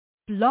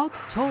Blog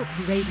Talk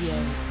Radio.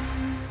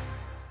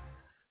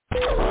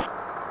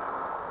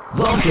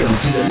 Welcome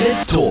to the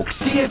Let's Talk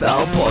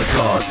CFL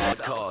podcast.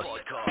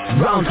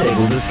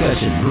 Roundtable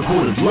discussion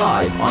recorded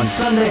live on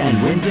Sunday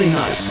and Wednesday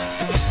nights.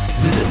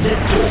 Visit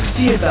Let's Talk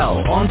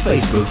CFL on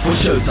Facebook for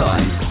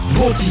showtimes.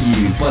 Brought to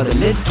you by the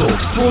Let's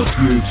Talk Sports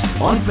Groups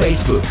on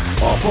Facebook.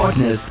 Our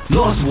partners,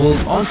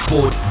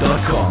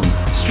 lastwordonsport.com.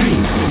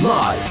 Stream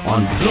live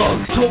on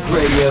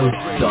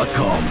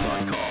blogtalkradio.com.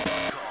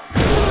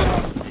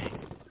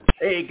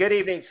 Hey, good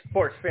evening,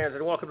 sports fans,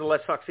 and welcome to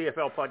Let's Talk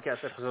CFL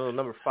podcast, episode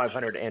number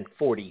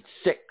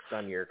 546.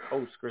 I'm your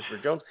host, Christopher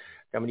Jones,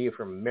 coming to you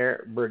from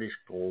British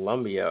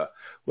Columbia,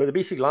 where the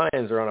BC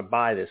Lions are on a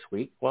bye this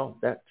week. Well,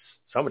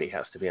 somebody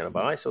has to be on a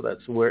bye, so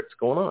that's where it's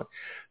going on.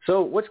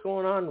 So what's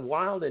going on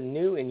wild and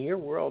new in your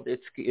world?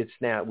 It's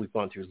now, we've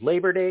gone through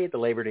Labor Day. The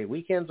Labor Day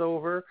weekend's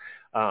over.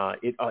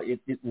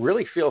 It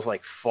really feels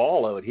like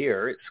fall out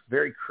here. It's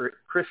very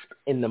crisp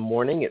in the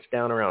morning. It's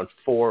down around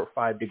 4 or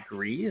 5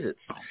 degrees. It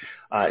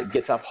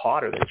gets up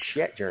hotter than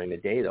shit during the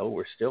day, though.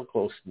 We're still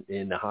close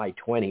in the high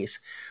 20s,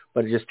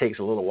 but it just takes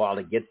a little while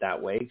to get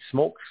that way.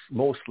 Smoke's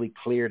mostly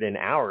cleared in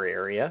our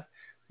area.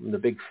 The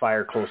big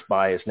fire close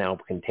by is now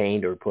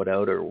contained or put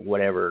out or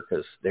whatever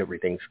because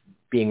everything's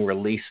being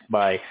released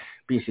by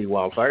BC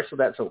Wildfire, so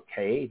that's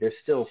okay. There's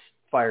still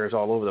fires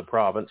all over the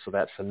province, so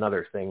that's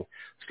another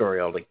story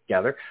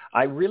altogether.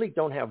 I really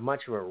don't have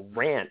much of a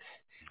rant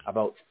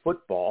about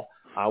football.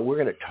 We're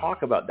going to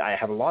talk about, I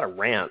have a lot of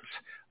rants,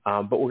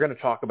 but we're going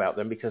to talk about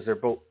them because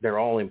they're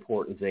all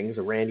important things.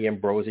 The Randy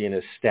Ambrosie and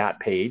his stat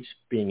page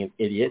being an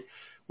idiot.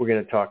 We're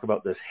going to talk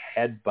about this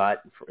headbutt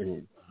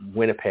in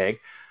Winnipeg.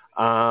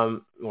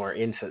 Or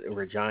in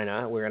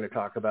Regina. We're going to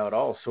talk about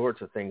all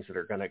sorts of things that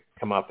are going to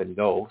come up and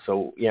go.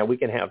 So, yeah, we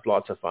can have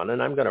lots of fun,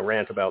 and I'm going to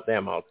rant about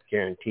them. I'll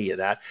guarantee you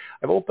that.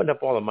 I've opened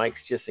up all the mics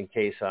just in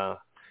case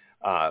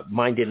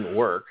mine didn't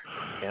work,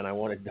 and I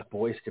wanted the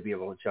boys to be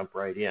able to jump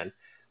right in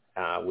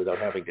without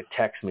having to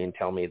text me and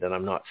tell me that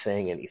I'm not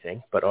saying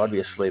anything. But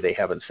obviously they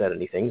haven't said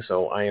anything,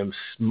 so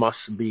must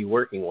be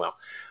working well.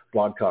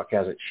 Blog Talk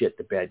hasn't shit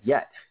the bed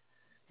yet.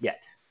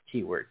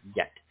 Keyword,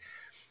 yet.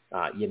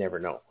 You never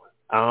know.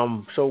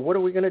 So what are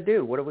we going to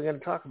do? What are we going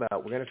to talk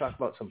about? We're going to talk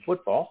about some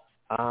football.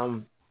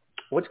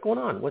 What's going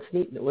on? What's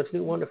neat? What's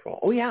new? Wonderful.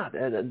 Oh yeah.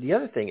 The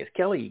other thing is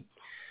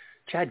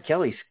Chad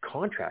Kelly's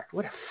contract.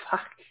 What the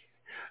fuck?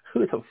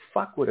 Who the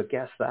fuck would have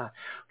guessed that?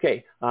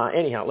 Okay.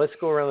 Anyhow, let's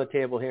go around the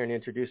table here and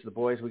introduce the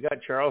boys. We got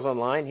Charles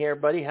online here,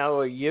 buddy. How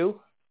are you?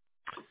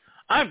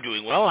 I'm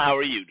doing well. How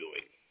are you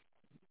doing?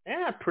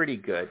 Yeah, pretty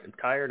good. I'm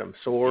tired. I'm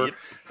sore. Yep.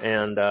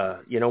 And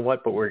you know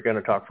what? But we're going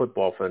to talk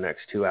football for the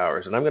next 2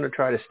 hours. And I'm going to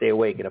try to stay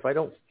awake. And if I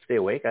don't stay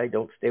awake, I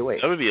don't stay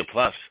awake. That would be a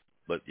plus.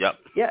 But, yep.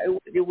 Yeah,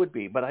 it would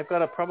be. But I've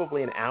got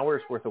probably an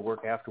hour's worth of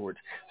work afterwards.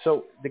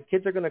 So the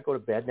kids are going to go to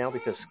bed now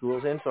because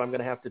school's in. So I'm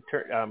going to have to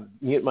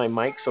mute my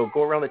mic. So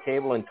go around the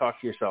table and talk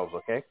to yourselves,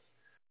 okay?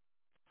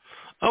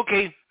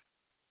 Okay.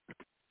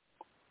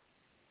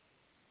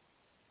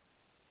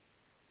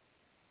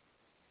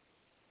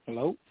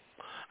 Hello?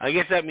 I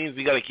guess that means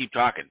we got to keep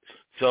talking.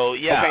 So,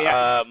 yeah, okay,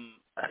 yeah.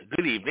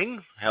 Good evening.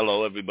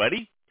 Hello,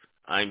 everybody.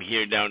 I'm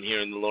here down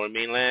here in the Lower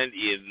Mainland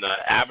in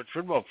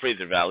Abbotsford, well,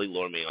 Fraser Valley,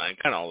 Lower Mainland,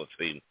 kind of all the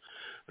same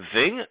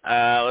thing.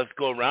 Let's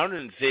go around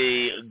and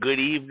say good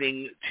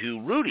evening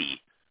to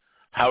Rudy.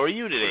 How are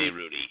you today,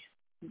 Rudy?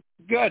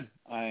 Good.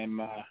 I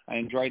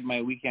enjoyed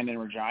my weekend in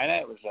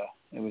Regina. It was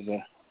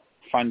a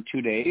fun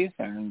 2 days,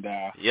 and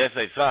yes,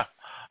 I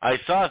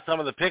saw some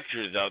of the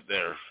pictures out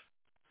there.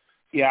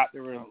 Yeah,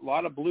 there were a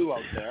lot of blue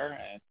out there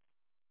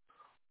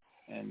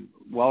and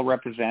well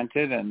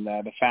represented, and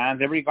the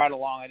fans, everybody got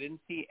along. I didn't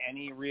see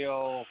any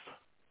real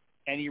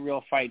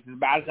fights. As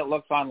bad as it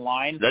looks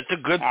online. That's a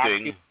good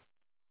thing.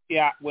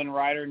 Yeah, when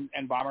Rider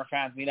and Bomber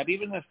fans meet up,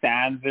 even in the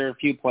stands, there are a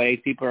few plays.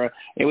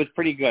 It was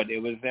pretty good.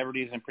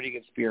 Everybody's in pretty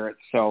good spirits,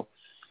 so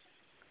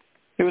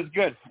it was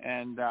good.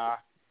 And I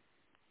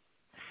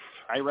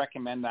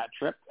recommend that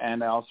trip,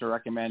 and I also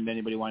recommend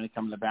anybody wanting to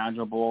come to the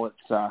Banjo Bowl.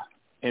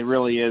 It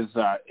really is.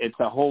 It's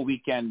a whole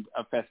weekend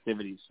of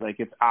festivities. Like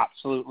it's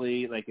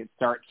absolutely like it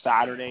starts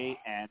Saturday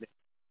and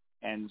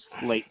ends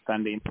late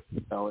Sunday.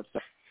 So it's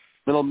a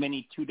little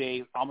mini 2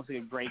 days, almost like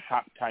a Grey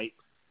Cup type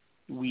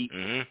week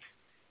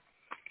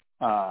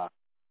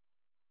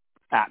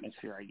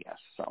atmosphere, I guess.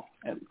 So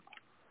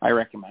I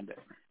recommend it.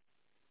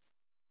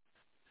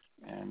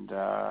 And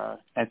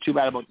too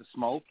bad about the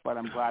smoke, but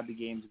I'm glad the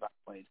games got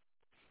played.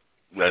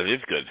 That is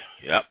good.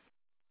 Yep.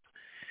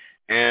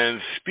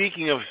 And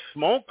speaking of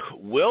smoke,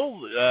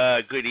 Will,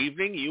 good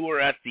evening. You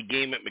were at the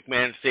game at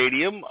McMahon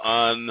Stadium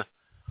on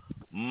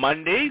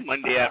Monday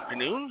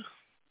afternoon.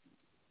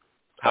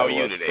 How are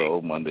you today?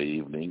 So Monday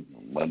evening.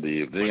 I'm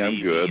evening,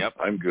 good. Yep.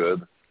 I'm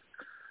good.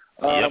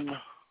 Yep.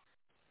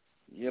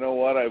 You know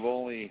what? I've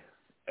only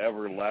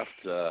ever left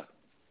 2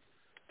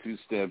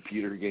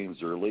 Stampeder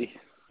games early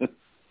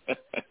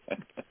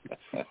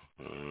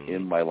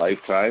in my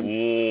lifetime.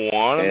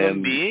 One of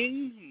them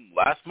being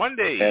last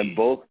Monday.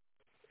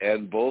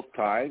 And both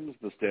times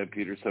the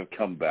Stampeders have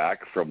come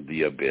back from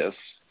the abyss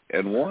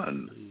and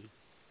won.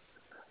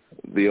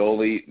 The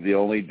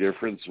only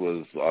difference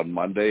was on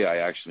Monday I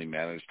actually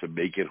managed to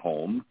make it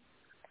home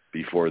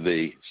before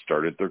they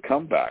started their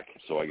comeback,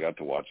 so I got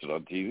to watch it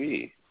on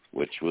TV,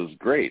 which was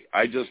great.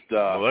 I just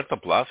that's a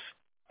plus.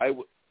 I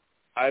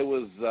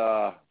was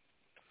a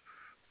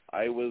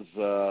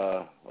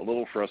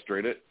little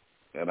frustrated,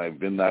 and I've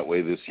been that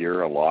way this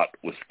year a lot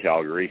with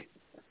Calgary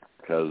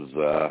because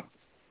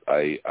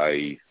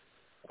I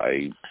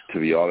to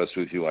be honest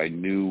with you, I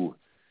knew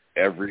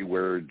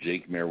everywhere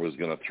Jake Mayer was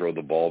going to throw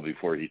the ball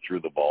before he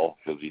threw the ball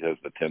because he has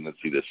the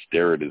tendency to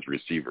stare at his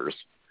receivers.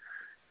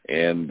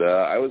 And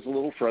I was a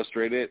little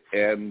frustrated,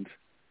 and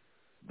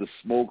the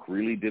smoke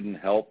really didn't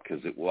help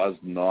because it was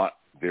not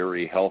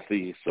very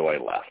healthy, so I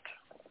left.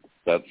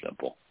 That's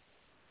simple.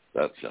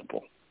 That's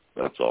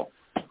all.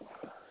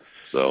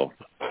 So,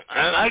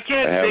 and I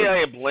can't say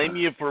I blame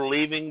you for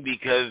leaving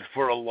because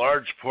for a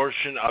large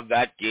portion of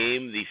that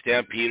game, the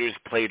Stampeders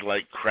played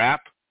like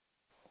crap.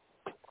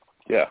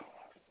 Yeah.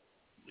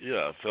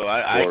 Yeah, so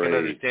I can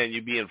understand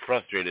you being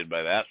frustrated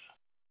by that.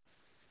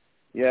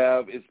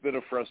 Yeah, it's been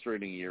a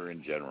frustrating year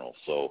in general.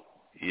 So,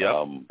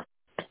 yeah,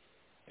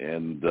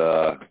 and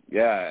the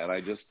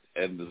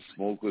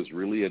smoke was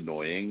really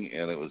annoying,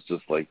 and it was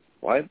just like,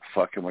 why the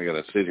fuck am I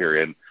going to sit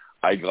here? And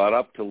I got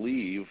up to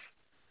leave,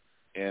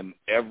 and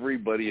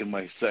everybody in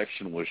my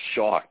section was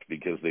shocked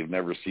because they've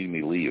never seen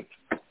me leave.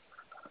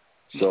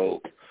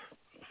 So,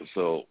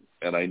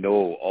 and I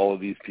know all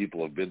of these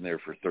people have been there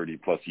for 30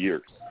 plus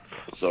years.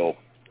 So,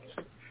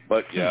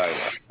 but yeah, I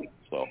left.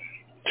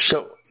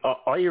 So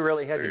all you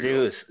really had to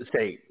do is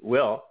say,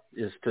 Will,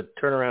 is to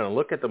turn around and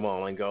look at them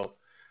all and go,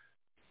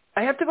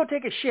 I have to go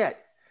take a shit,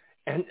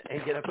 and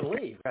get up and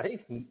leave,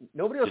 right?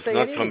 Nobody will say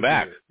anything. Come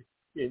back.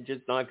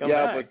 Just not come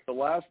back. Yeah,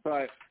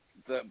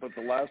 but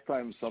the last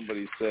time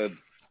somebody said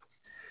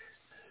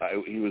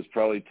he was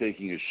probably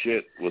taking a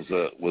shit was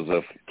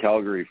a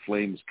Calgary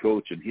Flames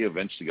coach, and he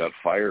eventually got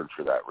fired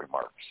for that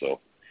remark. So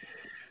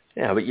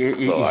yeah, but you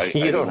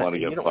don't want to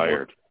get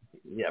fired.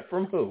 Yeah,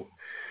 from who?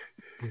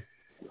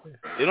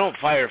 You don't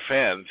fire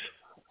fans.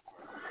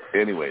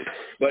 Anyways,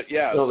 but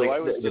yeah, so I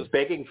was just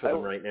begging for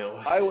them right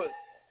now.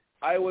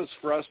 I was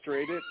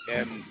frustrated,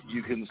 and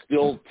you can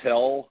still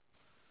tell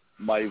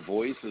my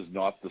voice is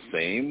not the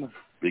same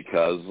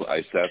because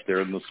I sat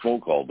there in the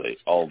smoke all day,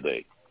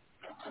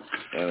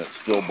 and it's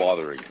still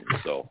bothering me.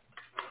 So,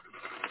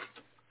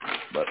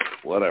 but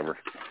whatever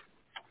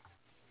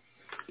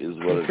is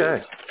what it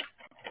is.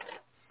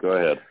 Go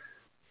ahead.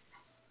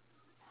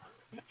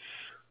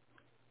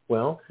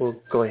 Well, we'll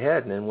go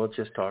ahead, and then we'll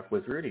just talk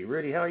with Rudy.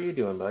 Rudy, how are you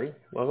doing, buddy?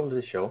 Welcome to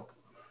the show.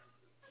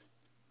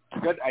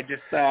 Good. I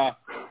just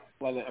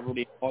let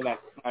everybody know that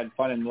I had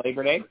fun in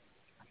Labor Day.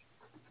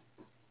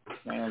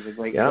 And it was a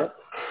great trip.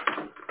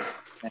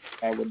 And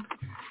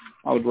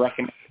I would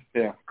recommend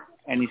to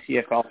any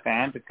CFL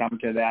fan to come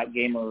to that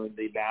game or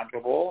the Banjo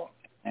Bowl,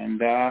 and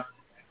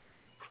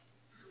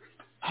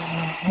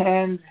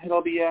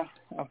it'll be a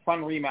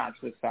fun rematch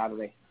this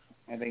Saturday.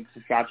 I think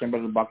Saskatchewan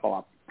better buckle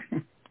up.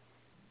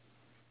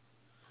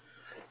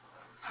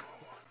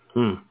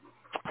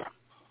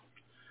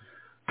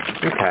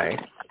 Okay.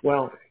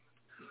 Well,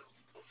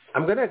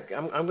 I'm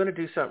gonna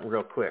do something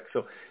real quick.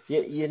 So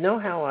you know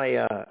how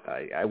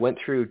I went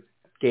through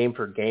game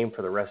for game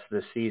for the rest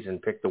of the season,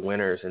 picked the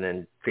winners, and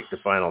then picked the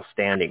final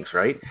standings,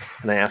 right?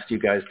 And I asked you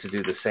guys to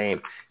do the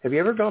same. Have you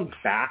ever gone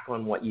back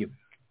on what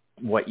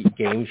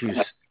games you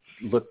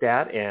looked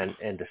at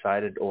and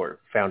decided or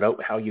found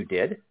out how you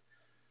did?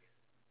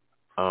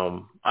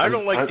 I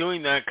don't like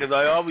doing that because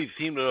I always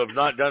seem to have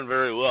not done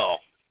very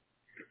well.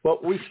 Well,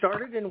 we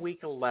started in week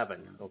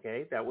 11,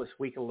 okay? That was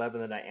week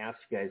 11 that I asked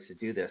you guys to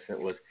do this. It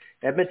was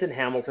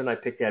Edmonton-Hamilton. I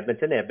picked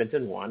Edmonton.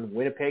 Edmonton won.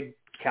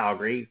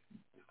 Winnipeg-Calgary.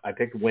 I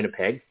picked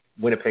Winnipeg.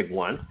 Winnipeg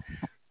won.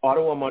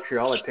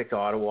 Ottawa-Montreal. I picked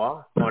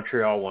Ottawa.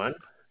 Montreal won.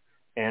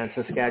 And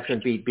Saskatchewan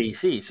beat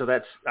BC. So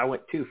I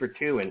went 2 for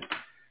 2 and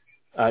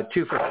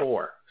 2 for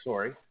 4,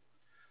 sorry.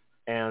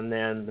 And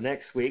then the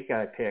next week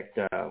I picked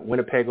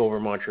Winnipeg over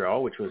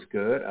Montreal, which was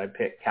good. I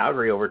picked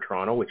Calgary over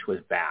Toronto, which was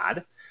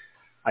bad.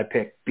 I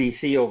picked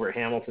BC over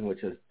Hamilton,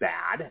 which was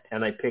bad,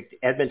 and I picked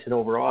Edmonton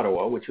over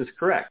Ottawa, which was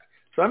correct.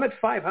 So I'm at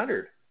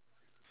 500,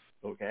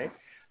 okay?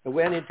 I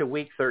went into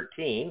week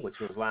 13, which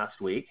was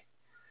last week,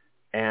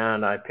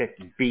 and I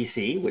picked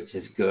BC, which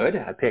is good.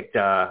 I picked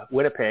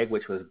Winnipeg,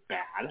 which was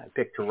bad. I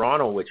picked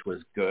Toronto, which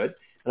was good,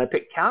 and I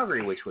picked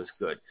Calgary, which was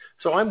good.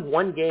 So I'm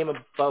one game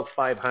above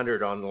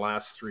 500 on the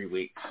last 3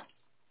 weeks.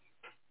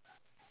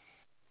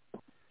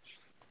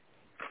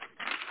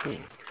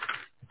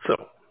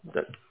 So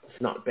that's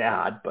not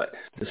bad, but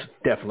it's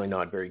definitely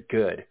not very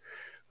good.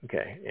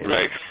 Okay. And,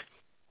 right.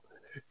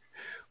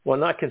 Well,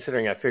 not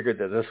considering I figured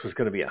that this was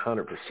going to be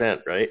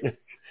 100%, right?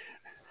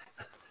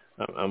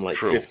 I'm like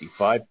True.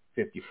 55%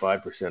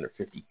 or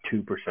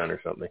 52%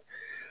 or something.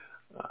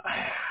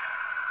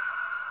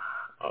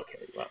 Okay.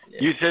 Well,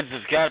 yeah. You said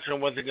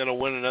Saskatchewan wasn't going to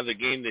win another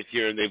game this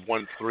year, and they've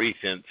won 3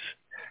 since.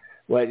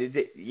 Well,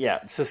 yeah,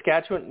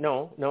 Saskatchewan.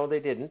 No, they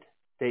didn't.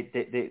 They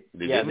didn't?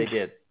 they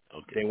did.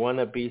 Okay. They won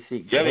a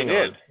BC. Yeah, they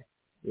did.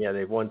 Yeah,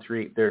 they've won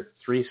three. They're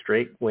 3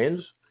 straight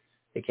wins.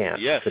 They can't.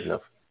 Yes. Good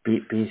enough.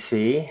 Beat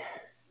BC.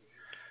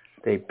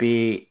 They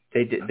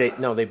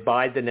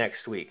buyed the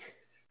next week.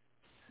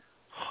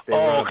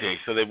 Okay.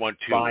 So they won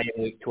 2. Bye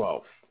in week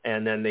 12,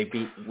 and then they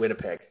beat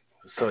Winnipeg.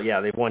 So yeah,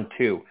 they've won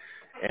 2,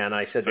 and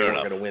I said they weren't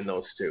going to win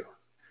those 2.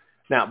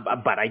 Now,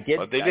 but I did.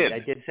 But they did. I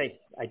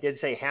did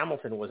say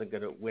Hamilton wasn't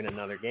going to win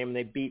another game, and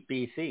they beat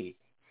BC.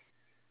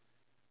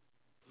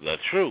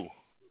 That's true.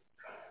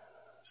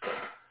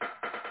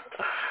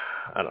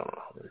 I don't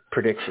know.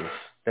 Predictions.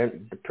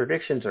 And the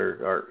predictions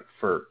are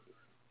for,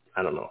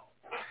 I don't know.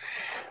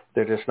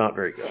 They're just not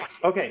very good.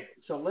 Okay,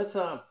 so let's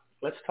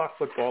talk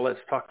football. Let's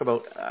talk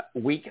about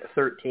Week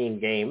 13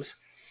 games.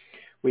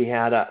 We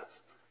had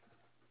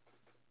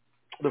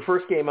the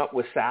first game up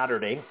was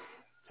Saturday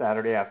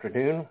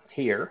afternoon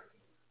here,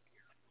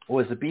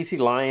 was the BC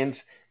Lions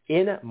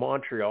in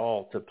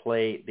Montreal to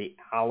play the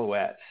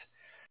Alouettes.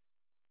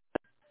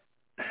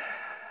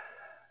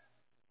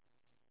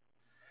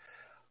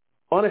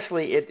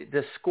 Honestly,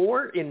 the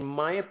score, in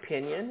my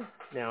opinion,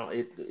 now,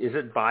 is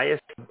it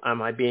biased?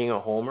 Am I being a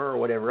homer or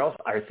whatever else?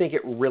 I think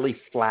it really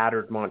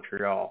flattered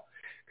Montreal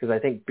because I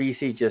think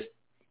BC just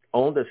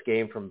owned this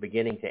game from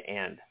beginning to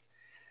end.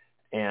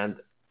 And,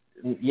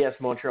 yes,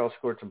 Montreal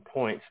scored some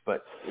points,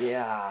 but,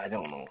 yeah, I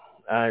don't know.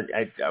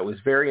 I was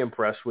very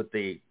impressed with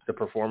the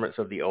performance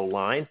of the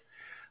O-line.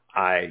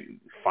 They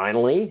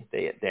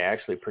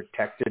actually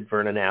protected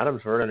Vernon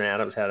Adams. Vernon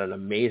Adams had an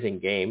amazing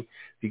game.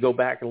 If you go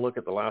back and look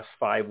at the last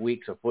 5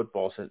 weeks of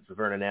football since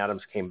Vernon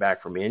Adams came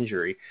back from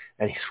injury,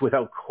 and he's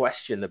without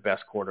question the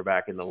best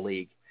quarterback in the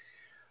league.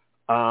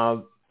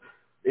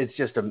 It's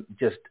just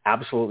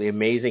absolutely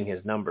amazing,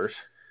 his numbers.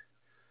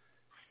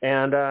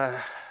 And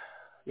I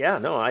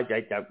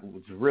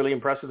was really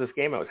impressed with this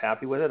game. I was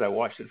happy with it. I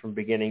watched it from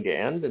beginning to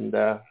end, and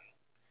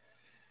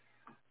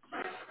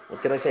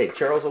what can I say?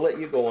 Charles, I'll let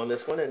you go on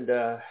this one, and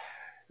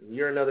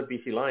you're another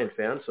BC Lions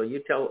fan, so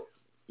you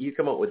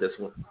come up with this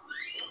one.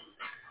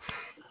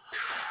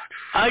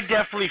 I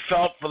definitely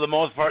felt, for the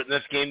most part in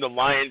this game, the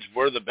Lions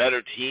were the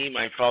better team.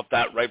 I felt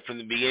that right from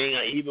the beginning,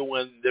 even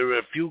when there were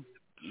a few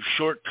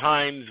short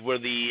times where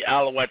the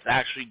Alouettes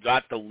actually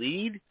got the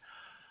lead.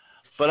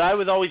 But I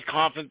was always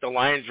confident the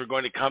Lions were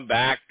going to come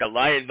back. The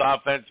Lions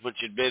offense, which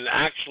had been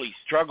actually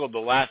struggled the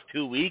last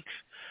 2 weeks,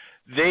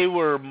 they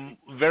were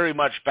very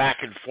much back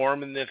in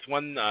form in this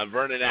one.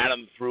 Vernon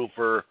Adams threw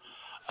for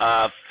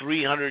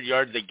 300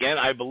 yards again.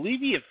 I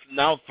believe he has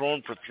now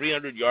thrown for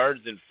 300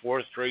 yards in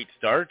 4 straight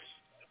starts.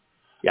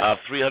 Yeah.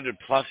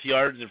 300-plus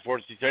yards in 4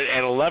 straight starts,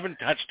 and 11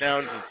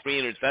 touchdowns and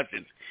 3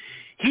 interceptions.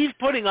 He's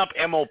putting up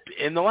MOP.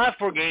 In the last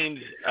 4 games,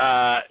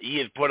 he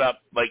has put up,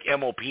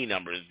 MOP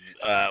numbers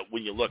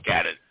when you look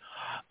at it.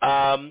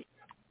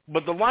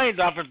 But the Lions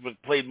offense was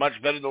played much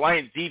better. The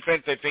Lions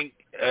defense, I think,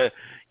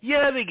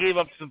 they gave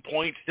up some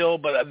points still,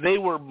 but they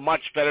were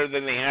much better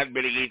than they had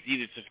been against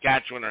either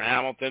Saskatchewan or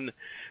Hamilton.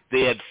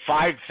 They had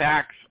 5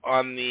 sacks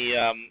on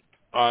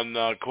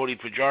Cody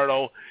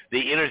Fajardo.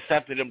 They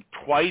intercepted him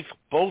twice,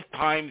 both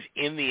times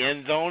in the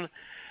end zone,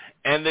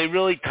 and they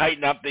really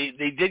tightened up. They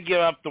did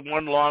give up the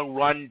one long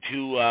run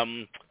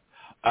to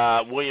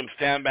William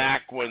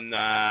Stanback when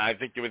I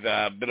think there was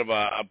a bit of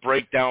a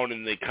breakdown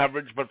in the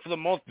coverage. But for the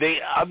most,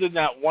 other than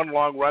that one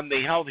long run,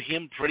 they held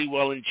him pretty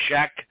well in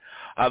check.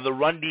 The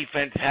run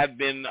defense had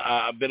been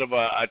a bit of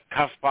a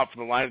tough spot for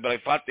the Lions, but I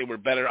thought they were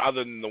better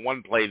other than the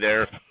one play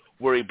there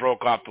where he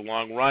broke off the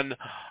long run.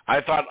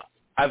 I thought,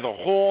 as a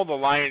whole, the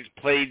Lions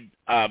played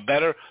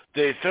better.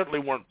 They certainly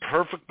weren't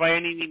perfect by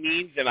any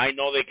means, and I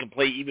know they can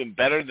play even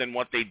better than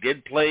what they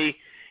did play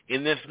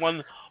in this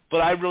one.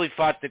 But I really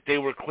thought that they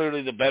were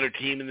clearly the better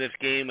team in this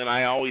game, and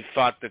I always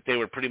thought that they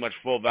were pretty much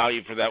full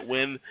value for that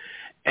win.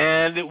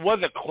 And it was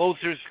a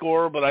closer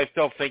score, but I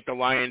still think the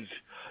Lions,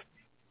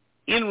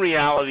 in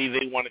reality,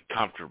 they won it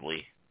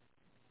comfortably.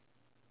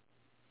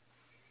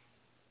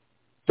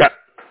 Yeah,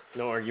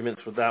 no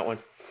arguments with that one.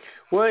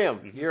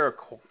 William, you're a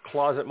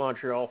closet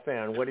Montreal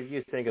fan. What did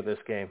you think of this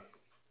game?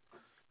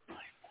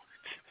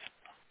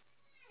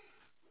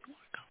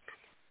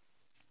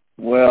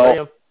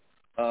 Well,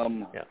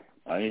 yeah.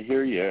 I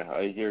hear you.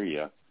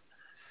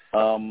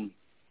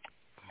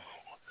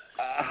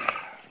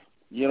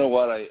 You know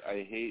what?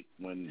 I hate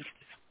when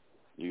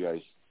you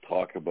guys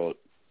talk about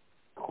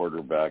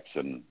quarterbacks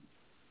and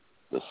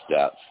the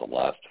stats the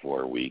last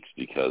 4 weeks,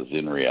 because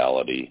in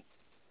reality,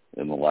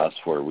 in the last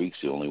 4 weeks,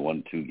 he only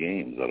won 2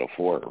 games out of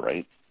 4,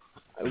 right?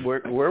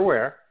 We're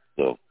where?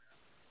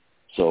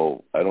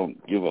 So I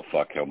don't give a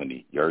fuck how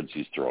many yards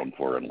he's thrown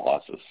for in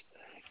losses.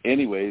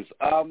 Anyways,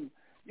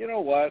 you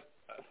know what?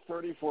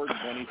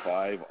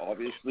 34-25.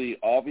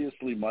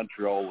 Obviously,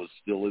 Montreal was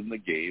still in the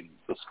game.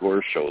 The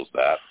score shows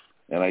that,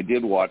 and I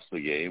did watch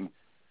the game.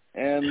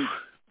 And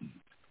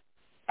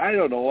I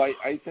don't know.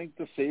 I think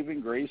the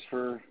saving grace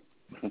for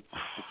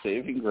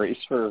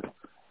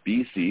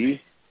BC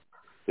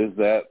is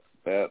that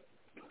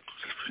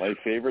my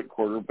favorite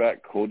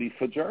quarterback, Cody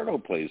Fajardo,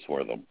 plays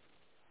for them,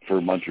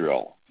 for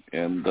Montreal.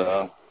 And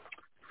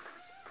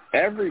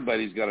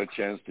everybody's got a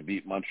chance to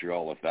beat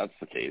Montreal if that's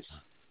the case.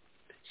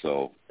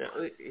 So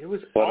it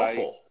was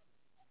awful.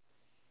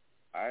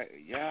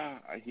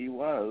 He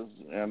was,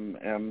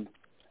 and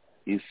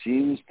he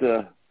seems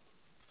to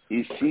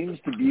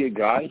be a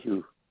guy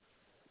who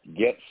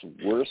gets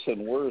worse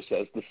and worse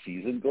as the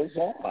season goes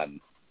on,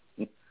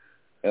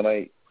 and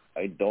I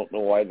don't know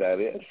why that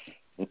is.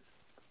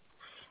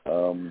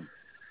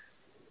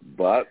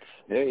 But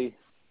hey,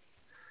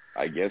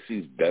 I guess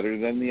he's better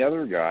than the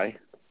other guy.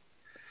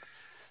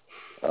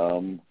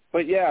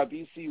 But yeah,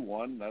 BC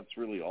won. That's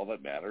really all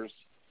that matters.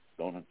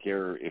 Don't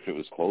care if it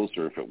was close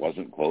or if it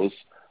wasn't close.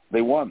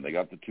 They won. They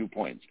got the 2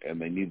 points,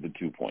 and they need the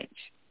 2 points.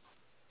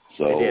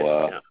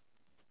 So,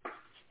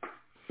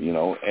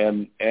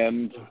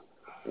 and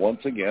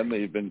once again,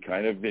 they've been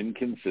kind of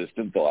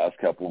inconsistent the last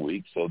couple of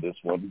weeks. So this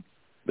one,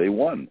 they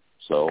won.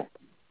 So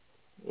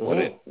when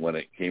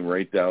it came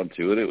right down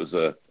to it, it was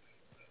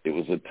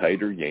a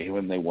tighter game,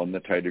 and they won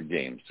the tighter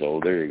game. So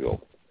there you go.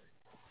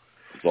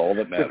 It's all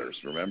that matters.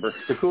 Remember.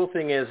 The cool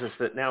thing is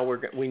that now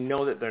we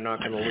know that they're not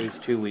going to lose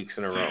 2 weeks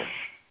in a row.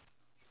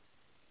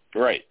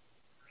 Right.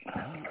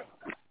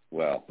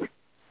 Well,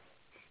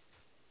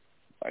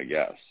 I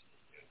guess.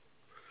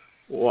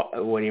 What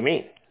do you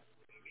mean?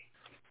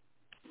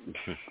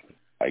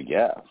 I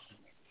guess.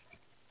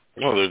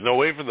 Well, there's no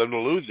way for them to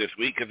lose this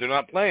week because they're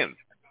not playing.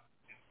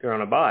 They're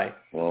on a bye.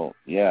 Well,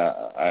 yeah,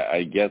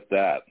 I get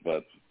that,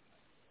 but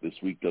this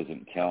week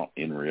doesn't count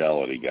in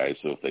reality, guys.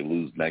 So if they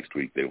lose next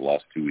week, they've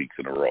lost 2 weeks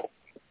in a row.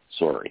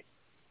 Sorry.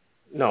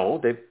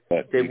 No, they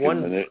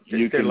won.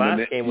 Their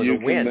last game was a win. You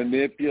can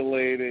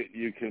manipulate it.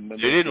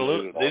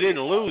 They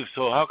didn't lose.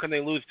 So how can they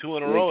lose 2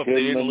 in a row if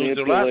they didn't lose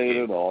their last game?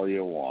 Manipulate it all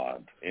you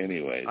want.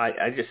 Anyways,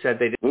 I just said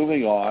they did.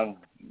 Moving on.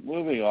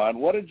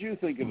 What did you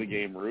think of the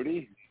game,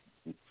 Rudy?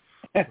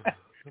 You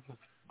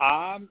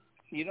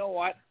know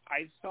what?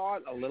 I saw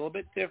it a little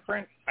bit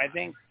different. I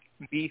think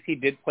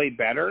BC did play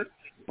better,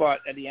 but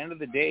at the end of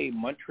the day,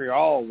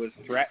 Montreal was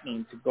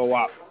threatening to go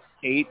up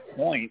 8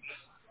 points,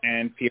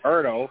 and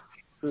Fiordo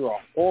threw a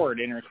horrid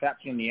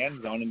interception in the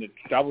end zone into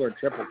double or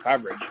triple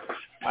coverage.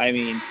 I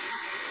mean,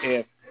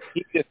 if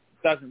he just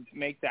doesn't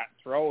make that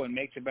throw and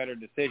makes a better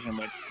decision,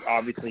 which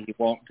obviously he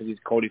won't because he's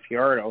Cody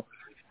Fiordo,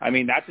 I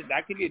mean, that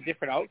could be a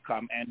different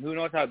outcome. And who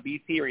knows how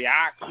BC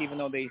reacts, even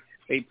though they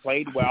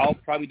played well,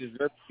 probably deserved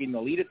to be in the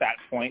lead at that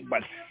point.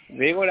 But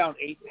they go down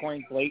 8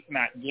 points late in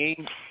that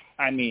game.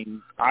 I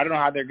mean, I don't know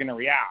how they're going to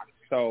react.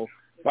 So,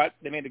 but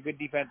they made a good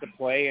defensive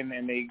play and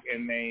they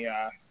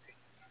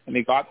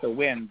got the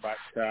win. But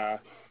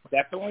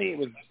definitely it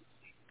was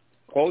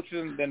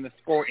closer than the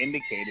score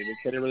indicated. It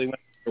could have really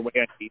went their way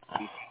on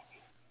BC.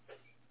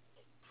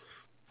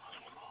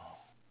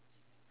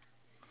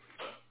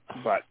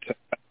 But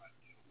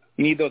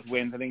you need those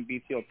wins. I think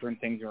BC will turn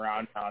things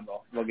around now.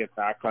 They'll get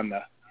back on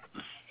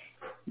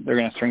they're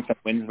going to string some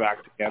wins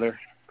back together.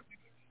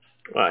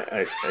 Well,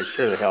 I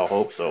sure the hell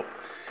hope so.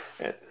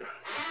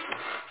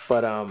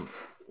 But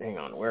hang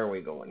on, where are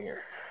we going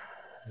here?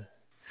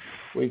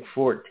 Week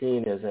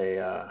 14 is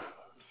their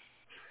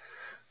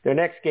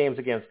next game's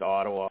against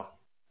Ottawa,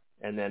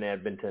 and then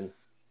Edmonton.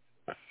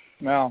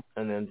 Well,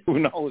 and then who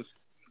knows?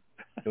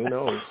 Who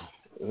knows?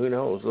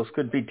 Those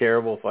could be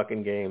terrible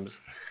fucking games.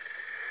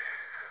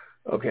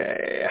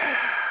 Okay.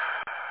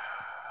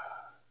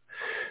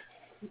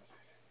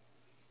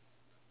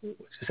 What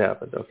just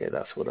happened? Okay,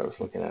 that's what I was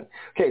looking at.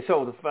 Okay,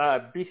 so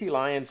the BC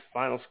Lions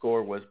final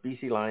score was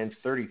BC Lions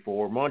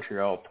 34,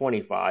 Montreal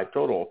 25,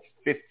 total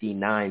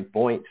 59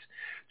 points.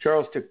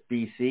 Charles took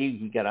BC.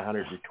 He got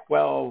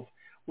 112.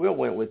 Will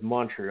went with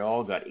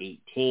Montreal, got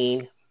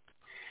 18.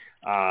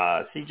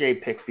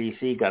 CJ picked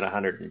BC, got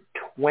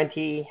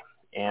 120.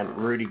 And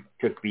Rudy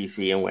took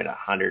BC and went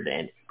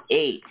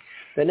 108.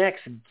 The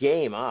next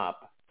game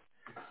up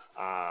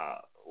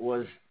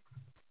was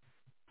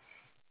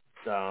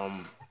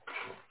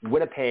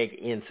Winnipeg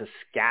in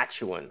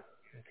Saskatchewan,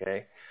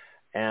 okay?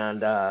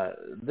 And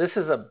this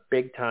is a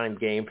big-time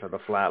game for the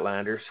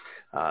Flatlanders.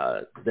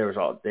 There was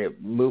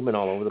movement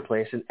all over the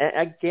place. And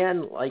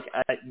again, like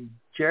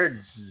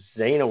Jared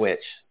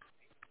Zanowicz.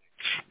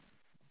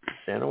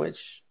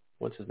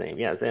 What's his name?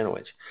 Yeah,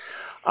 Zanowicz.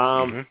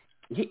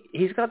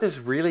 He's got this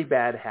really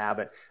bad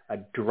habit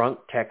of drunk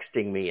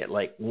texting me at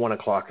like 1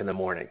 o'clock in the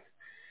morning.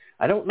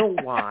 I don't know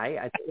why.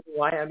 I don't know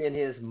why I'm in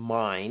his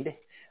mind.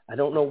 I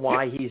don't know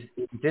why he's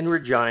in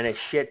Regina,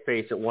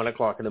 shit-faced at 1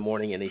 o'clock in the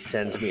morning, and he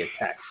sends me a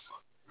text.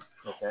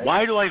 Okay?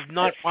 Why do I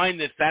not find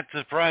this that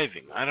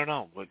surprising? I don't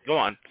know, but go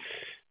on.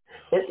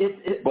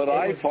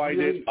 I find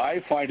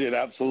it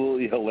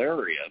absolutely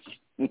hilarious.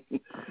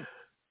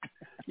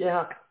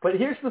 Yeah, but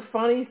here's the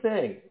funny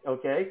thing,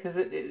 okay? Because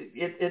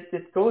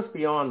it goes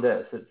beyond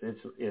this.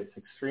 It's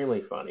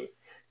extremely funny.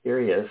 Here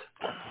he is.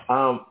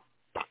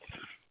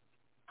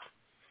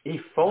 He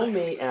phoned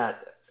me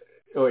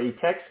he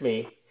texted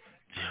me.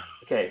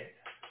 Okay,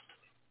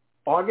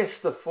 August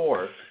the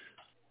 4th.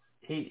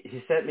 He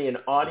sent me an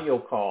audio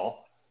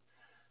call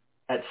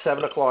at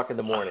 7 o'clock in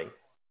the morning.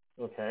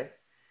 Okay,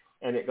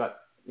 and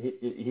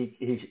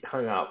he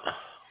hung up.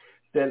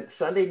 Then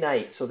Sunday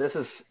night. So this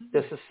is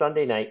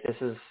Sunday night.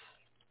 This is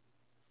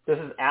This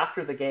is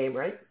after the game,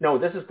 right? No,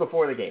 this is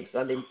before the game.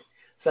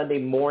 Sunday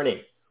morning.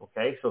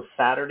 Okay, so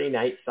Saturday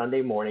night,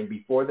 Sunday morning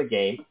before the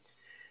game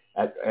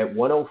at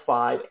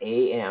 1:05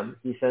 a.m.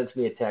 He sends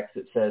me a text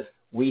that says,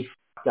 "We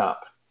fucked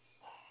up."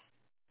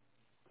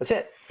 That's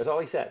it. That's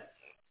all he said.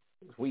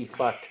 We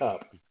fucked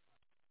up.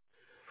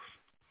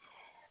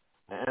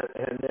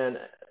 And then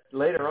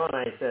later on,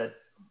 I said,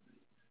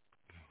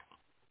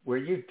 "Were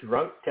you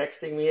drunk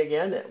texting me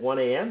again at 1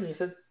 a.m.?" He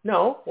said,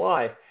 "No.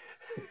 Why?"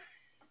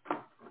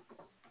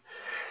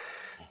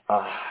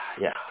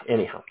 Yeah.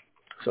 Anyhow,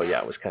 so yeah,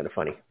 it was kind of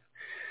funny.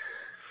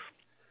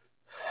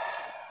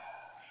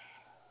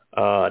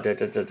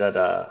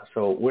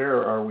 So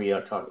where are we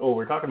talking? Oh,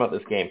 we're talking about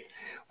this game,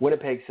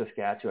 Winnipeg,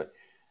 Saskatchewan.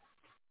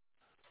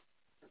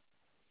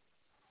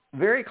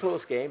 Very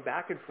close game,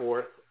 back and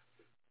forth.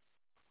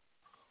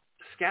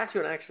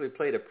 Saskatchewan actually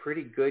played a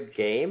pretty good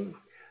game.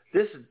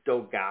 This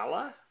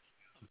Dogala,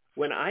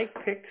 when I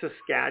picked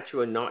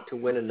Saskatchewan not to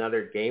win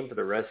another game for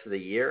the rest of the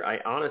year, I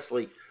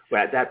honestly,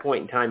 at that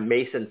point in time,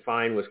 Mason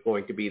Fine was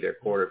going to be their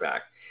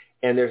quarterback.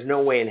 And there's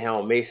no way in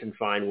hell Mason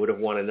Fine would have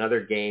won another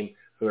game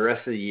for the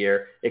rest of the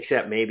year,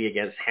 except maybe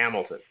against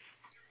Hamilton.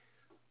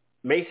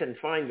 Mason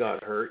Fine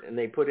got hurt, and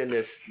they put in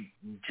this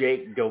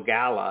Jake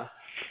Dogala,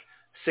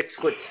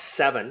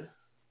 6'7".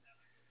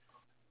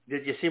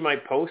 Did you see my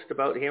post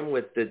about him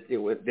with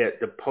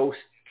the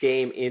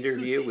post-game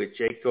interview with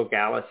Jake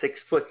Dogala,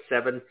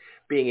 6'7",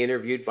 being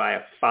interviewed by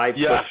a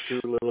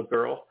 5'2" little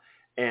girl?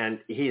 And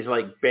he's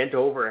like bent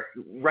over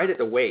right at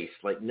the waist,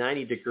 like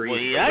 90 degrees. Well,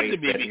 he had to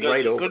be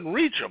because he couldn't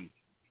reach him.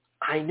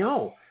 I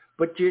know.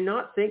 But do you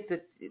not think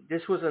that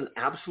this was an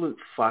absolute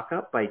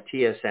fuck-up by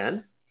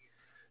TSN?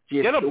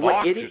 Get a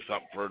box or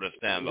something for her to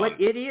stand on. What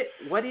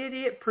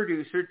idiot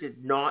producer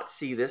did not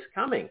see this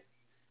coming?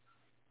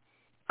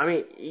 I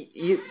mean,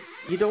 you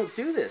don't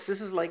do this. This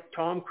is like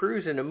Tom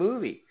Cruise in a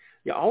movie.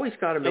 You always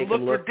got to make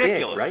him look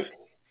ridiculous. big, right?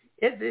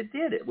 It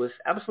did. It was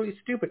absolutely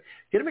stupid.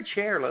 Get him a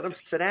chair. Let him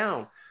sit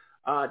down.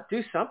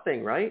 Do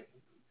something, right?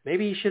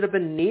 Maybe he should have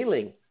been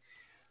kneeling.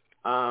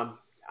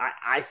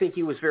 I think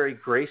he was very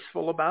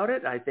graceful about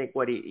it. I think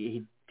what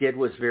he did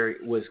was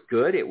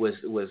good. It was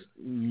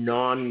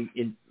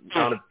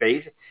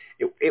non-invasive.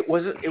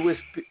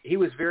 He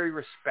was very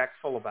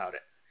respectful about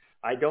it.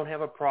 I don't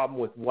have a problem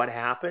with what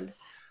happened,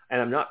 and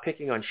I'm not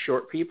picking on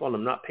short people, and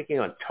I'm not picking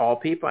on tall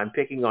people. I'm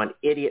picking on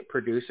idiot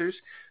producers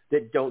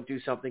that don't do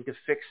something to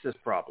fix this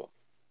problem.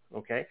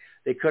 Okay,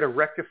 they could have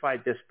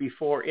rectified this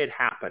before it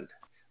happened.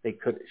 They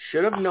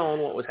should have known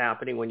what was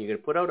happening when you're going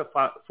to put out a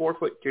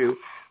 4'2",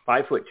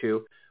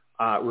 5'2"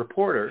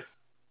 reporter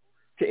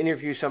to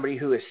interview somebody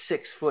who is 6'7",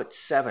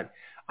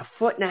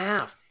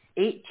 1.5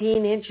 feet,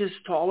 18 inches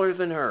taller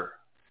than her.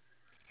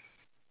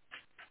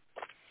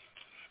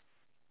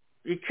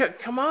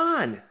 Come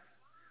on.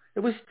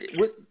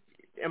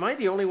 Am I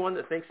the only one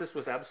that thinks this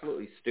was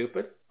absolutely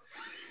stupid?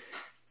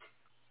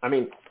 I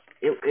mean,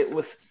 it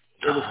was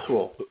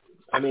cool.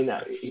 I mean,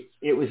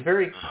 it was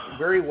very,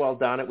 very well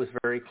done. It was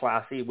very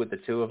classy with the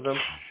two of them.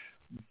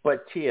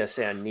 But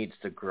TSN needs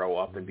to grow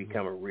up and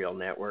become a real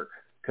network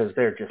because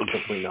they're just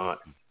simply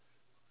not.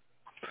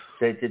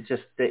 They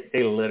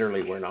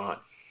literally were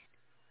not.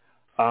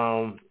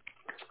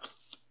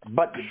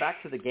 But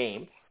back to the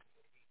game.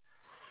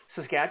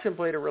 Saskatchewan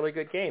played a really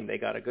good game. They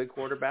got a good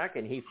quarterback,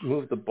 and he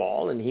moved the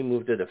ball, and he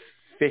moved it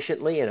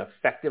efficiently and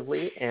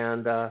effectively.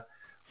 And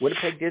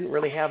Winnipeg didn't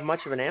really have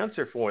much of an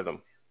answer for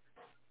them.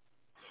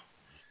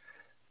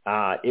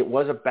 It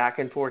was a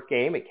back-and-forth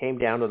game. It came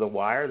down to the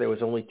wire. There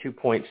was only 2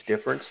 points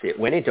difference. It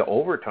went into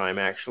overtime,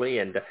 actually,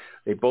 and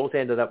they both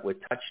ended up with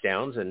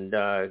touchdowns, and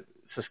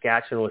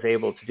Saskatchewan was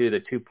able to do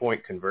the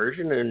 2-point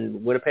conversion,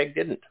 and Winnipeg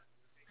didn't.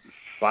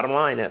 Bottom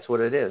line, that's what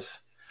it is.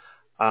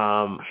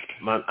 I'm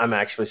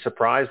actually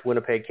surprised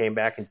Winnipeg came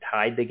back and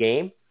tied the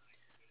game.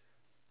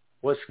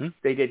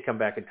 They did come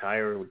back and tie,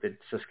 or did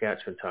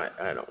Saskatchewan tie?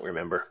 I don't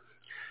remember.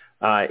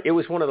 It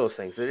was one of those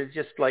things. It's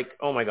just like,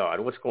 oh my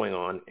God, what's going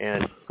on?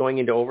 And going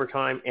into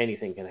overtime,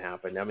 anything can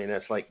happen. I mean,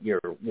 that's like your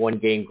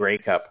one-game Grey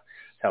Cup,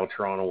 how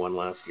Toronto won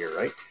last year,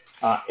 right?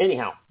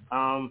 Anyhow,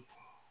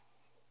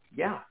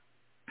 yeah,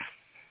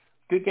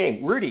 good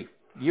game. Rudy,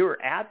 you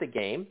were at the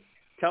game.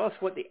 Tell us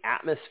what the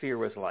atmosphere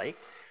was like.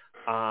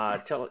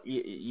 Tell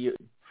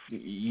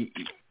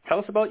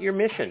us about your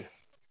mission.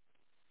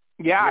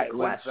 Yeah, it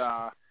was.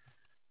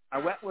 I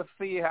went with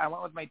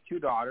my two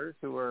daughters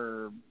who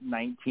were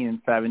 19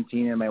 and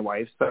 17, and my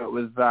wife. So it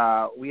was.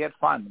 We had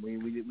fun.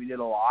 We did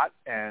a lot,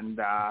 and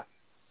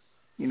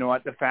you know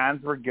what? The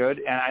fans were good,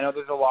 and I know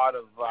there's a lot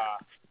of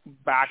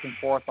back and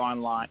forth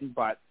online,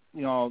 but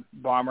you know,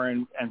 Bomber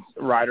and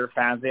Rider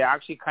fans, they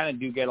actually kind of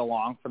do get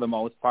along for the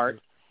most part,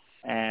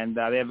 and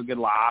they have a good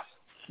laugh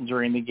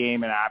during the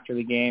game and after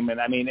the game. And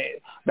I mean,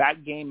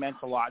 that game meant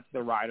a lot to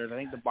the Riders. I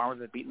think the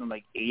Bombers have beaten them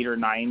like 8 or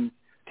 9,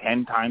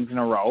 10 times in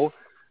a row.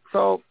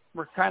 So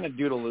we're kind of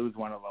due to lose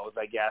one of those,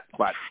 I guess.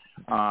 But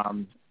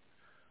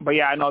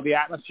yeah, I know the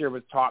atmosphere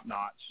was top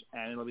notch,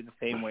 and it'll be the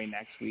same way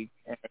next week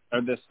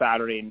or this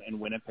Saturday in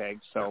Winnipeg.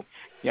 So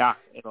yeah,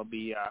 it'll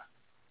be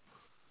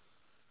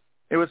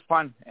It was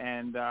fun.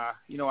 And,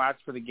 as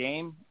for the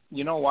game,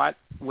 you know what?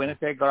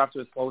 Winnipeg got off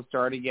to a slow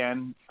start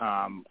again.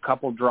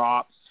 Couple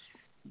drops.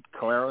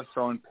 Collaros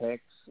throwing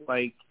picks.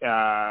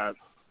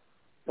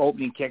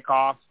 Opening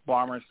kickoff,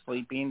 Bombers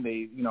sleeping.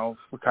 They,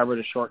 recovered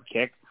a short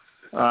kick.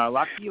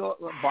 Lucky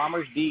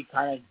Bombers D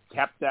kind of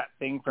kept that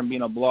thing from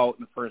being a blowout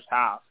in the first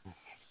half.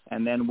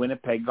 And then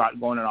Winnipeg got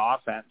going on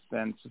offense.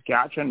 And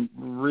Saskatchewan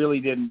really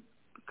didn't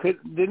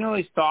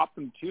really stop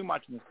them too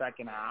much in the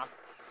second half.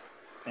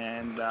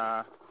 And,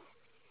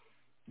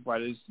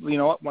 but it's,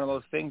 one of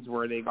those things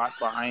where they got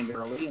behind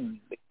early and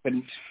they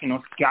couldn't,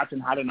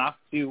 Saskatchewan had enough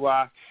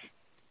to,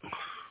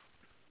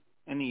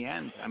 in the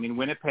end. I mean,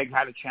 Winnipeg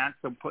had a chance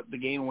to put the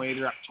game away.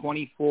 They're up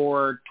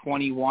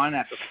 24-21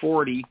 at the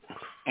 40,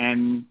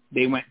 and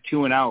they went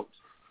 2-and-out.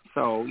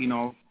 So,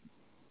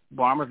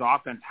 Bombers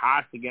offense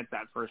has to get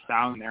that first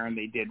down there, and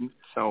they didn't.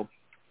 So,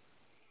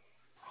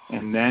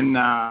 and then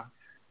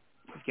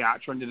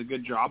Saskatchewan did a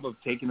good job of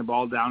taking the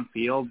ball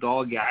downfield.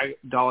 Dalagada,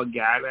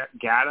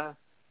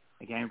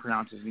 I can't even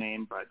pronounce his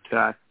name, but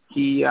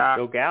he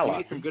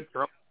made some good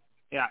throws.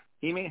 Yeah,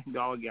 he made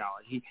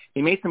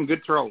some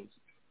good throws.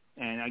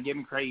 And I give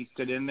him credit. He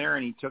stood in there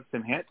and he took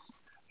some hits,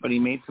 but he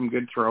made some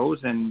good throws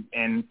and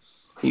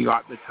he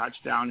got the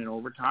touchdown in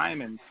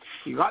overtime. And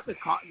he got the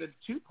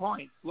 2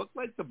 points. Looked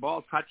like the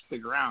ball touched the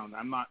ground.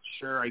 I'm not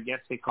sure. I guess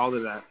they called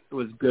it it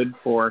was good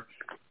for,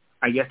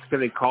 I guess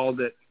because they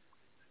called it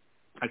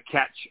a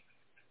catch.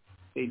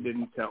 They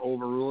didn't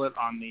overrule it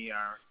on the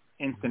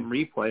instant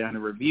replay on the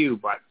review,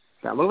 but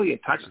that looked like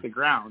it touched the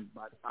ground.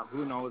 But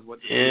who knows what?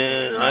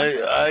 Yeah,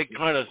 I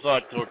kind of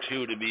thought so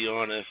too, to be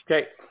honest.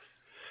 Okay.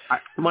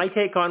 My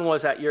take on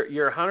was that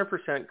you're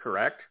 100%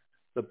 correct.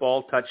 The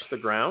ball touched the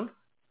ground,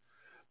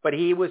 but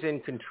he was in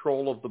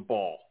control of the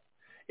ball.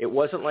 It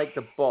wasn't like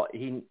the ball,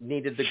 he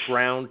needed the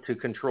ground to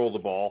control the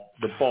ball.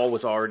 The ball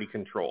was already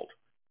controlled.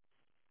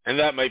 And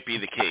that might be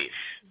the case.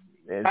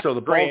 And so the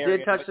ball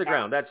did touch the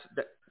ground.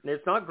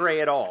 It's not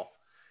gray at all.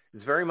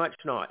 It's very much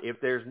not.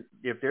 If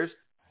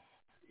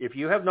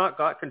you have not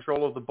got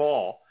control of the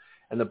ball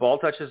and the ball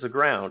touches the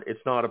ground, it's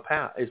not a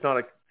pass. It's not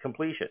a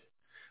completion.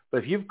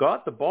 But if you've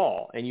got the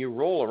ball and you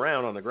roll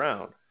around on the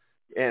ground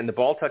and the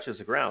ball touches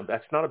the ground,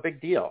 that's not a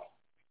big deal.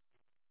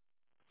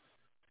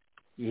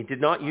 You did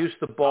not use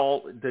the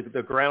ball,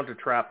 the ground to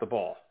trap the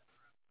ball.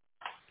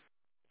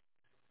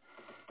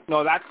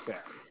 No, that's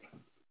fair.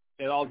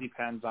 It all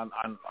depends on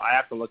I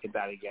have to look at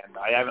that again.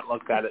 I haven't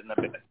looked at it in a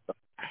minute.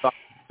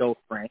 So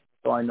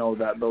I know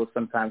that those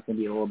sometimes can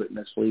be a little bit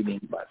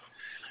misleading, but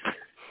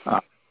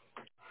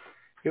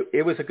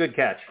it was a good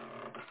catch.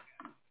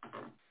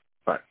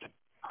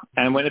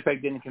 And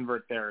Winnipeg didn't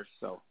convert theirs,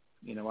 so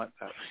you know what?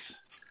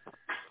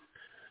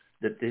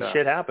 This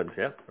shit happens,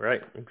 yeah.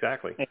 Right,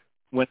 exactly.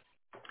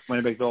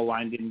 Winnipeg's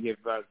O-line didn't give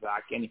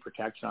Zach any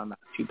protection on that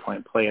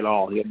 2-point play at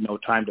all. He had no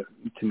time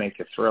to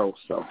make a throw.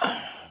 So,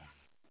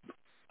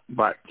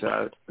 but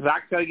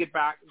Zach's got to get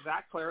back.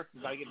 Zach Claris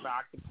has got to get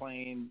back to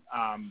playing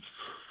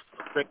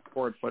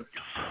straightforward football.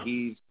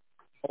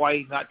 Why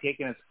he's not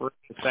taking his first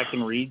or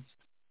second reads.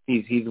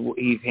 He's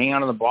hanging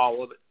on to the ball a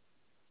little bit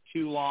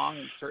too long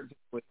in certain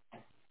situations.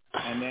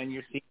 And then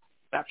you're seeing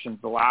interceptions.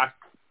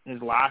 His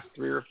last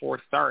 3 or 4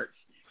 starts,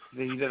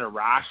 he did a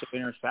rash of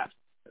interceptions.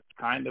 It's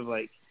kind of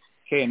like,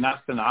 okay, enough's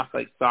enough.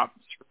 Stop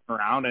screwing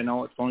around. I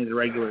know it's only the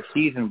regular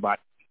season, but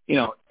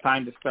it's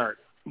time to start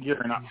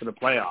gearing up for the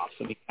playoffs.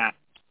 And he can't.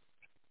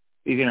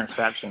 These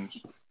interceptions.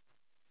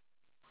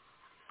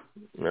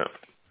 Yeah.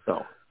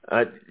 So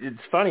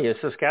it's funny.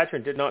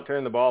 Saskatchewan did not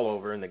turn the ball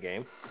over in the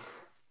game.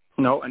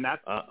 No, and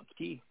that's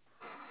key.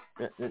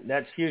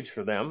 That's huge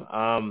for them.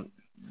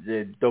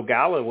 The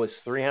Dogala was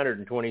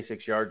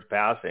 326 yards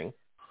passing.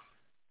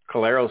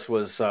 Collaros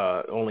was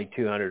only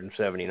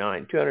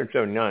 279.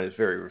 279 is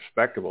very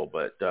respectable,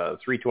 but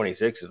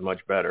 326 is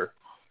much better.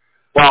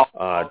 Well,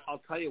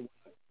 I'll tell you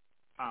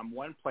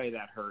one play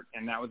that hurt,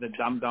 and that was a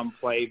dumb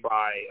play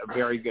by a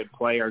very good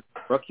player,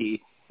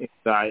 rookie. It's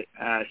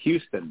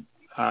Houston,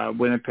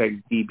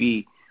 Winnipeg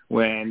DB,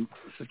 when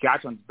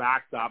Saskatchewan's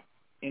backed up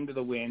into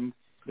the wind.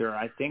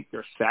 I think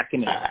they're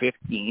second and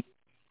 15,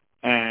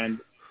 and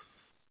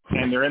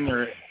they're in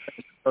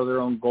their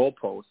own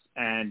goalposts,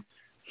 and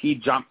he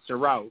jumps the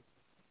route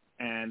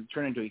and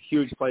turned into a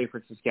huge play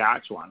for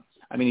Saskatchewan.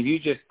 I mean, if you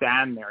just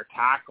stand there,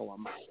 tackle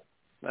them,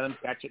 let them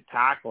catch it,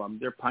 tackle them,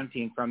 they're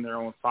punting from their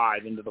own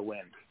 5 into the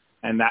wind.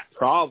 And that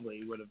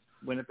probably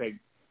Winnipeg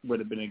would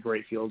have been a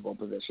great field goal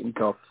position.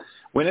 So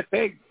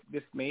Winnipeg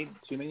just made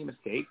too many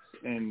mistakes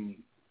in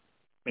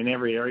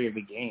every area of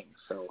the game.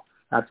 So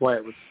that's why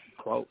it was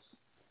close.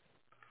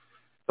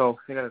 So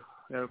they got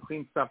to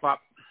clean stuff up.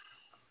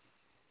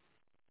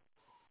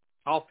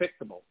 All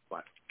fixable,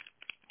 but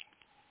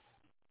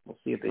we'll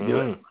see if they do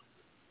it.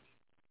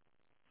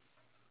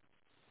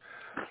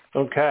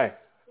 Okay.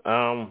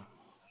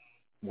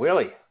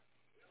 Willie.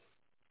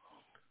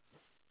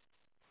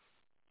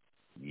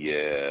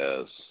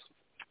 Yes.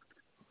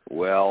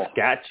 Well,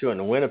 Saskatchewan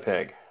and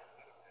Winnipeg.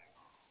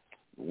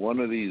 One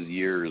of these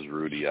years,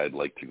 Rudy, I'd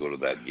like to go to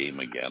that game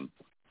again.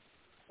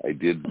 I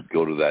did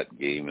go to that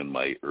game in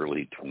my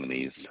early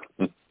 20s.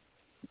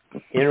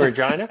 In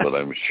Regina? But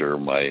I'm sure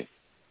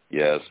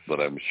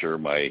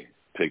my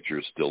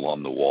picture's still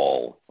on the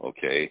wall,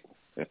 okay?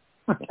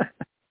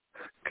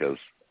 Because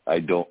I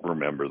don't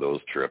remember those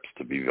trips,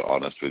 to be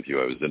honest with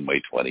you. I was in my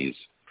 20s,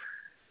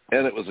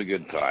 and it was a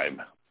good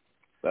time.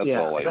 That's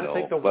all I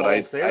know. But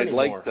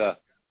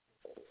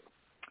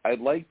I'd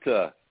like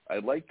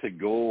to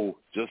go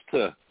just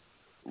to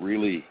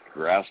really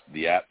grasp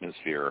the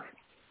atmosphere,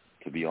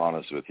 to be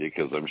honest with you,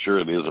 because I'm sure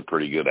it is a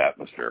pretty good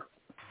atmosphere.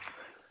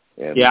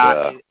 And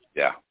the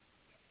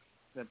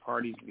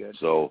party's good.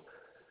 So,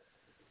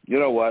 you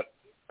know what?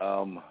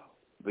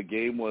 The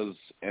game was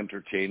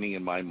entertaining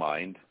in my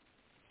mind.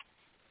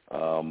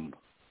 I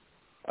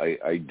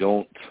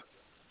don't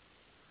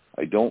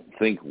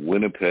think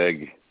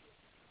Winnipeg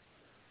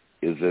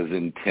is as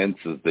intense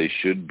as they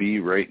should be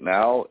right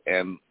now,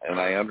 and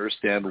I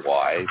understand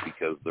why,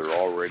 because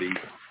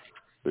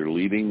they're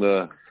leading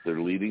the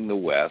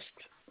West,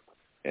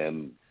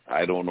 and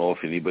I don't know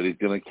if anybody's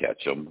going to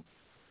catch them,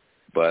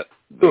 but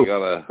they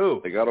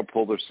gotta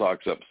pull their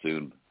socks up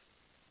soon.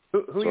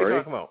 Who are you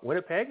talking about?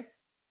 Winnipeg?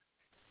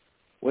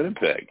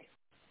 Winnipeg.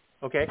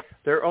 Okay,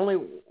 they're only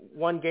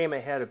one game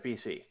ahead of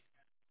BC.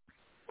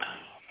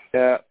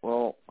 Yeah,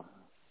 well,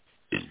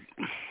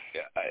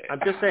 I'm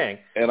just saying.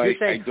 And I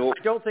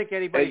don't think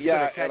anybody's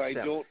going to catch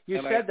them.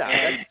 You said that.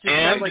 That just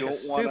sounds like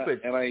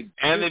stupid.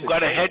 And they've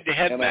got a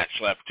head-to-head match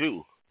left,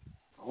 too.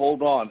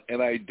 Hold on.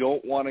 And I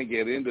don't want to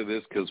get into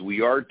this because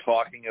we are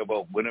talking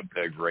about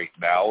Winnipeg right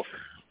now.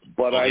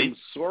 But I'm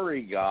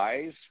sorry,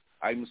 guys.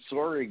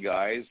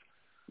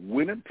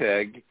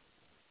 Winnipeg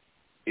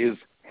is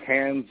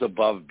hands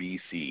above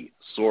BC.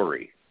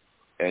 Sorry.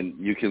 And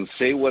you can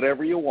say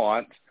whatever you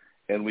want,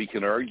 and we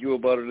can argue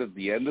about it at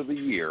the end of the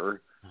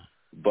year,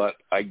 but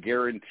I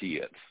guarantee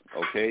it,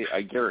 okay?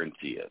 I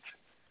guarantee it.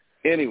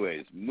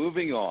 Anyways,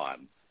 moving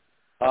on.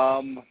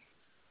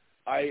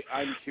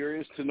 I'm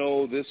curious to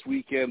know this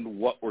weekend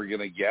what we're going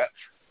to get.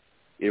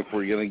 If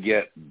we're going to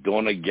get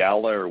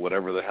Donagala or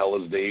whatever the hell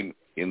his name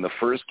in the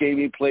first game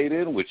he played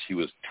in, which he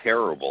was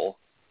terrible,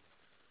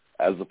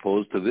 as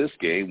opposed to this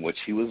game, which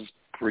he was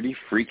pretty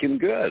freaking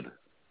good.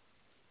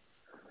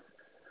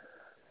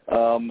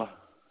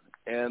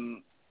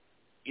 And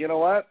you know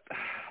what?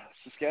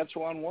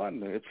 Saskatchewan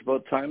won. It's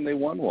about time they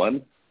won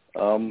one.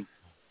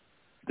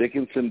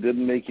 Dickinson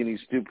didn't make any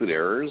stupid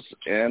errors,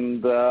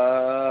 and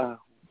the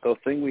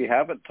thing we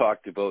haven't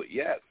talked about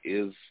yet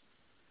is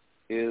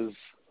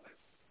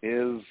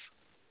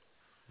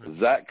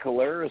Zach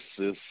Collaros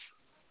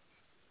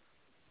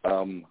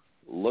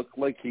looked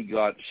like he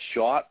got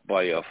shot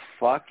by a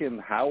fucking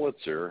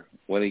howitzer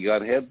when he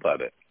got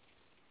headbutted.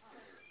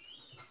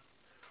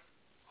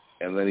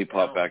 And then he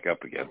popped back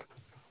up again.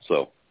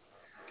 So,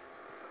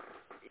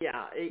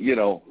 yeah,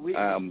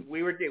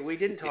 we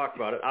didn't talk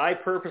about it. I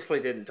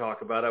purposely didn't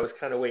talk about it. I was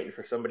kind of waiting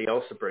for somebody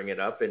else to bring it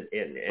up, and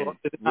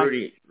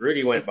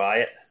Rudy went by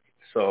it.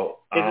 So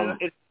I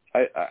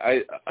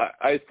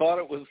thought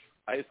it was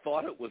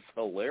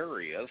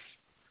hilarious.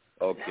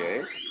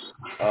 Okay.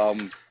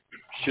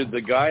 Should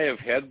the guy have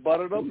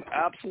headbutted him?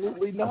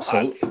 Absolutely not,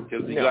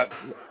 because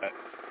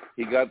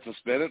he got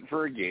suspended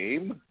for a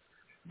game.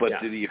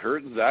 But did he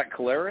hurt Zach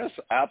Collaros?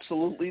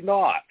 Absolutely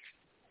not.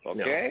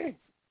 Okay?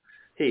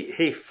 No.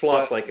 He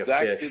flopped like a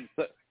fish.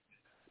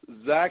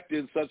 Zach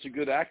did such a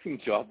good acting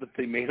job that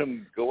they made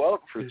him go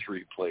out for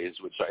 3 plays,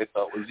 which I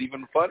thought was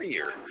even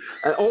funnier.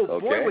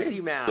 Boy, was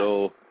he mad.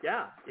 So,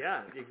 yeah,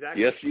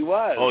 exactly. Yes, he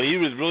was. Oh, he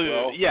was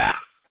really, He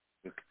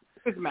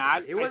was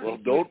mad.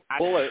 Don't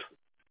pull it.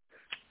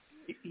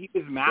 He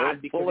was mad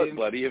don't pull it,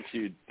 buddy, if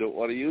you don't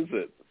want to use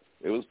it.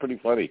 It was pretty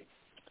funny.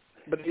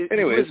 But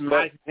anyways,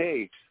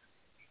 hey.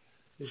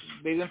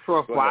 They didn't throw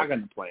a flag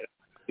on the play.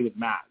 He was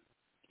mad.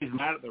 He's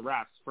mad at the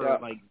refs for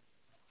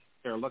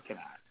they're looking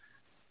at.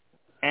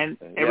 And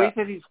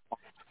everything he's,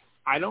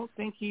 I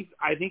think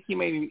he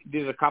maybe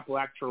did a couple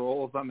extra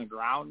rolls on the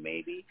ground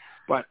maybe.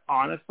 But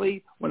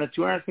honestly, when a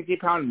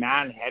 250-pound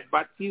man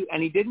headbutts you,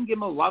 and he didn't give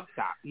him a love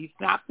tap, he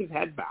snapped his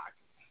head back,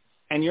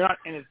 and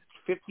it's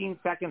 15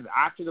 seconds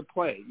after the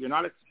play. You're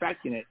not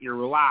expecting it. You're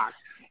relaxed,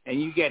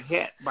 and you get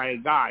hit by a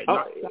guy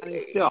not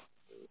standing still.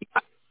 He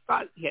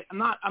got hit. I'm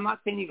not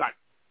saying he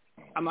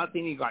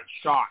got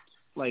shot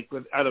like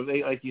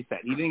you said.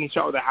 He didn't get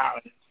shot with a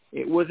hat.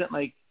 It wasn't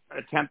like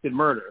attempted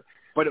murder,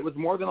 but it was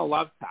more than a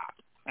love tap,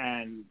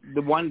 and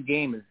the one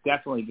game is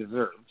definitely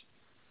deserved.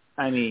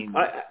 I mean,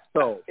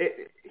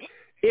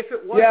 if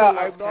it was a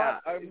love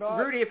tap,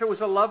 Rudy, if it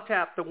was a love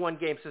tap, the 1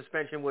 game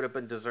suspension would have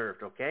been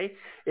deserved. Okay,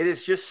 it is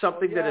just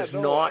something that is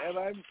not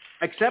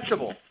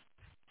acceptable.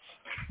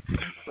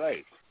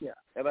 Right. Yeah.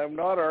 And I'm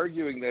not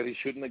arguing that he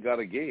shouldn't have got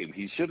a game.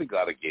 He should have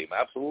got a game,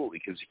 absolutely,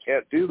 because you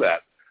can't do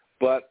that.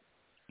 But,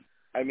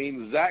 I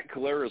mean, Zach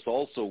Collaros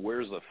also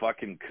wears a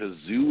fucking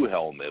kazoo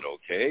helmet,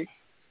 okay?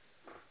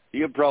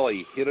 He could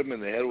probably hit him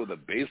in the head with a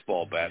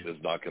baseball bat and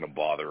it's not going to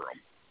bother him.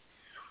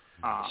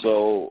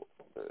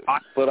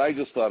 But I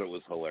just thought it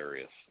was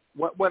hilarious.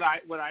 What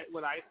I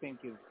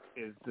think is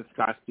is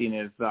disgusting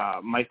is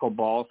Michael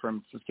Ball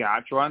from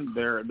Saskatchewan.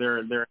 Their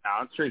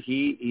announcer.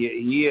 He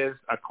is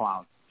a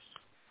clown.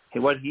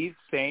 What he's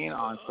saying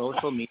on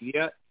social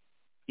media,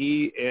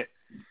 it's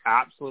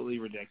absolutely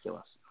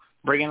ridiculous.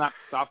 Bringing up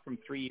stuff from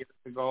 3 years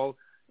ago,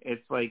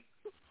 it's like,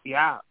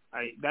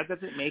 that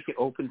doesn't make it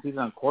open season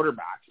on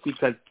quarterbacks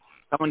because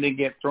someone didn't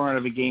get thrown out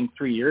of a game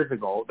 3 years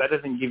ago. That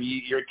doesn't give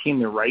your team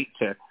the right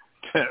to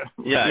do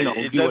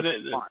what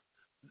they want.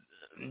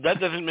 That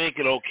doesn't make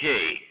it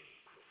okay.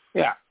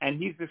 Yeah, and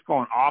he's just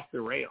going off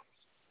the rails.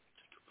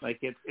 Like,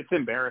 it's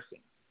embarrassing.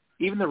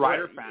 Even the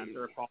Rider fans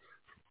are appalled.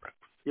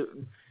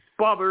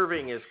 Bob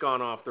Irving has gone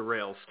off the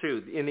rails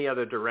too, in the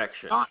other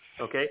direction.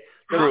 Okay,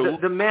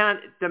 the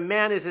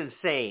man is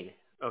insane.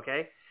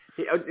 Okay,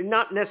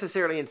 not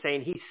necessarily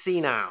insane. He's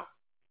senile,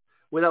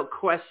 without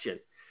question.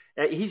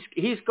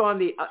 He's gone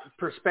the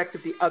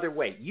perspective the other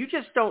way. You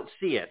just don't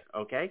see it.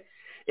 Okay,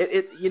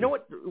 you know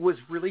what was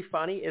really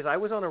funny is I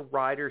was on a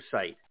Rider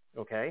site.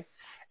 Okay,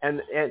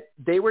 and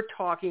they were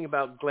talking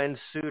about Glenn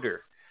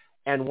Suter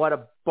and what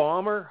a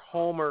bomber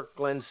homer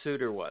Glenn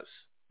Suter was.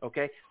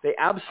 Okay, they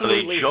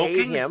absolutely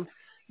hate him.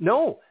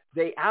 No,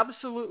 they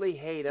absolutely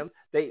hate him.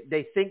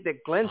 They think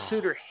that Glenn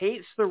Suter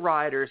hates the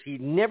Riders. He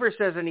never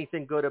says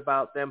anything good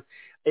about them.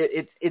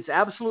 It's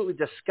absolutely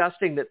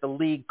disgusting that the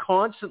league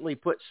constantly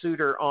puts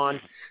Suter on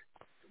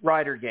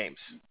Rider games.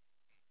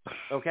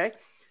 Okay,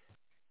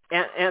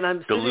 and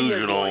I'm sitting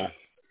there going,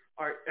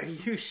 Are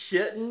you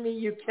shitting me?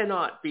 You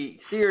cannot be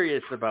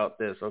serious about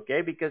this,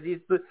 okay? Because he's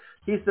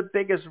the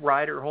biggest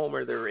Rider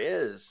homer there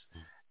is.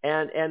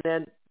 And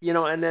then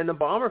the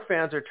Bomber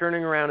fans are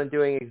turning around and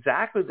doing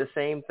exactly the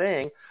same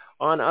thing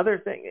on other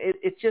things.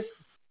 It just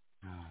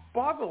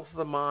boggles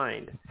the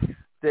mind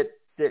that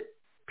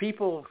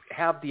people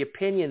have the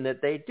opinion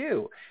that they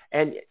do.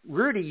 And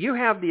Rudy, you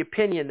have the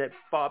opinion that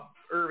Bob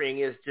Irving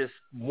is just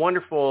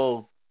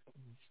wonderful,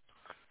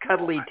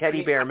 cuddly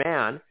teddy bear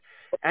man,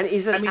 and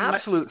he's an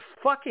absolute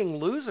fucking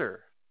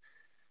loser.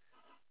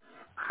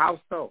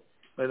 How so?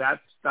 That's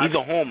he's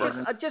a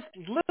homer. Just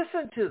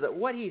listen to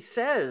what he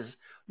says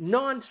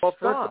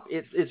nonstop.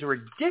 It's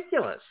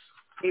ridiculous.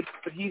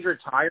 But he's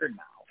retired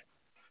now,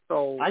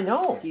 so I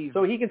know.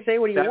 So he can say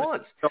what he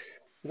wants.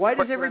 Why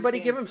does everybody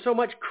give him so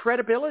much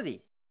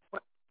credibility?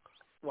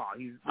 Well,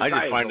 I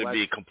just find him to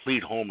be a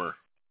complete homer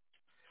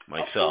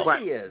myself. Of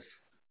course he is.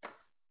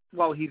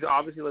 Well, he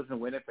obviously lives in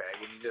Winnipeg,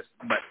 and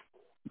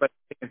but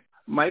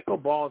Michael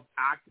Ball's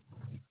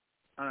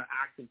on an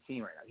active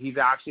team right now. He's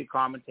actually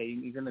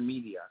commentating. He's in the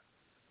media,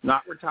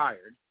 not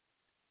retired.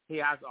 He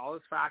has all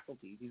his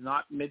faculties. He's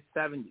not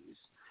mid-70s,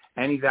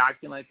 and he's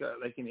acting like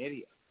an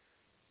idiot.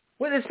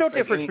 Well, there's no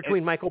difference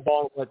between Michael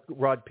Ball and what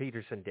Rod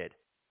Peterson did.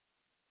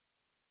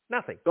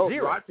 Nothing.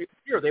 Zero.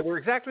 They were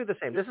exactly the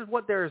same. This is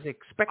what there is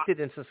expected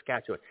in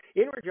Saskatchewan.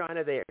 In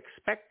Regina, they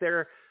expect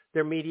their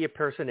media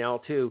personnel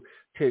to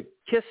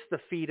kiss the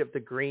feet of the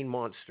green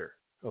monster.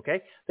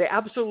 Okay? They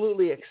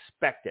absolutely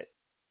expect it.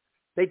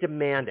 They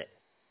demand it.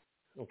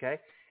 Okay?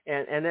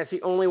 And that's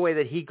the only way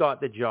that he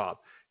got the job.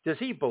 Does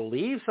he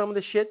believe some of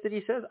the shit that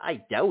he says?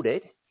 I doubt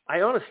it.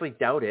 I honestly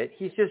doubt it.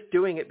 He's just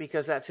doing it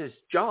because that's his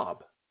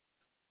job.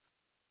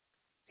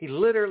 He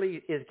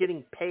literally is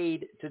getting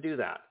paid to do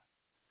that.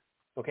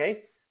 Okay?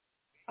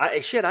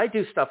 I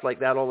do stuff like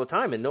that all the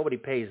time, and nobody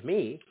pays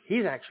me.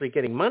 He's actually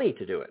getting money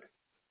to do it.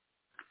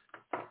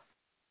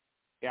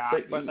 Yeah,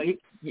 but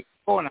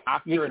going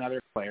after another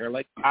player,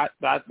 like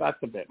that's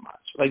a bit much.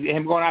 Like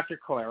him going after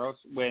Collaros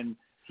when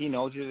he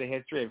knows you the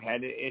history of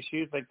head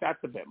issues, like that's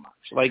a bit much.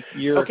 Like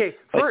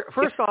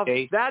first off,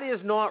 that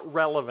is not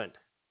relevant.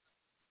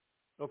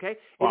 Okay?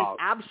 It is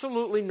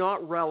absolutely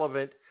not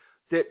relevant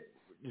that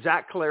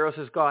Zach Collaros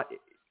has got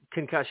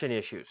concussion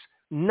issues.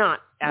 Not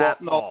at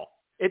all.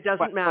 It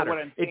doesn't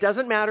matter. It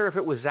doesn't matter if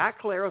it was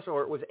Zach Collaros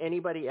or it was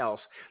anybody else.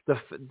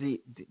 The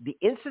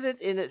incident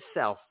in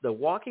itself, the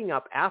walking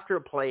up after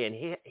a play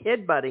and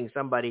headbutting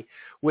somebody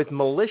with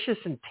malicious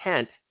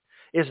intent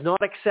is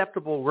not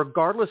acceptable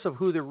regardless of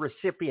who the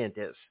recipient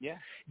is. Yeah.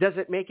 Does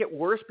it make it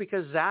worse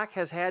because Zach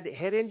has had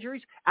head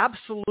injuries?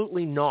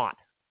 Absolutely not.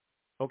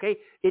 Okay?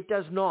 It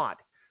does not,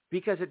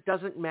 because it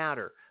doesn't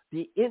matter.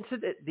 The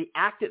incident, the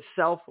act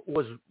itself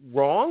was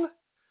wrong.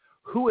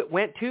 Who it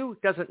went to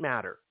doesn't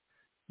matter.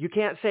 You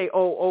can't say,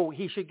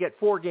 he should get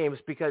 4 games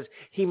because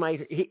he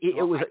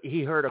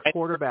hurt a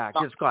quarterback.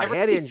 He's got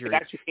head injury.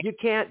 You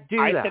can't do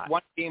that.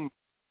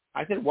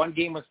 I said one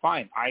game was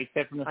fine. I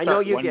said from the start, I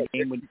know you one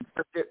game would.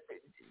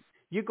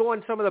 You go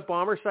on some of the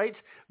Bomber sites,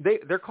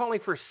 they're calling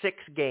for 6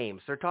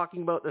 games. They're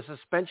talking about the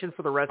suspension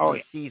for the rest of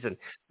the season.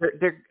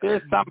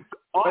 There's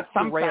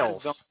some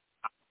rails.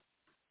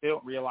 They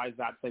don't realize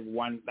that's like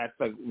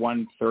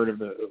one third of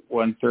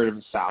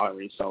the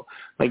salary. So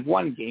like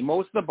one game,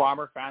 most of the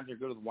Bomber fans are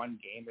good with one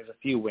game. There's a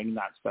few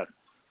wingnuts, but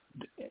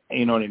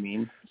you know what I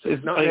mean. So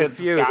it's not like a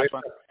few. I've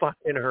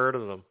fucking heard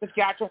of them.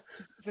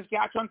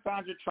 Saskatchewan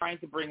fans are trying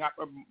to bring up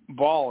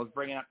Ball is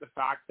bringing up the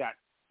fact that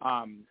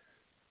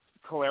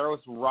Collaros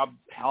rubbed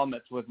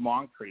helmets with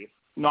Moncrief,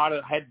 not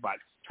a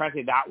headbutt. trying to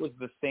say that was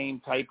the same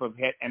type of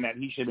hit and that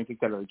he should have been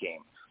kicked out of the game.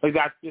 Like,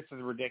 this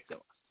is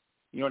ridiculous.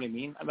 You know what I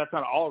mean? And that's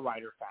not all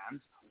Rider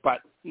fans, but,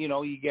 you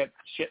know, you get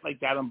shit like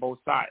that on both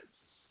sides.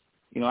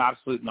 You know,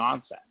 absolute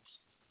nonsense.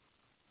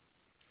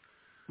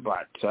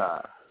 But,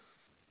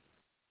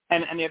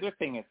 and the other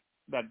thing is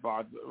that,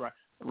 Bob,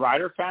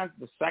 Rider fans,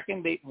 the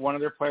second one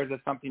of their players does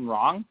something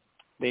wrong,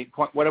 they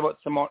point, what about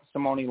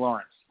Simone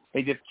Lawrence?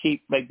 They just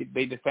keep, like,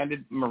 they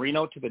defended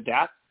Marino to the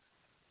death.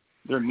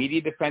 Their media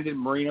defended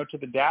Marino to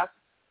the death,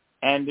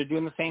 and they're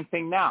doing the same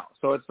thing now.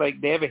 So it's like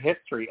they have a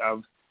history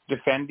of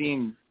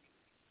defending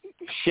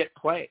shit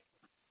play.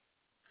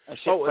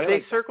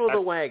 They circle the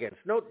wagons.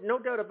 No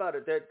doubt about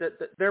it.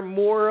 They're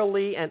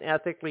morally and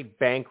ethically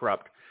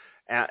bankrupt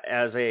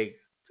as a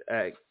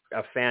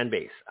fan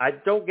base.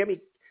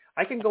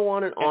 I can go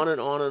on and on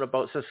and on and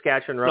about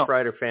Saskatchewan Rough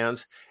Rider fans,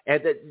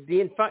 and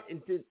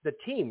the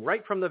team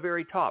right from the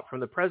very top, from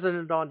the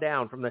president on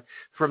down,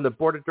 from the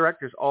board of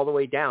directors all the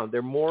way down,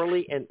 they're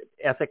morally and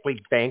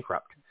ethically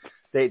bankrupt.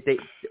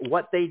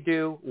 What they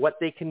do, what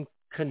they can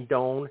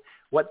condone,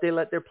 what they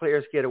let their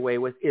players get away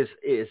with is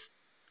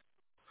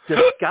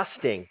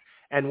disgusting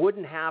and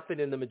wouldn't happen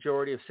in the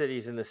majority of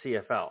cities in the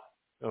CFL.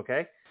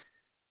 Okay,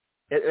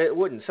 it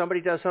wouldn't.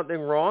 Somebody does something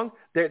wrong,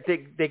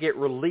 they get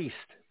released.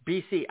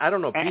 BC, I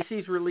don't know.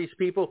 BC's released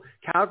people.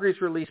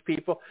 Calgary's released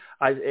people.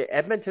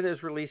 Edmonton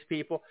has released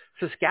people.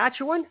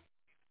 Saskatchewan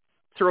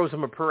throws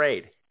them a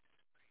parade.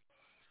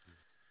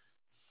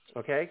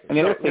 Okay? And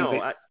the other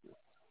thing,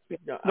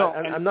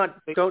 I'm not.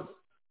 Don't.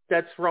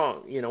 That's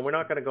wrong. You know, we're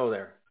not going to go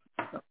there.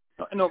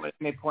 No,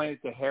 they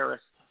pointed to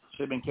Harris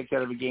should have been kicked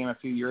out of a game a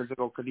few years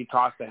ago because he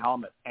tossed the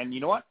helmet. And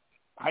you know what?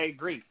 I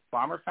agree.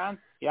 Bomber fans,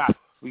 yeah,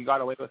 we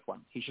got away with one.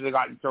 He should have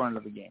gotten thrown out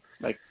of the game.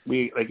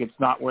 It's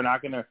not. We're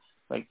not going to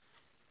like.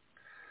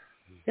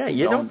 Yeah,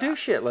 you don't do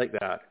shit like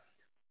that.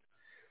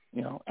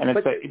 You know, and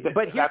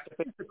but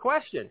here's the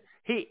question: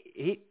 he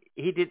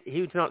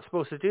was not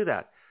supposed to do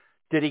that.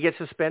 Did he get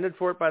suspended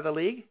for it by the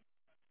league?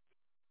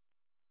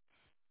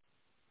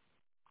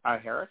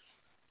 Harris?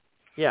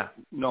 Yeah.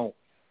 No,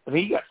 I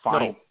think he got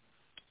fined. No.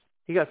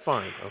 He got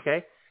fined.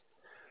 Okay.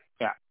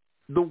 Yeah.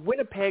 The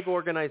Winnipeg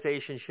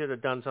organization should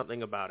have done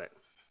something about it.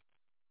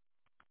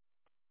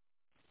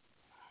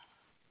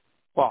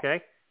 Well,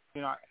 okay.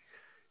 You know.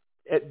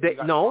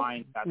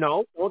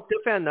 No, won't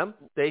defend them.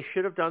 They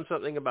should have done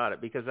something about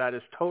it because that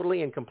is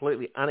totally and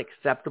completely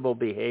unacceptable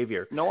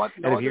behavior. No other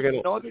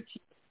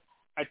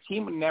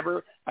team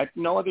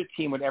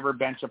would ever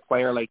bench a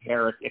player like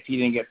Harris if he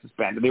didn't get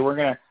suspended.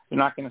 They're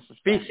not going to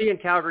suspend. BC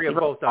and Calgary have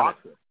both done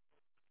it.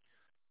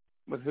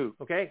 With who?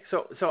 Okay,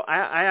 so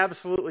I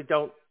absolutely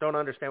don't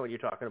understand what you're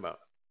talking about.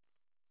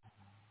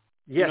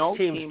 Yes,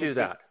 teams do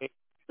that.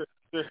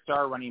 Their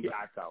star running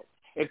back out.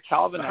 If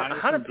Calvin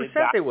Anderson 100% did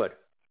that, they would.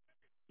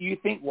 Do you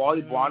think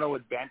Wally Buono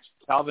would bench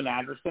Calvin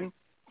Anderson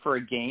for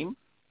a game?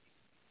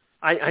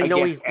 I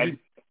know he crazy?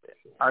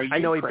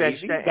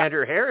 benched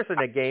Andrew Harris in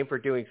a game for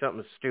doing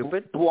something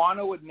stupid.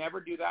 Buono would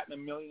never do that in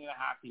 1.5 million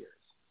years.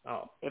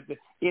 Oh,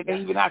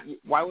 even asked,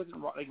 why wasn't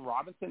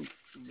Robinson?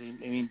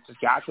 I mean,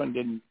 Saskatchewan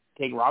didn't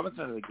take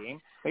Robinson out of the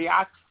game. They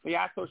asked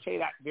O'Shea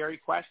that very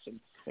question.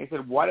 They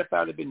said, "What if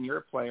that had been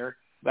your player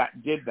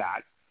that did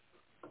that?"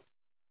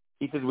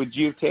 He says, would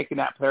you have taken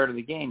that player to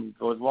the game? He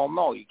goes, well,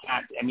 no, you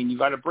can't. I mean, you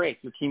got a break.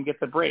 Your team gets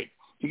a break.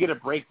 If you get a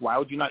break, why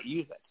would you not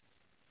use it?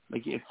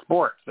 Like, it's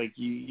sports. Like,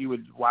 you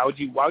would. Why would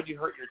you hurt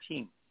your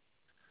team?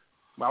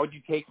 Why would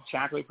you take the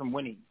chance away from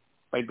winning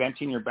by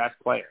benching your best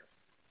player?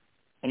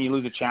 And you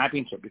lose a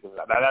championship because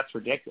of that. That's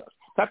ridiculous.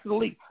 It's up to the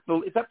league.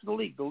 It's up to the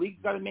league. The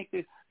league's got to make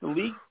the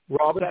league.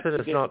 Robinson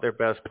is not their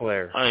best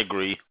player. I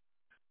agree.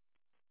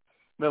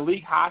 The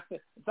league has to.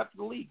 It's up to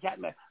the league.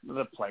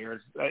 The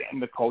players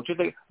and the coaches.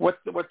 What's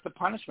the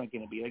punishment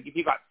going to be? Like, if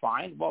you got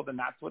fined, well, then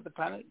that's what the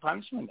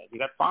punishment is. You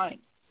got fined.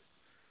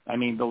 I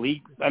mean, the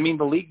league.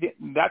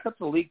 That's up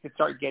to the league to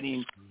start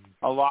getting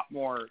a lot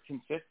more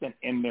consistent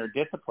in their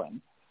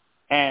discipline.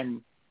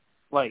 And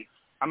like,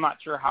 I'm not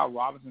sure how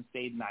Robinson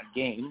stayed in that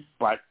game,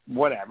 but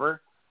whatever.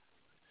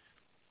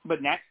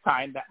 But next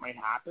time that might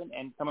happen,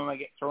 and someone might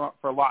get thrown up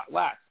for a lot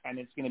less, and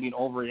it's going to be an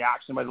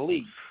overreaction by the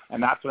league,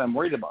 and that's what I'm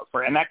worried about.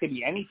 And that could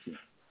be any team.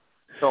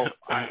 So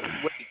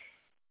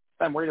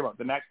I'm worried about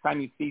the next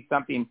time you see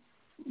something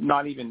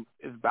not even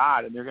as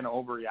bad, and they're going to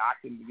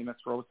overreact and you're going to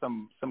throw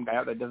some guy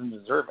out that doesn't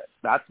deserve it.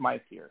 That's my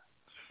fear.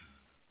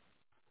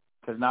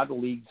 Because now the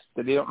leagues,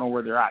 they don't know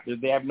where they're at.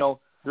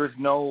 There's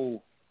no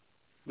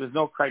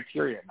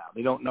criteria now.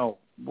 They don't know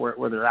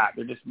where they're at.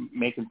 They're just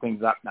making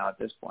things up now at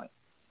this point.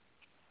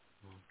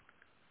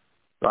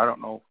 So I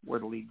don't know where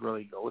the league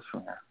really goes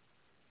from here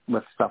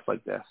with stuff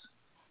like this.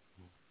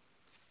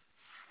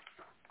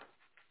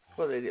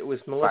 Well, it was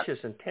malicious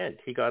intent.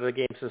 He got a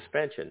game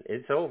suspension.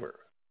 It's over.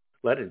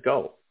 Let it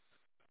go.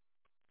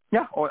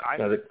 Yeah.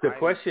 Now the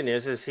question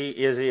is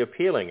he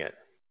appealing it?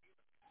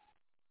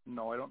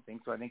 No, I don't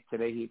think so. I think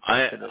today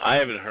I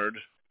haven't heard.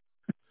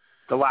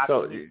 The last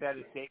thing he said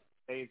is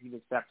he's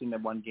accepting the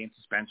 1 game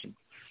suspension.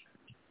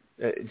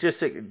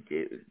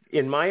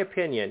 In my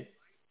opinion,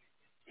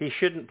 he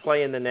shouldn't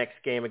play in the next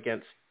game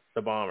against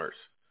the Bombers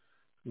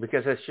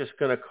because it's just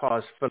going to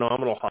cause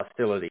phenomenal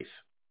hostilities.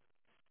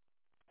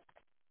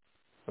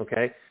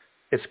 Okay?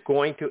 It's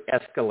going to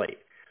escalate.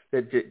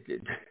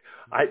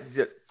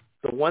 The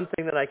one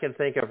thing that I can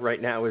think of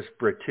right now is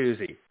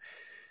Bertuzzi.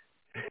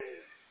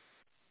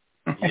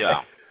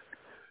 Yeah.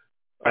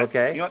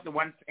 Okay. You know what? The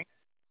one thing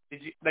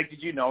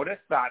did you notice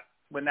that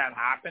when that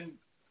happened,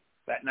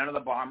 that none of the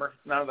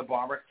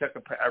Bombers took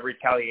a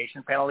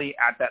retaliation penalty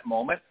at that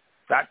moment?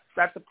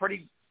 That's a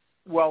pretty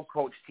well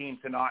coached team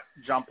to not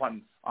jump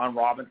on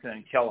Robinson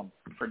and kill him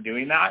for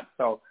doing that.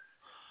 So,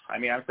 I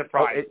mean, I'm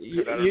surprised.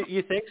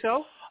 You think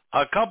so?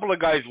 A couple of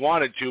guys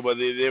wanted to, but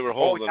they were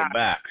holding him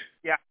back.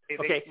 Yeah.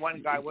 Okay.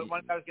 One guy was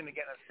going to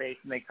get in his face,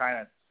 and they kind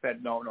of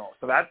said no.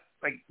 So that's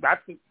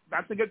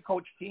a good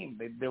coach team.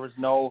 There was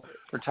no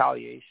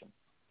retaliation.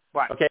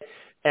 But okay,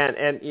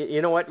 and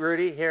you know what,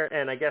 Rudy, here,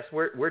 and I guess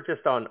we're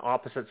just on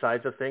opposite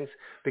sides of things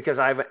because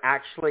I'm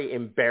actually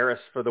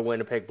embarrassed for the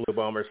Winnipeg Blue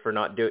Bombers for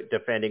not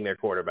defending their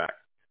quarterback.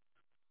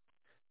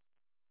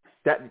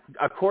 That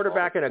a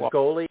quarterback and a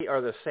goalie are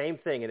the same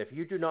thing, and if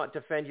you do not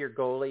defend your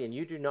goalie and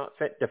you do not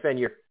defend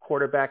your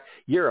quarterback,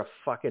 you're a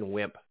fucking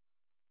wimp.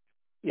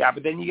 Yeah,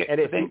 but then you get... And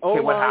if the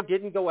O-line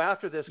didn't go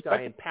after this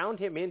guy and pound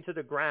him into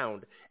the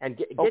ground and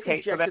get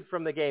ejected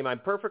from the game, I'm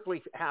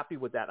perfectly happy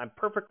with that. I'm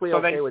perfectly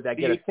okay with that.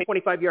 Get a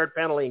 25-yard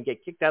penalty and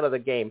get kicked out of the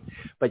game,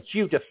 but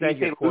you defend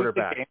your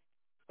quarterback.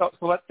 So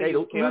let's say...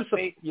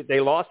 They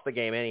lost the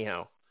game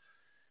anyhow.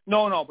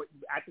 No, but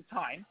at the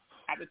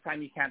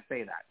time you can't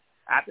say that.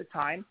 At the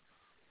time,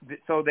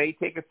 so they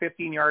take a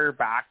 15-yarder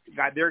back.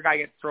 Their guy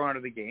gets thrown out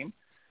of the game.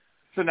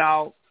 So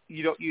now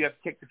you have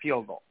to kick the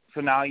field goal.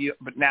 So now you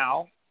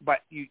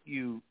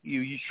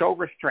show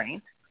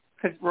restraint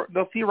because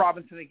they'll see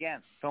Robinson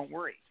again. Don't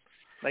worry.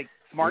 Like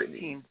smart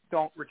teams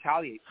don't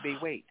retaliate; they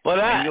wait.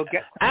 But you'll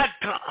get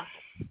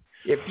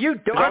if you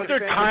don't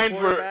defend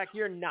your quarterback,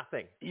 you're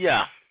nothing.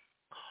 Yeah.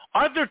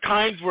 Aren't there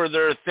times where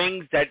there are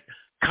things that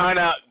kind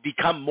of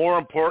become more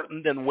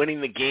important than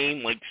winning the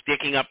game, like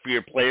sticking up for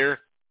your player?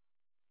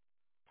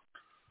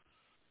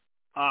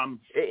 I'm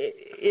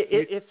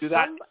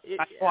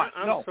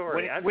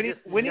sorry. Winning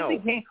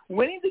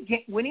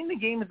the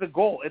game is a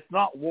goal. It's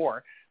not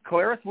war.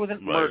 Collaros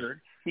wasn't murdered.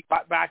 He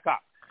got back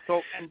up.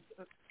 So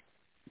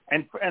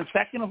and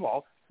second of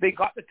all, they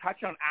got the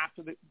touchdown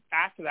after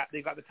that.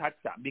 They got the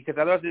touchdown because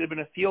otherwise it would have been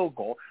a field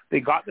goal.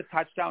 They got the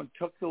touchdown,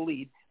 took the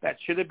lead. That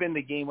should have been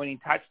the game-winning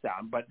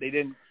touchdown, but they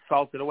didn't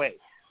salt it away.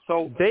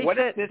 So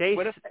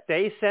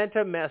they sent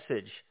a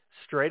message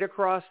straight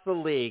across the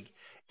league.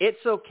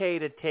 It's okay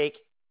to take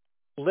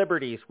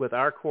liberties with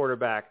our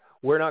quarterback.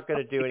 We're not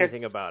going to do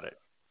anything about it.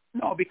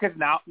 No, because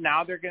now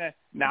they're going to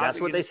That's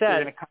what they said.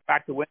 They're going to come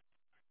back to win.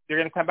 They're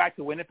going to come back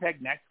to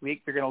Winnipeg next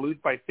week. They're going to lose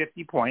by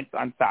 50 points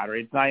on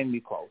Saturday. It's not even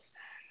be close.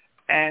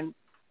 And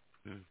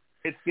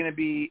it's going to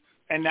be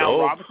and now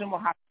Robinson will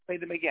have to play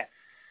them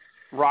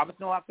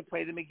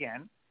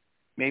again.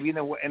 Maybe in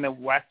the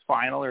West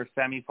final or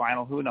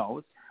semifinal, who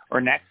knows, or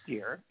next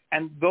year,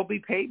 and they'll be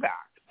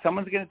payback.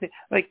 Someone's going to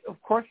say,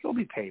 of course there'll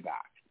be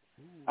payback.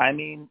 I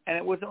mean, and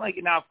it wasn't like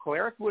now if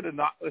Collaros would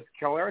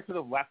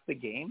have left the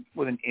game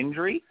with an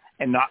injury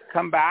and not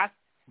come back,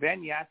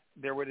 then yes,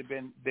 the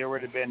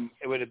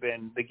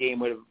game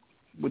would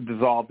have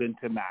dissolved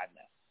into madness.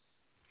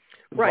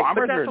 Right,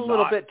 but that's a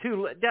little bit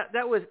too.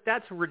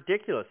 That's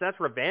ridiculous. That's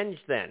revenge.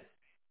 Then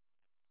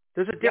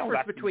there's a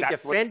difference between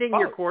defending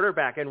your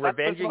quarterback and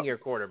revenging your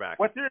quarterback.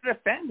 What's there to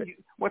defend?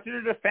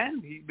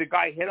 The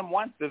guy hit him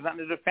once. There's nothing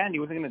to defend. He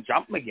wasn't going to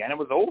jump him again. It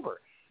was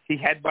over. He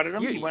headbutted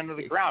him. He went to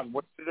the ground.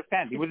 What's to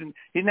defend? He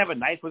didn't have a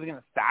knife. Wasn't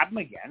going to stab him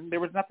again. There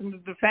was nothing to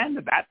defend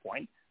at that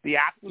point.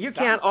 You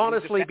can't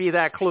honestly be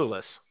that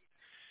clueless.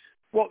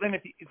 Well, then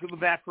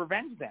that's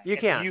revenge. Then you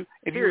can't.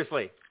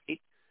 Seriously,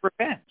 it's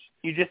revenge.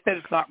 You just said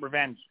it's not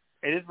revenge.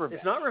 It is revenge.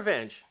 It's not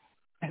revenge.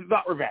 It's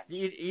not revenge.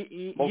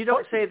 You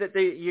don't say that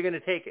you're going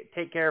to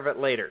take care of it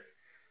later.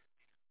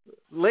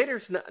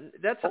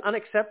 That's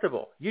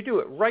unacceptable. You do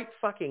it right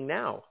fucking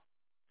now.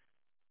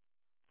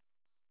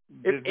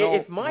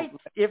 If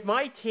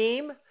my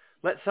team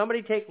let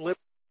somebody take liberty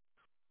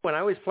when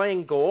I was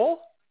playing goal,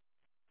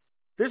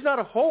 there's not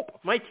a hope.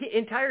 My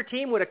entire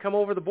team would have come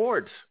over the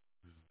boards.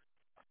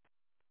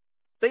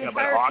 The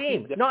entire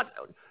team,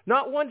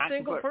 not one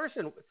single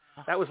person.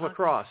 That was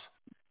lacrosse.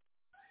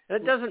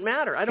 It doesn't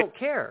matter. I don't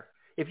care.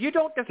 If you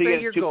don't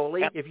defend your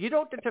goalie, if you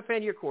don't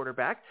defend your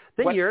quarterback,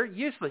 then you're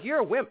useless. You're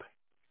a wimp.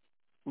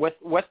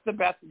 What's the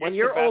best? And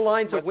your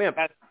O-line's a wimp.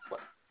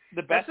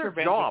 The best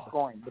revenge is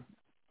scoring.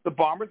 The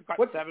Bombers got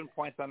 7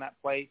 points on that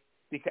play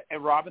because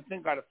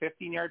Robinson got a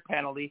 15-yard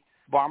penalty.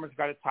 Bombers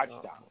got a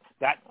touchdown.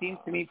 That seems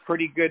to me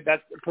pretty good.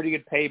 That's a pretty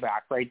good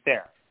payback right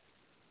there,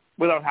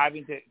 without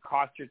having to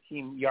cost your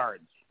team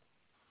yards.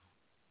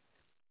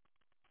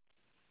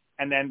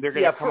 And then they're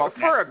going to come up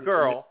for a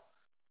girl.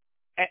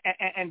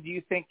 And do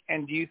you think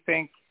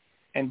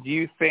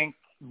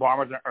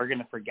Bombers are going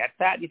to forget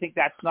that? Do you think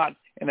that's not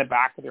in the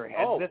back of their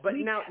head? Oh, but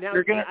now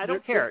I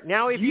don't care.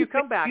 Now, if you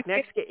come back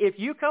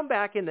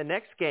in the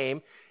next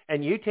game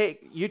and you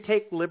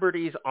take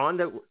liberties on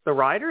the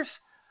riders,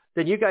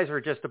 then you guys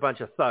are just a bunch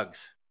of thugs.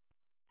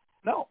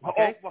 No,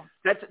 okay, well,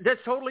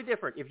 that's totally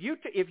different. If you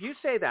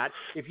say that,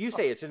 if you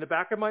say it's in the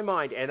back of my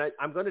mind and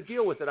I'm going to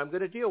deal with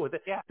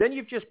it, yeah. then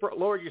you've just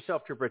lowered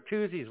yourself to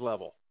Bertuzzi's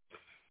level.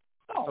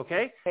 No,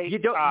 okay, hey, you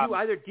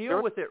either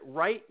deal with it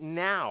right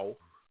now,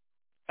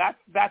 that's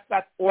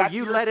or that's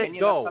you your let opinion, it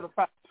go.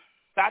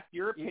 That's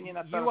your opinion.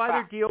 That's not you a either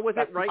fact. deal with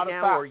that's it right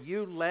now, or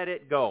you let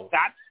it go.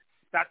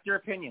 That's your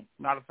opinion,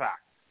 not a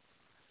fact.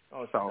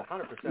 Oh, so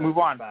 100% move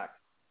on. Fact.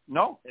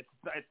 No, it's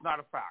not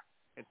a fact.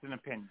 It's an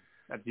opinion.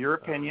 That's your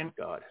opinion.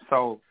 Oh, God.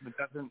 So it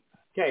doesn't.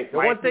 Okay. The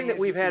one thing that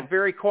we've had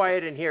very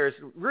quiet in here is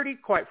Rudy.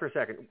 Quiet for a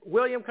second.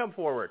 William, come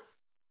forward.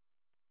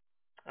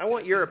 I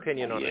want your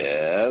opinion on this.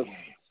 Yes.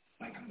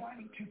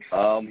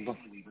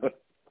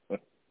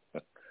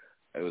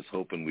 I was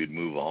hoping we'd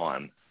move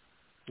on.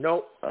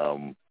 Nope.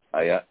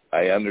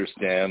 I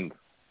understand.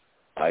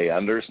 I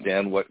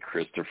understand what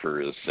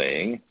Christopher is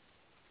saying,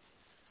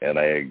 and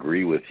I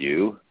agree with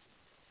you.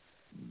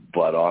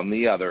 But on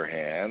the other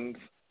hand,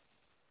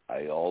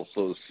 I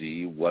also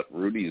see what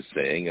Rudy's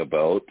saying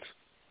about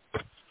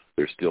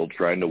they're still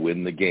trying to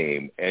win the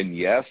game. And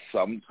yes,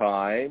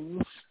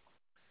 sometimes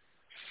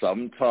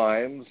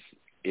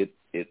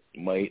it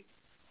might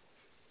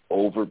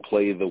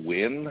overplay the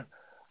win,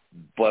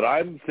 but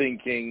I'm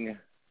thinking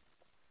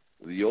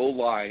the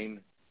O-line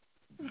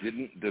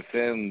didn't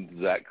defend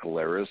Zach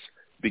Collaros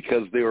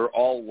because they were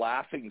all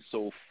laughing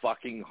so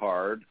fucking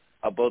hard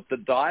about the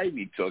dive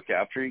he took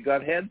after he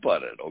got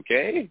headbutted,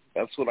 okay?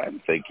 That's what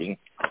I'm thinking.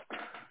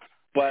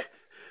 But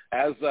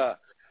as an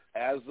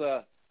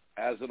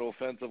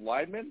offensive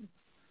lineman,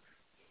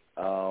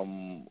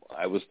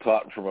 I was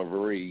taught from a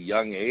very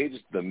young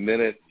age, the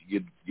minute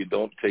you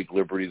don't take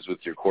liberties with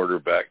your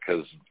quarterback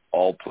because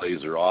all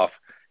plays are off.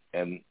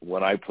 And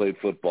when I played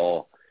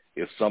football,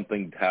 if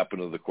something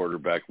happened to the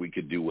quarterback, we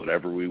could do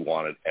whatever we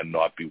wanted and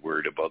not be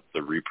worried about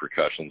the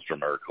repercussions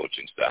from our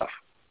coaching staff.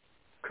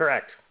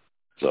 Correct.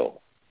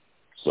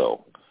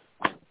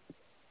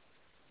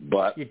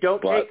 But you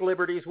don't take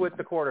liberties with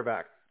the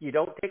quarterback. You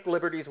don't take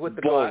liberties with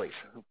the goalie.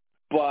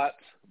 But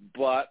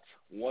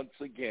once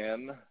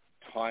again,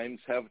 times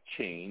have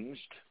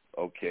changed,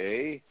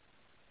 okay?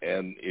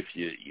 And if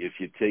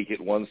you take it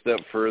one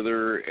step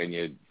further and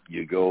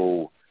you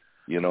go,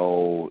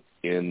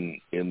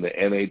 in the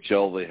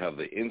NHL they have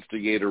the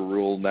instigator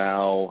rule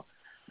now.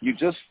 You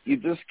just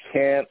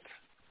can't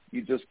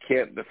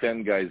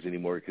defend guys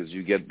anymore because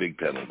you get big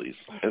penalties.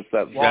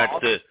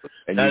 That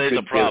is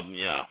a problem,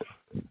 yeah.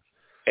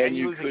 And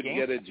you could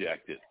get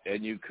ejected.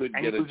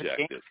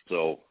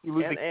 So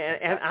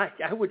and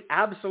I would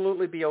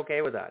absolutely be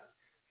okay with that.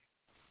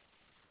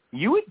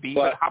 You would be,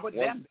 but how about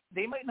them?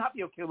 They might not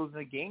be okay losing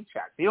a game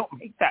check. They don't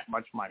make that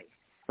much money.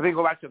 If they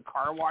go back to a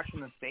car wash in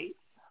the States,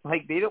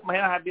 might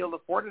not be able to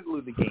afford to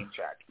lose a game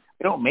check.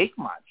 They don't make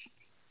much.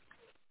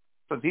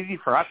 So it's easy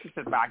for us to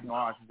sit back and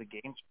watch the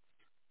game check.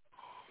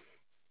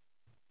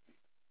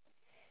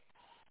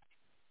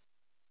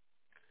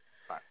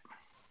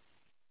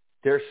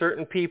 There are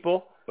certain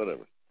people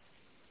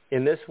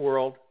in this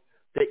world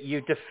that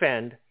you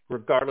defend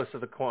regardless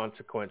of the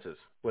consequences,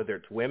 whether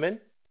it's women,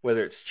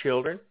 whether it's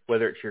children,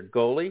 whether it's your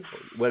goalie,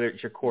 whether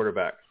it's your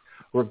quarterback.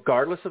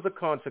 Regardless of the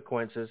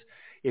consequences,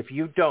 if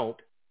you don't,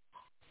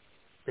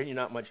 then you're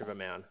not much of a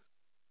man.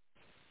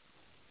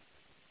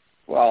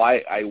 Well,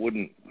 I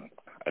wouldn't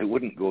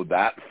go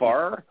that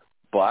far,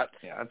 but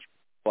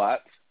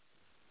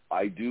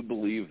I do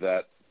believe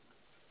that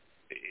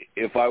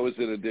if I was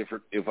in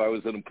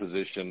a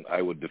position,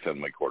 I would defend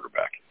my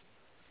quarterback.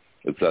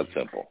 It's that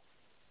simple.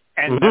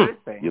 And another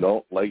thing,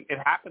 it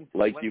happens.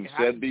 Like you've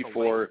said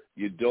before,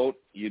 you don't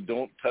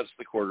touch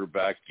the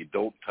quarterback, you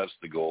don't touch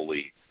the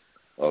goalie.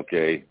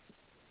 Okay.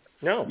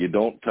 No. You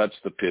don't touch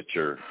the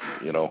pitcher.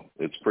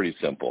 It's pretty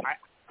simple.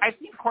 I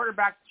think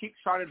quarterbacks cheap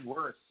shotted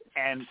worse,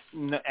 and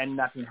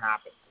nothing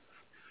happened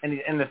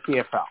in the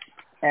CFL.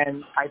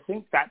 And I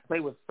think that play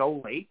was so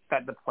late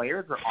that the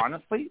players were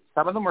honestly,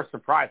 some of them were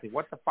surprised. Like,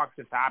 what the fuck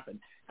just happened?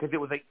 Because it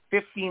was like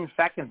 15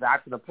 seconds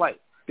after the play.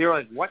 They were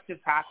like, what just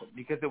happened?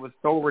 Because it was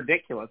so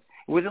ridiculous.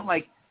 It wasn't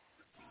like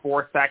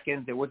 4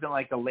 seconds. It wasn't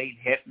like a late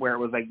hit where it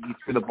was like he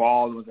threw the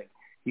ball and it was like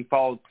he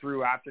followed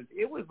through after.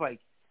 It was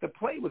like the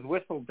play was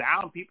whistled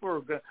down.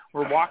 People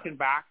were walking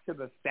back to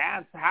the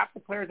stands. Half the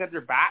players had their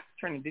backs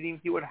turned and didn't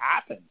even see what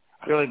happened.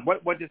 They're like,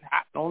 what just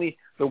happened? Only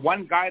the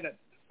one guy that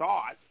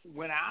saw it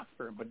went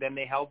after him, but then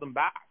they held him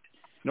back.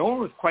 No one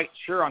was quite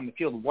sure on the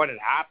field what had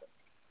happened.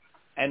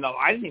 And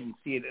I didn't even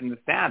see it in the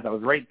stands. I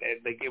was right there.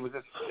 Like, it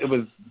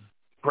was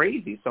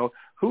crazy. So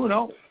who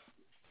knows?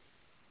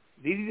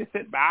 It's easy to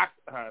sit back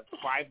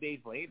 5 days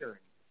later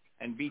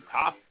and be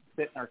tough,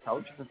 sit in our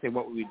couches and say,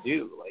 what would we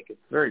do? Like, it's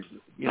very,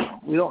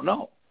 we don't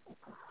know.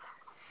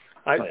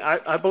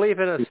 I believe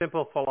in a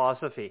simple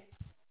philosophy.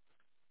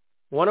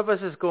 One of us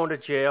is going to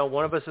jail,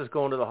 one of us is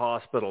going to the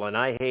hospital, and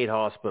I hate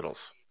hospitals.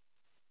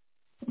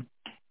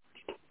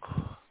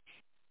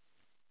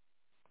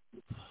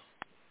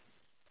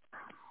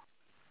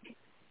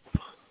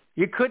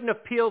 You couldn't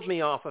have peeled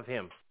me off of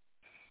him.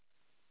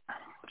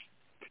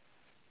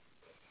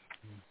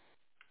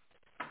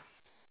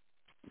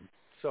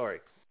 Sorry.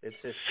 It's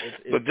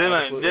but then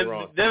absolutely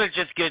wrong. Then it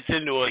just gets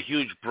into a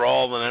huge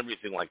brawl and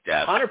everything like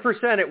that.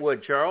 100% it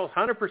would, Charles.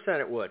 100%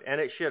 it would,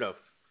 and it should have.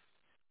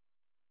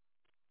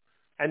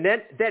 And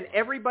then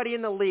everybody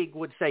in the league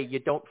would say, you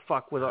don't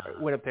fuck with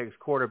Winnipeg's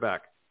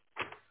quarterback.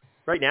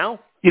 Right now?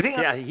 You think?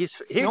 Yeah, he's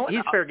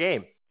fair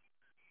game.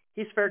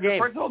 He's fair game.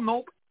 First of all,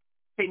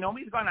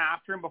 nobody's gone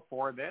after him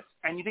before this,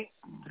 and you think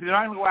they're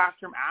not going to go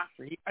after him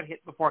after he got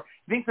hit before?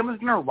 You think someone's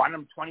going to run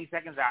him 20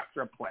 seconds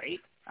after a play,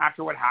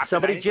 after what happened?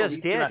 Somebody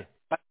just did.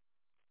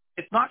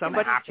 It's not going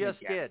to happen. Somebody just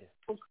did.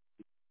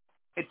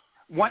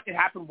 It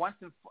happened once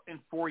in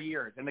 4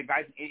 years, and he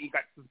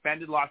got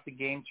suspended, lost a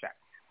game check.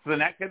 So the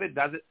next guy that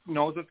does it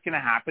knows what's going to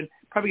happen.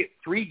 Probably get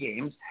 3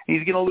 games, and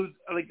he's going to lose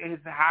his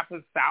half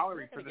his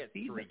salary for the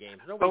season. 3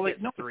 games. Nobody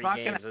gets 3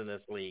 games in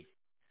this league.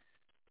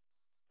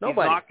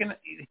 Nobody.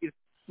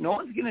 No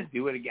one's going to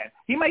do it again.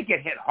 He might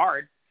get hit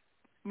hard,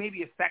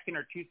 maybe a second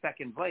or 2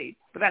 seconds late,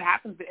 but that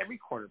happens to every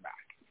quarterback.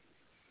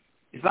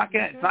 It's not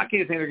going to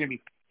say they're going to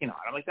be on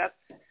him. Like, that's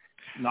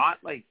not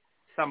like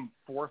some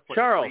 4'3"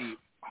 Charles.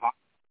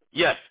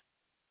 Yes.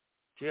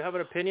 Do you have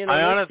an opinion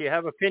on this? Do you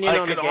have an opinion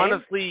on the game?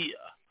 Honestly,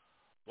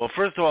 well,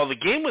 first of all, the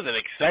game was an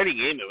exciting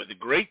game. It was a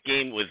great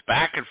game. It was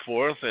back and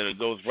forth, and it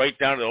goes right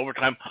down to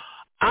overtime.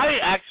 I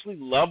actually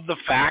love the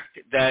fact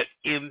that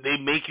they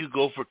make you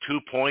go for 2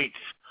 points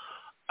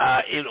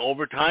in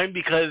overtime,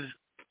 because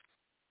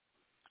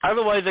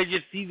otherwise I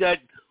just see that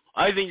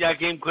I think that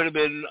game could have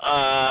been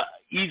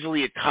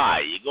easily a tie.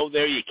 You go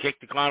there, you kick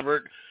the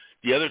convert,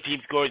 the other team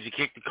scores, you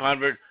kick the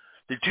convert.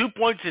 The 2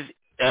 points is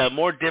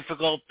more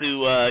difficult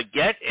to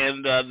get,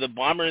 and the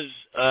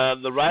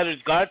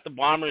Riders got it, the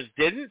Bombers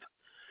didn't,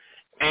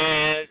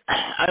 and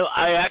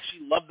I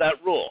actually love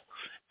that rule.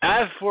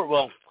 As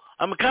for,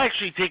 I'm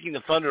actually taking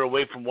the thunder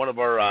away from one of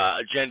our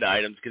agenda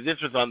items, because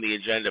this was on the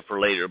agenda for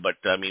later, but,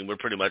 I mean,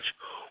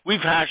 we've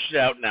hashed it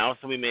out now,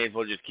 so we may as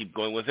well just keep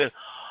going with it.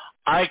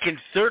 I can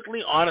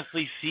certainly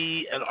honestly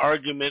see an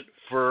argument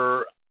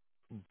for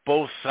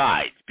both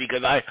sides,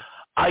 because I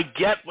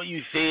get what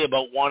you say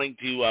about wanting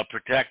to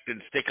protect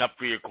and stick up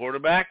for your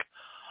quarterback.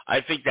 I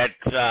think that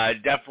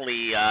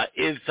definitely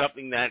is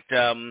something that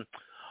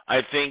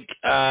I think,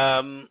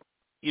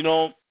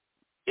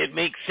 it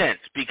makes sense,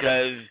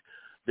 because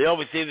they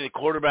always say that the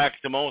quarterback's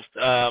the most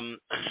the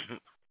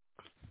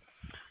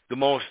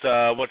most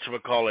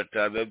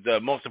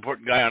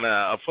important guy on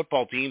a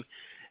football team,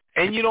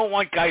 and you don't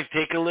want guys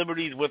taking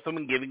liberties with them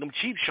and giving them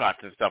cheap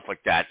shots and stuff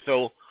like that.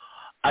 So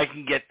I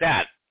can get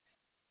that.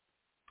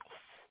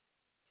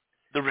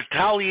 The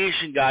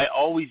retaliation guy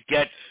always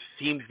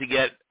seems to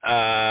get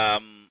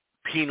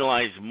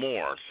penalized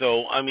more.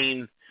 So I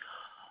mean,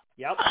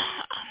 yep,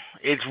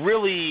 it's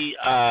really.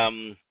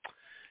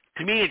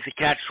 To me, it's a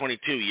catch-22.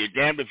 You're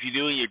damned if you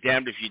do, and you're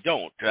damned if you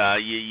don't.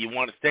 You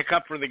want to stick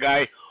up for the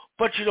guy,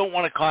 but you don't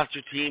want to cost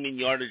your team in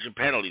yardage and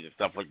penalties and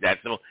stuff like that.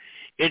 So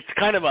it's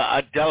kind of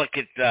a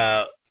delicate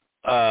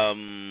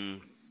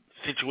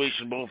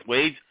situation both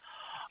ways.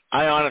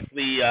 I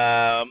honestly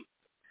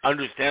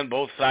understand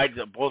both sides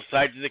of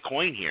the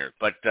coin here.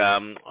 But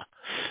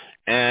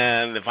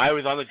and if I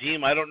was on the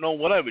team, I don't know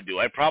what I would do.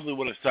 I probably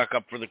would have stuck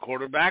up for the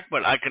quarterback,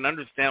 but I can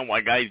understand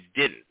why guys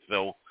didn't.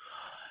 So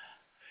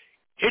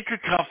it's a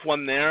tough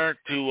one there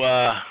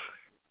to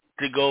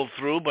go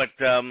through, but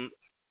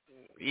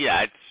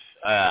yeah, it's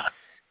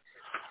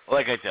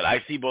like I said,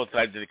 I see both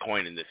sides of the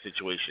coin in this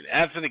situation.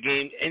 As for the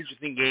game,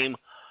 interesting game.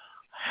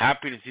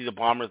 Happy to see the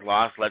Bombers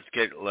lost.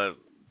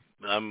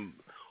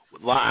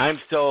 I'm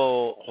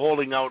still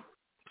holding out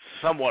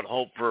somewhat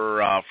hope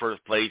for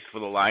first place for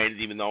the Lions,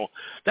 even though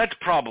that's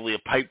probably a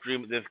pipe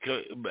dream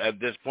at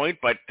this point.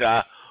 But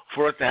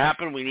for it to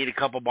happen, we need a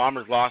couple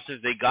Bombers losses.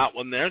 They got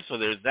one there, so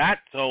there's that.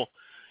 So.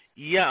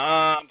 Yeah,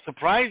 I'm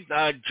surprised.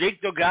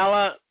 Jake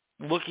Dogala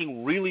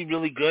looking really,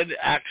 really good,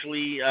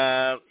 actually,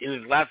 in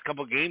his last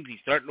couple of games.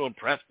 He's starting to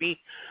impress me.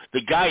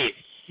 The guy is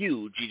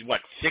huge. He's, 6'5",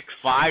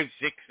 6'6",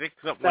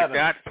 something like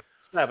that?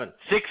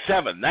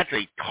 6'7". That's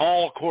a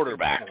tall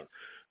quarterback.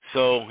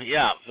 So,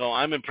 yeah, so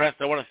I'm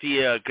impressed. I want to see,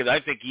 because I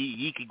think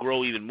he could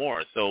grow even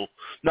more. So,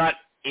 not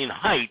in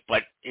height,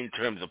 but in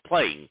terms of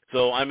playing.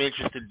 So I'm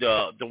interested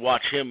to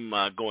watch him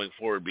going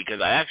forward, because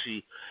I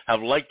actually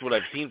have liked what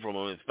I've seen from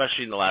him,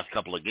 especially in the last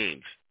couple of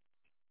games.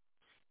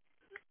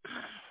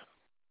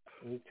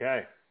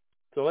 Okay.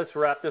 So let's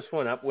wrap this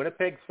one up.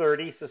 Winnipeg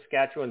 30,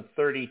 Saskatchewan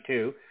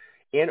 32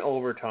 in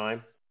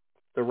overtime.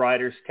 The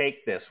Riders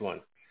take this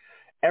one.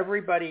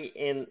 Everybody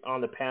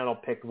on the panel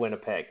picked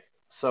Winnipeg.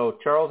 So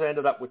Charles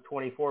ended up with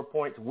 24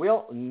 points.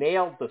 Will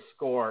nailed the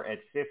score at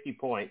 50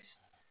 points.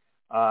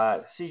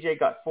 CJ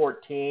got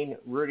 14.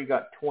 Rudy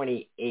got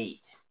 28.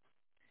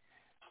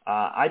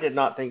 I did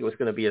not think it was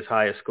going to be as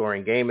high a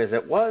scoring game as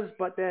it was,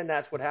 but then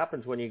that's what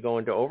happens when you go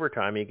into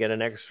overtime. You get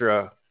an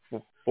extra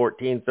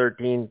 14,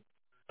 13,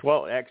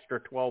 12,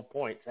 extra 12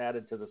 points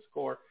added to the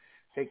score.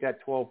 Take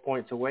that 12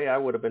 points away, I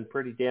would have been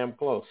pretty damn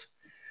close.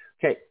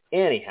 Okay,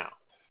 anyhow.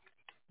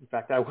 In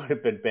fact, I would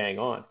have been bang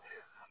on.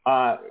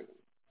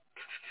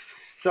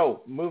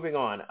 So moving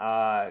on.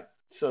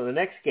 So the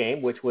next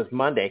game, which was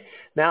Monday.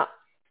 Now,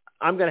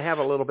 I'm going to have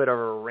a little bit of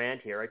a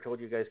rant here. I told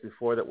you guys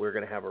before that we were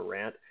going to have a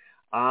rant.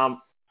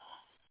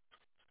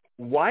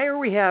 Why are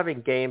we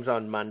having games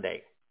on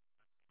Monday?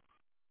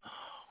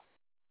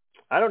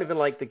 I don't even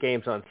like the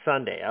games on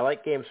Sunday. I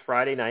like games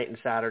Friday night and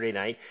Saturday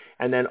night,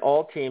 and then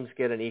all teams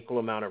get an equal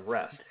amount of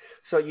rest.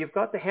 So you've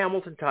got the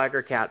Hamilton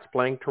Tiger Cats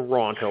playing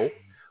Toronto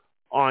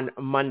on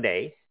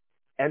Monday,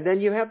 and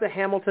then you have the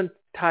Hamilton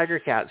Tiger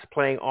Cats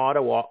playing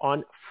Ottawa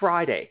on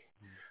Friday.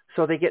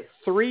 So they get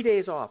 3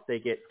 days off. They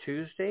get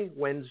Tuesday,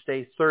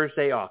 Wednesday,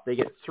 Thursday off. They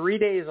get 3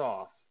 days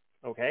off,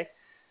 okay?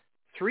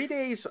 3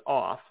 days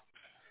off,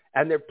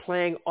 and they're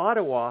playing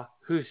Ottawa,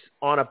 who's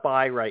on a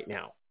bye right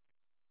now,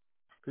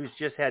 who's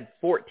just had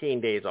 14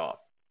 days off.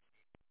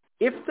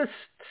 If the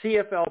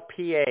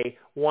CFLPA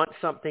wants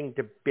something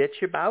to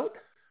bitch about,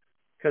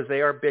 because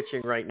they are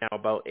bitching right now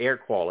about air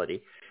quality,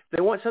 if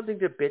they want something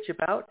to bitch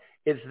about,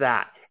 it's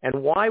that.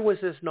 And why was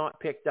this not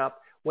picked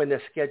up when the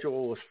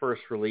schedule was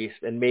first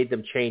released and made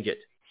them change it?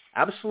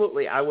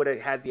 Absolutely, I would have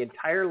had the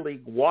entire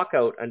league walk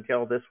out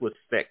until this was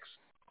fixed.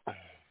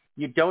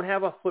 You don't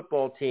have a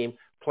football team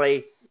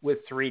play with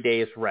 3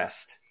 days rest,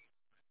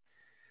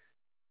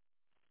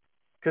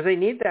 because they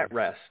need that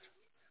rest.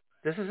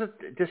 This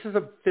is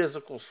a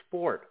physical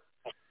sport.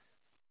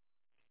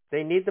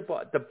 They need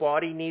the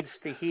body needs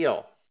to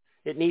heal.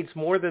 It needs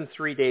more than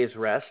 3 days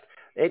rest.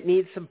 It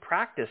needs some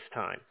practice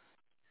time.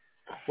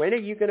 When are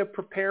you going to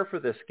prepare for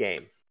this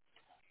game?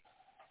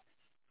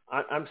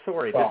 I'm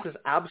sorry. This is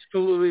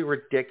absolutely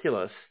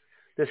ridiculous.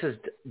 This is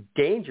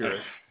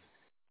dangerous.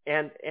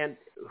 And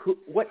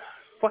what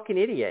fucking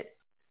idiot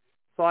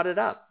thought it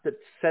up that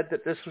said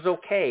that this was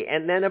okay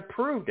and then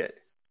approved it?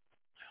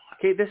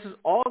 Okay, this is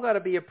all got to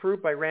be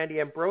approved by Randy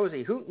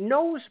Ambrosi, who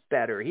knows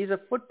better. He's a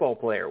football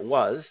player,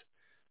 was.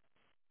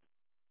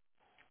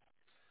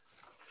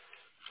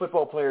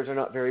 Football players are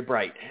not very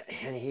bright,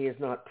 and he is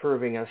not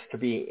proving us to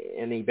be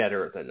any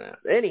better than that.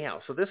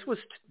 Anyhow, so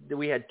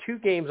we had 2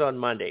 games on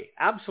Monday.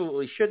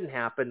 Absolutely shouldn't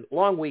happen.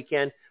 Long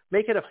weekend.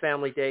 Make it a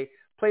family day.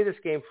 Play this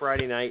game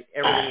Friday night.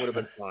 Everything would have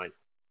been fine.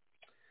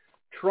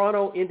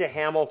 Toronto into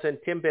Hamilton,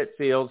 Timbit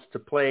Fields to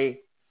play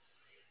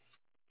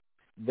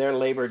their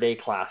Labor Day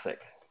Classic.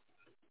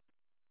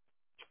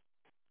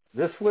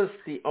 This was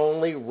the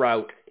only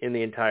route in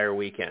the entire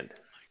weekend.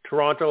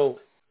 Toronto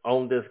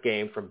owned this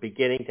game from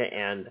beginning to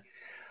end.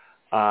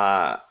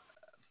 Powell,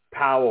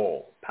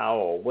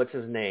 what's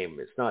his name?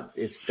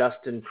 It's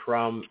Justin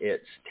Crum.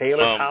 It's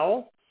Taylor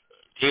Powell?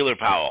 Taylor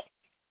Powell.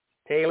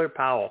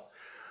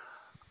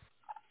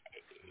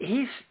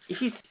 This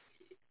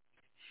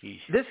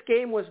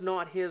game was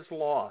not his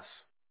loss.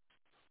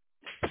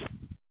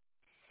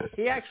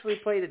 He actually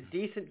played a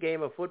decent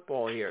game of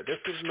football here. This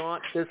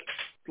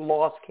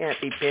loss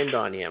can't be pinned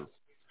on him.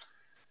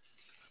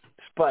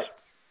 But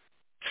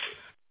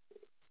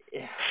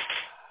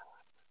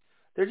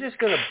they're just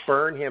going to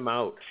burn him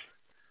out.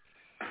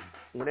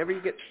 Whenever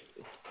you get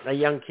a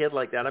young kid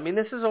like that, I mean,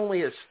 this is only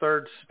his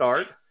 3rd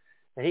start,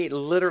 and he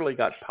literally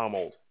got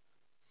pummeled.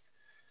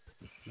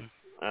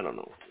 I don't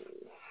know.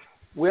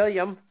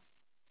 William,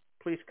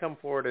 please come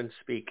forward and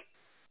speak.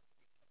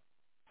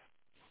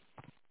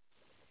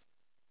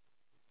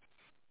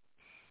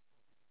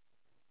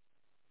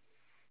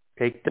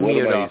 Take the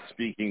mute off.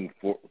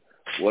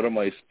 What am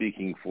I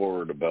speaking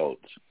forward about?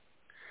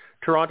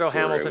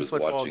 Toronto-Hamilton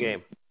football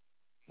game.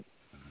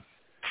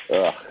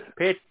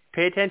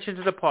 Pay attention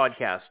to the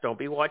podcast. Don't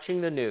be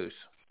watching the news.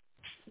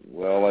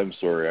 Well, I'm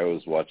sorry. I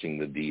was watching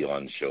the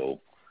Dion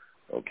show.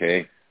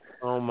 Okay?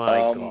 Oh,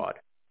 my God.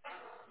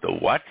 The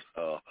what?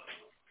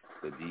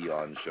 The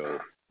Dion show.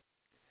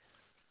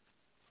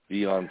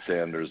 Deion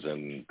Sanders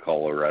in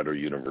Colorado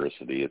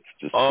University. It's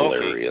just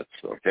hilarious,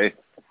 okay?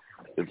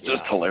 It's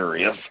just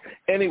hilarious.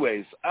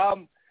 Anyways,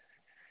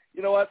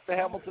 you know what? The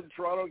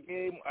Hamilton-Toronto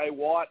game, I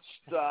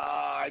watched,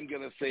 I'm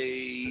going to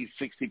say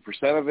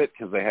 60% of it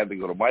because I had to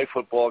go to my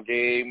football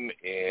game,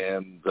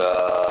 and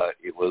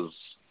it was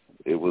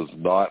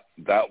not,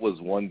 that was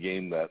one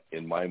game that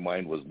in my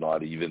mind was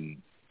not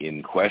even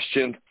in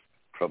question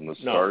from the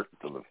start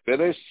to the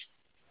finish.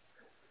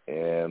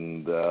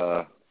 And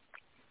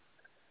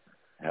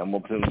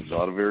Hamilton's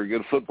not a very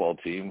good football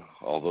team,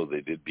 although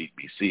they did beat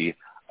BC.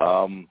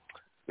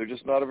 They're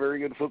just not a very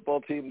good football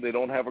team. They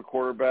don't have a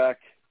quarterback.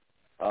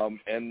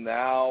 And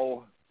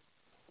now,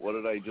 what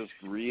did I just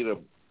read a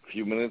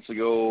few minutes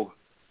ago?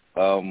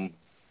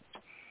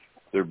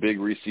 Their big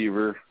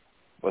receiver,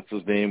 what's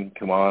his name?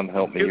 Come on,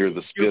 help me here.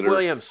 The spitter. Duke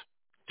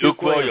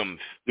Williams.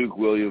 Duke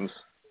Williams.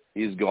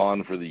 He's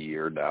gone for the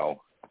year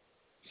now.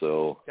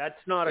 So that's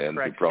not a correct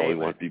statement. He probably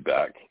won't be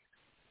back.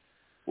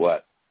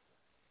 What?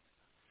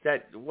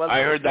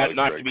 I heard that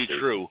not to be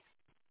true.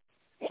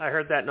 I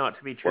heard that not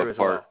to be true as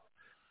well.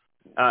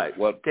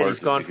 What that part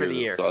he's gone for the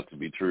year? Thought to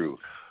be true.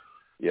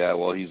 Yeah,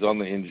 well, he's on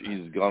the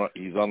He's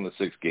on the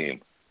 6th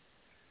game.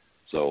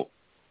 So,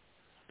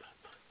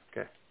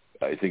 okay.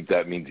 I think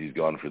that means he's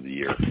gone for the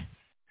year.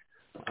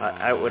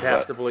 I would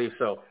have to believe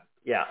so.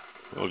 Yeah.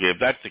 Okay, if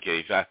that's the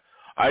case,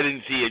 I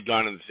didn't see it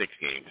gone in the 6th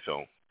game.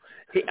 So,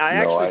 I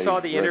actually saw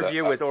the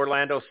interview with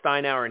Orlando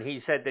Steinauer, and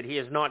he said that he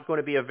is not going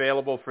to be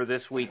available for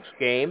this week's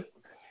game.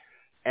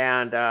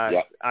 And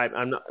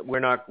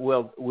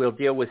we'll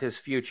deal with his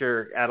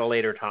future at a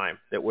later time.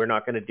 That we're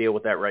not going to deal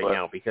with that right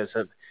now because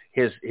of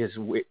his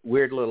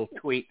weird little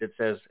tweet that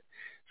says,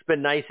 "It's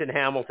been nice in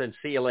Hamilton.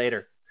 See you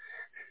later."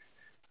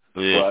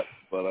 Yeah.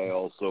 But I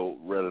also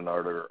read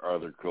another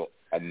article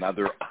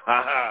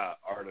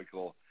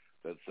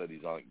that said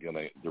he's not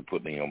gonna. They're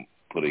putting him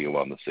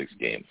on the 6th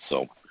game.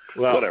 So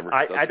whatever.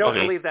 I don't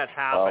believe that's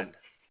happened.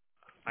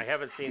 I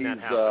haven't seen that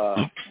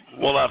happen.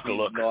 We'll have to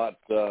look.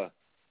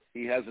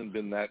 He hasn't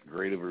been that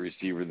great of a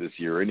receiver this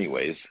year,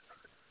 anyways.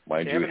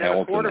 Mind you,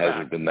 Hamilton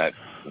hasn't been that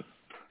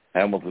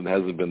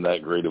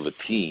great of a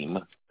team.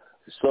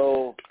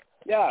 So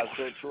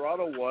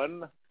Toronto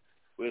won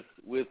with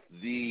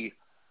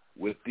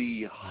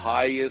the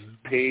highest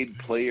paid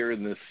player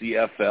in the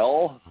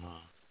CFL.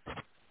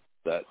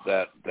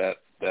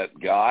 That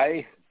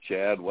guy,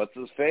 Chad, what's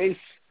his face?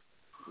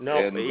 No,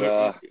 and,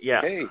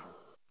 hey,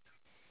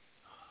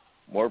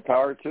 more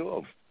power to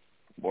him.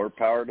 More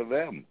power to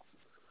them.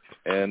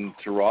 And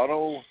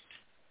Toronto,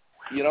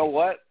 you know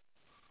what?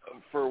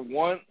 For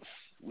once,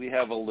 we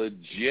have a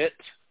legit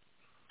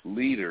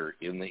leader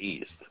in the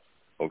East.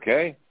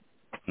 Okay?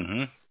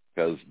 Mm-hmm.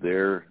 Because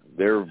they're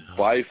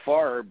by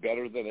far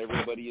better than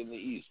everybody in the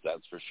East.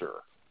 That's for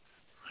sure.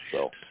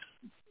 So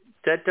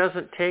that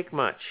doesn't take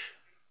much.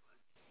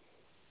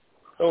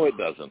 No, it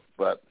doesn't.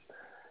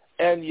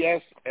 And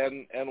yes,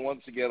 and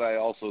once again, I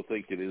also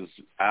think it is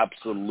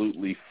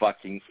absolutely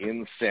fucking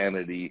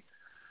insanity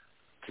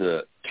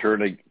to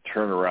turn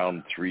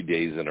around 3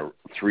 days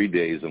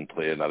and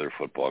play another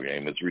football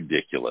game. It's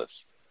ridiculous.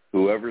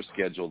 Whoever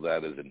scheduled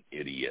that is an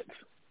idiot.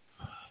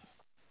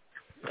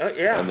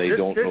 Yeah, and they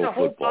don't know a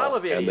whole football. Pile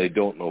of idiots. And they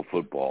don't know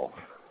football.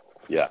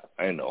 Yeah,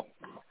 I know.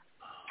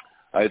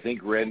 I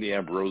think Randy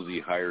Ambrosie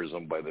hires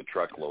them by the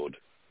truckload,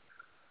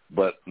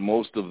 but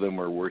most of them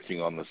are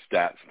working on the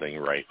stats thing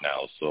right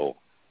now. So,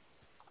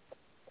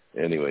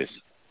 anyways,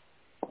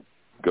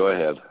 go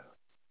ahead.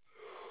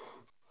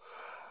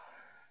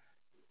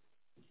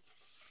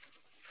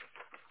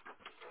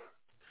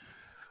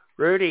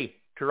 Rudy,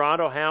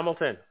 Toronto,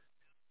 Hamilton.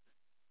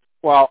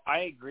 Well, I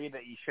agree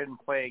that you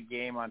shouldn't play a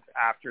game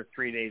after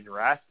 3 days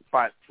rest,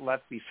 but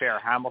let's be fair.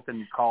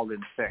 Hamilton called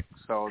in sick,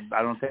 so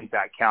I don't think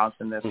that counts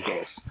in this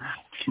case.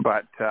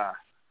 But,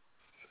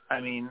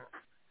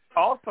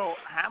 also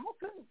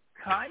Hamilton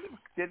kind of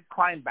did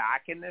climb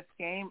back in this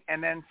game,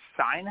 and then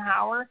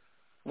Steinauer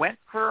went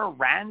for a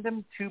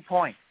random 2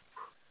 points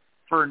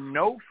for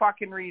no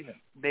fucking reason.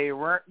 There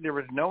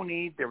was no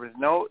need.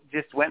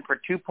 Just went for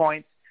 2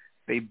 points.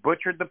 They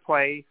butchered the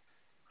play.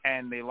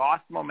 And they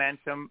lost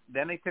momentum.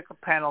 Then they took a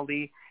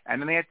penalty,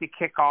 and then they had to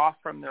kick off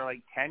from their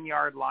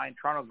 10-yard line.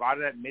 Toronto got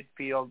it at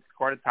midfield,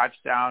 scored a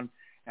touchdown,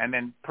 and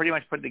then pretty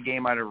much put the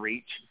game out of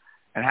reach.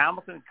 And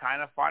Hamilton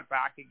kind of fought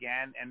back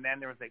again, and then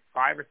there was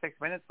 5 or 6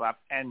 minutes left,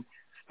 and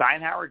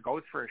Steinauer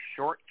goes for a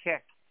short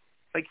kick.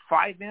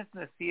 5 minutes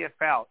in the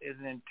CFL is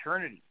an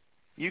eternity.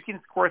 You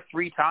can score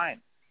 3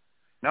 times.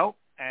 Nope.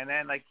 And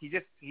then he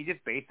just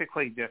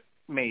basically just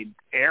made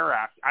air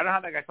after. I don't know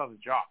how that guy still has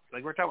a job.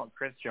 We're talking about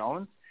Chris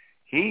Jones.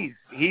 He's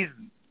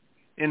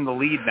in the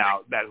lead now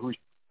that who's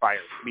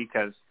fired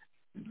because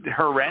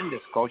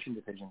horrendous coaching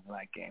decisions in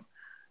that game.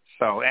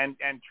 So and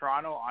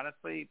Toronto,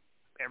 honestly,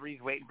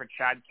 everybody's waiting for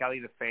Chad Kelly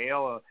to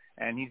fail,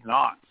 and he's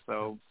not.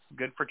 So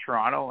good for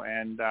Toronto,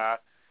 and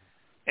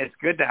it's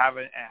good to have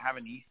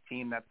an East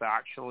team that's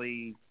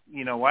actually,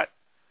 you know what,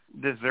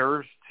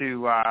 deserves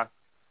to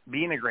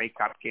be in a Grey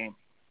Cup game.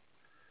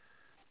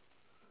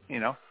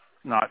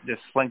 Not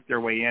just slink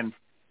their way in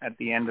at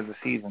the end of the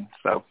season.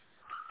 So.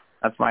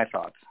 That's my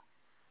thoughts.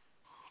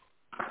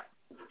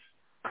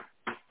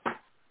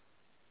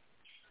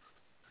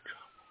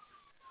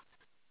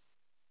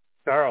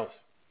 Charles.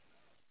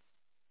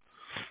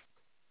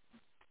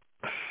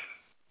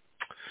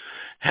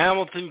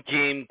 Hamilton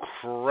came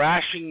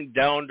crashing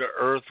down to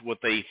earth with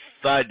a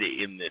thud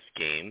in this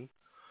game.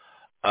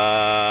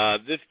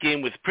 This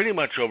game was pretty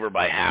much over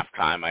by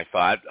halftime, I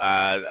thought.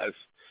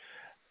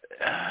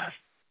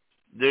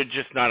 They're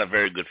just not a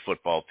very good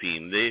football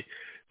team.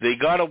 They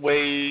got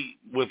away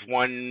with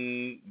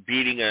one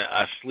beating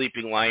a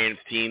sleeping Lions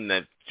team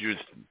that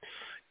just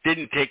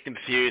didn't take them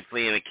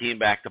seriously, and it came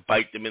back to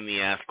bite them in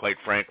the ass, quite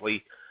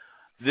frankly.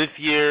 This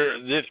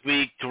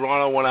week,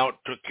 Toronto went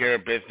out, took care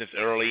of business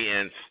early,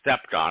 and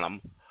stepped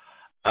on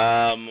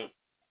them.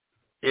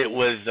 It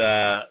was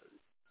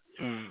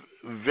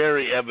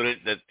very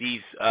evident that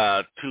these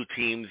two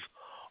teams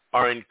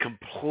are in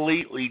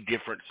completely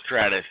different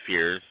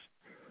stratospheres.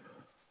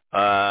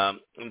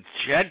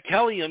 Chad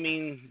Kelly,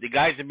 the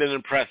guys have been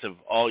impressive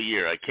all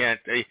year.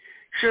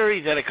 Sure,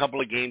 he's had a couple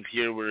of games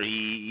here where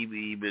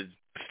he was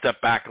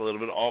stepped back a little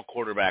bit, all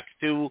quarterbacks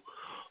too.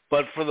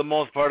 But for the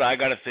most part, I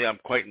got to say I'm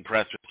quite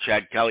impressed with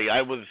Chad Kelly.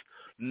 I was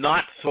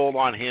not sold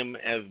on him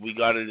as we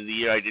got into the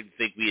year. I didn't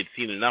think we had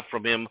seen enough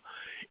from him.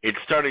 It's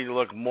starting to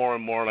look more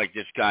and more like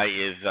this guy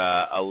is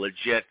a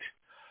legit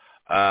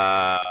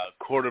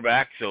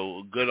quarterback,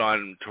 so good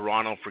on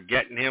Toronto for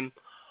getting him.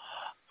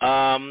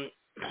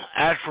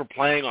 As for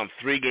playing on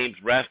 3 games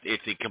rest,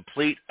 it's a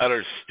complete,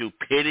 utter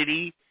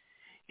stupidity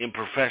in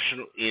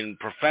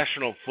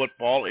professional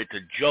football. It's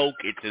a joke.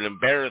 It's an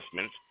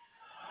embarrassment.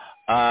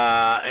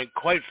 And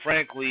quite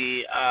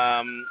frankly,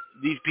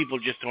 these people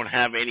just don't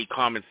have any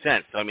common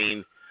sense. I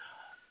mean,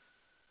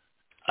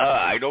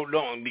 I don't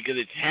know, because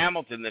it's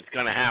Hamilton that's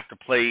going to have to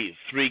play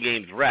 3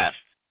 games rest.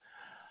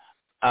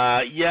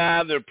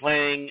 Yeah, they're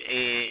playing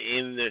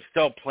they're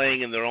still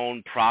playing in their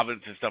own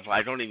province and stuff.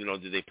 I don't even know,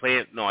 do they play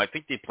it? No, I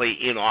think they play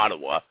in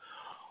Ottawa.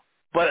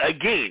 But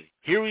again,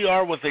 here we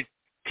are with a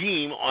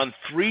team on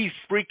 3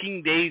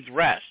 freaking days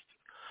rest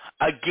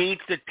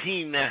against a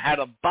team that had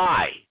a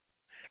bye.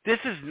 This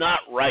is not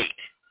right.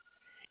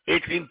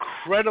 It's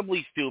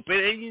incredibly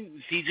stupid,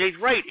 and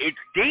CJ's right. It's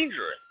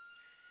dangerous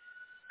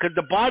because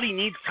the body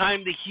needs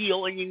time to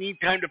heal, and you need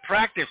time to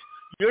practice.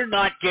 You're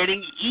not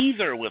getting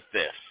either with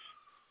this.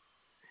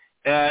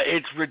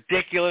 It's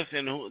ridiculous,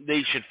 and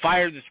they should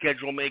fire the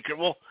schedule maker.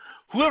 Well,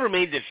 whoever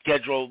made this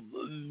schedule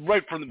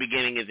right from the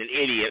beginning is an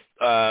idiot.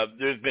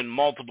 There's been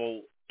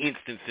multiple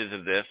instances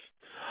of this.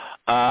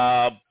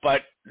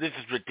 But this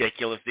is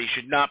ridiculous. They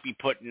should not be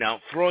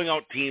throwing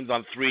out teams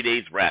on 3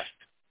 days rest.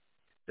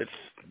 It's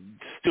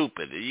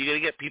stupid. You're going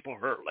to get people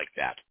hurt like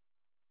that.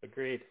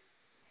 Agreed.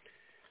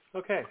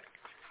 Okay.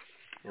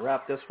 We'll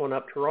wrap this one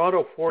up.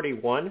 Toronto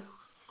 41,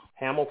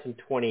 Hamilton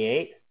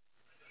 28.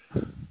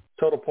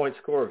 Total point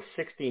score of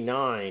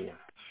 69.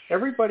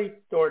 Everybody,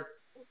 or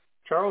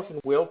Charles and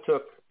Will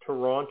took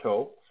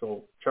Toronto,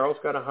 so Charles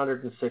got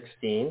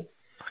 116.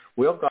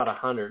 Will got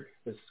 100.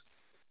 His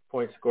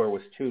point score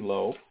was too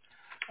low.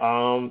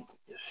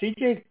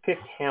 CJ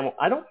picked Hamilton.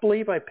 I don't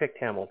believe I picked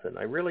Hamilton.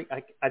 I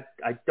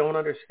don't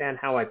understand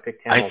how I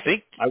picked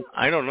Hamilton.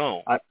 I don't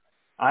know.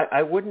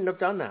 I wouldn't have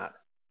done that.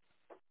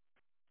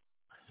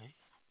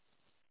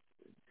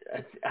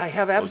 I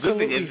have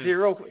absolutely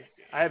zero.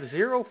 I have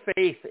zero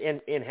faith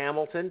in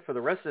Hamilton for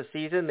the rest of the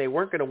season. They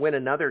weren't going to win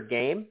another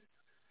game.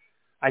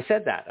 I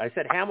said that. I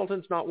said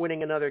Hamilton's not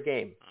winning another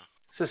game.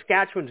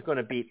 Saskatchewan's going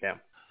to beat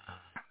them.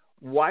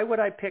 Why would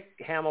I pick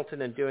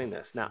Hamilton in doing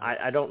this? Now,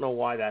 I don't know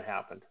why that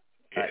happened.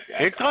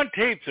 It's on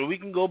tape, so we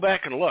can go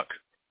back and look.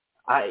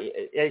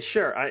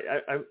 Sure.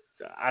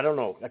 I don't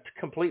know. A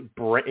complete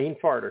brain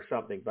fart or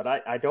something, but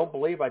I don't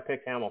believe I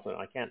picked Hamilton.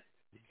 You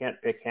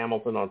can't pick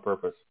Hamilton on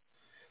purpose.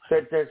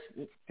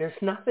 There's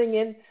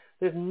nothing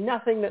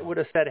that would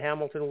have said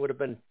Hamilton would have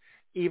been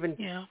even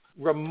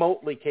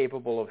remotely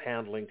capable of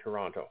handling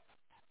Toronto.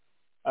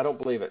 I don't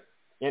believe it.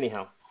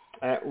 Anyhow,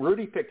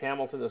 Rudy picked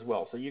Hamilton as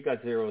well, so you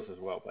got zeros as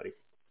well, buddy.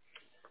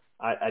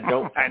 I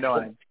don't. I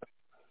know.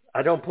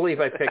 I don't believe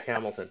I picked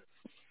Hamilton.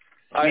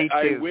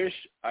 I wish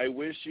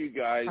you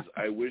guys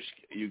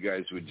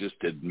would just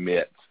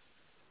admit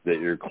that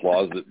you're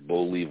closet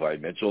Bo Levi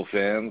Mitchell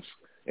fans,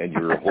 and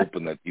you were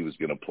hoping that he was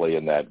going to play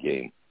in that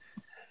game.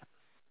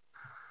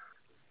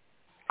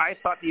 I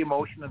thought the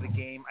emotion of the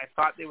game. I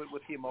thought they would,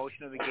 with the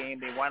emotion of the game,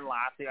 they won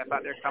last week. I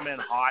thought they were coming in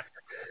hot.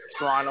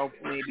 Toronto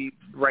maybe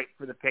right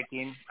for the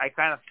picking. I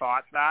kind of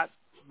thought that,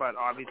 but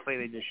obviously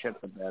they just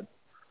shit the bed.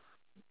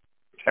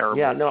 Terrible.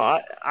 Yeah, no,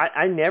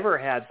 I never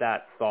had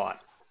that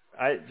thought.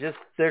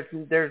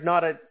 There's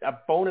not a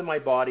bone in my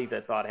body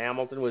that thought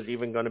Hamilton was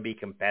even going to be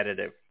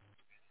competitive.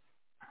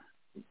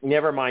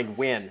 Never mind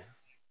win.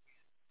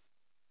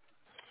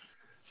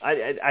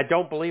 I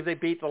don't believe they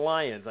beat the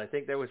Lions. I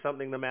think there was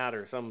something the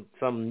matter.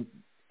 Some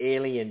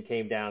alien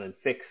came down and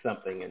fixed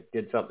something and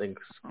did something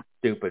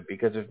stupid,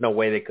 because there's no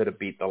way they could have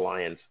beat the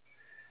Lions.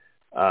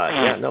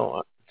 I'm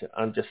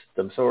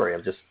sorry.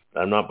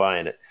 I'm not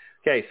buying it.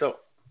 Okay, so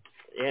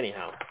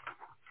anyhow,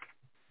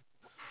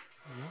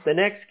 the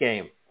next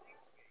game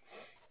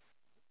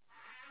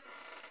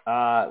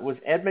was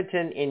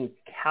Edmonton in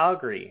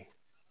Calgary.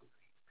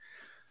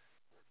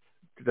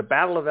 The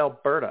Battle of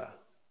Alberta.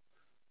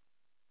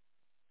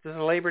 This is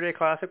a Labor Day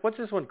Classic. What's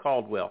this one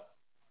called, Will?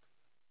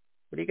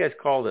 What do you guys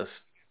call this?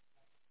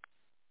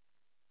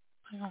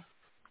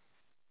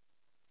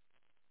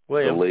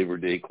 William? The Labor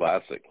Day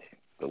Classic.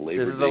 This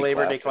is the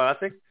Labor Day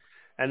Classic?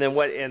 And then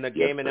what? And the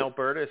game in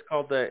Alberta is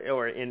called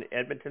or in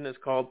Edmonton is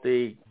called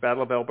the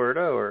Battle of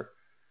Alberta, or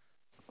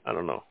I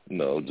don't know.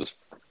 No, just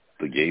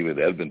the game in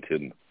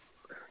Edmonton.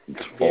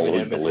 It's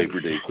following the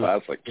Labor Day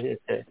Classic.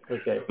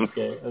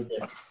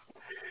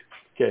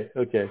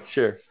 Okay,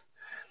 sure.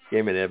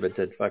 Game in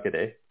Edmonton, fuck it,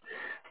 eh?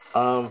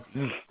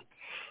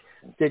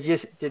 Did you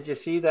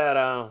see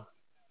that?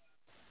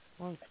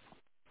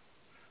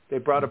 They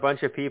brought a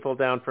bunch of people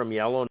down from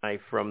Yellowknife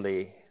from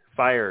the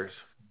fires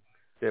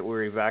that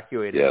were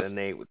evacuated, and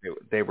they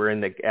were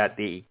at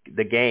the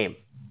game.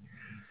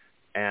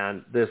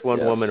 And this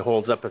one woman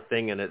holds up a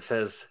thing, and it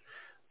says,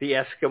 "The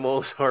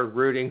Eskimos are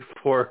rooting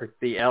for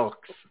the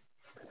Elks,"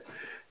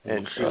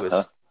 and she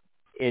was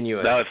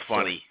Inuit. That was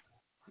funny.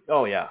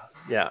 Oh yeah.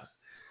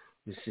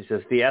 She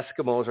says the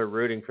Eskimos are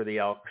rooting for the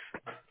Elks.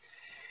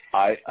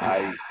 Now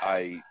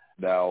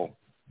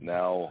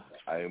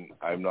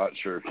I'm not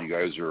sure if you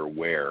guys are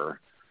aware,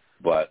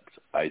 but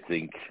I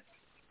think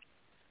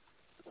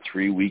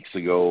 3 weeks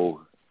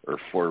ago or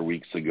 4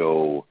 weeks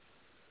ago,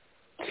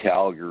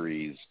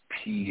 Calgary's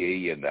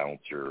PA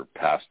announcer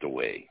passed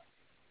away.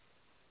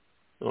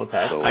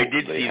 Okay. So I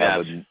did see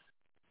that.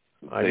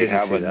 They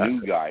have a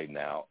new guy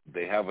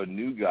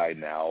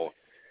now.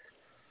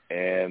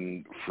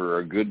 And for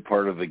a good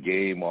part of the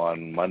game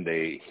on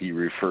Monday, he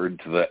referred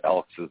to the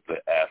Elks as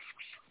the Esks.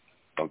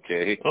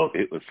 Okay? Oh.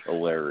 It was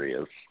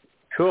hilarious.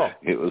 Cool.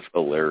 It was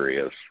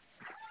hilarious.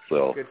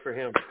 So Good for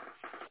him.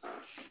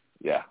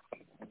 Yeah.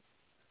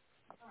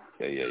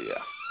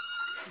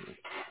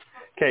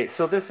 Okay,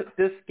 so this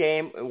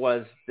game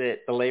was the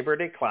Labor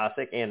Day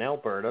Classic in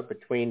Alberta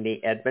between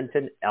the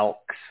Edmonton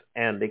Elks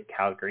and the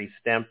Calgary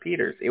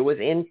Stampeders. It was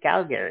in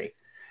Calgary.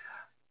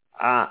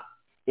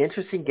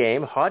 Interesting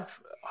game.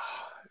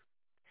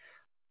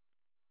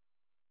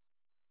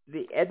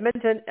 The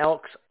Edmonton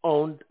Elks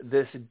owned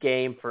this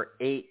game for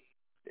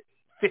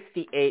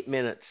 58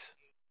 minutes.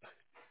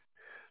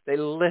 They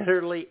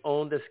literally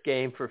owned this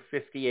game for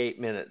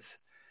 58 minutes.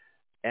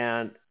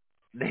 And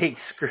they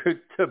screwed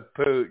the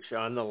pooch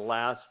on the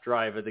last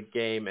drive of the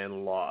game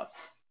and lost.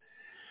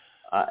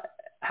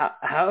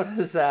 How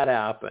does that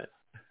happen?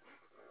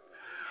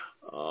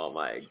 Oh,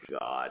 my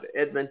God.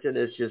 Edmonton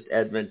is just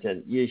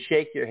Edmonton. You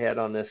shake your head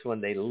on this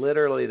one. They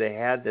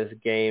had this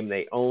game.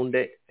 They owned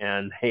it,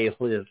 and they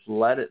just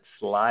let it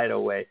slide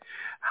away.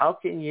 How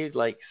can you,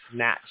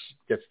 snatch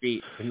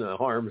defeat in the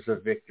arms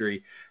of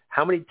victory?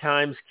 How many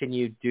times can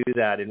you do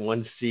that in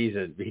one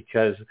season?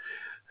 Because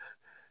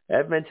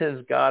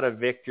Edmonton's got a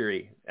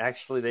victory.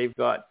 Actually, they've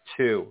got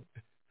 2.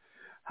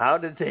 How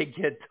did they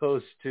get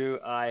those 2?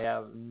 I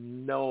have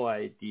no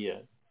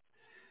idea.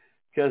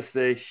 Because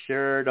they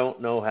sure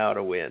don't know how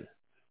to win.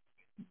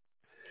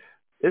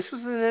 This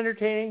was an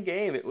entertaining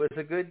game. It was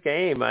a good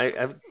game. I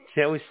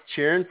was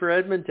cheering for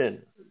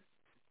Edmonton.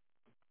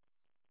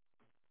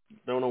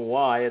 Don't know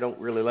why. I don't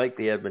really like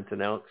the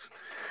Edmonton Elks.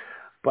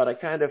 But I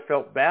kind of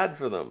felt bad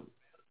for them.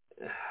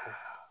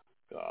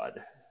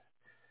 God.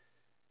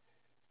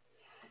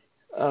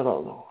 I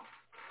don't know.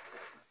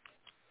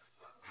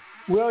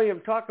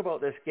 William, talk about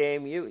this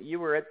game. You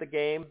were at the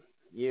game.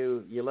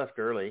 You left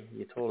early.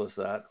 You told us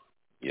that.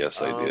 Yes,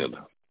 I did.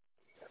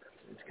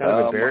 It's kind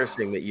of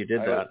embarrassing that you did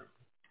that.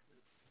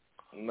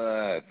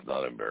 Nah, it's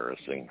not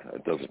embarrassing.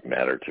 It doesn't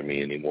matter to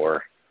me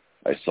anymore.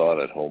 I saw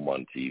it at home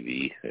on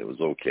TV. It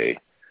was okay.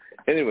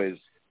 Anyways,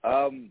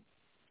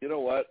 you know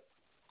what?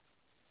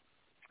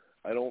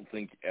 I don't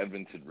think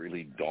Edmonton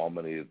really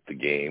dominated the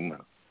game.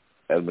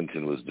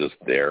 Edmonton was just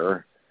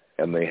there,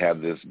 and they had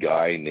this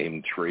guy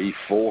named Trey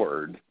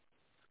Ford,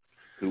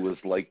 who was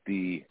like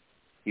the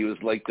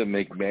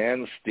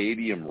McMahon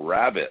Stadium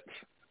rabbit.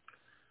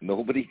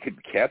 Nobody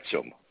could catch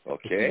him.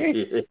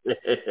 Okay,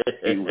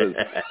 he was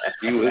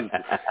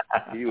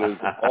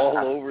all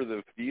over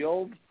the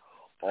field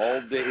all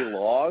day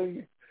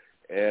long,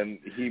 and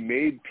he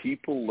made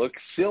people look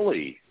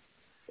silly.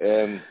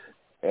 And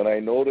I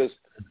noticed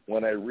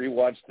when I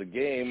rewatched the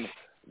game,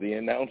 the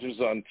announcers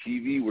on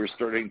TV were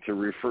starting to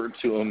refer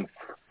to him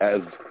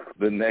as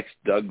the next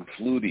Doug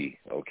Flutie.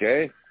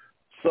 Okay,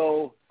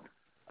 so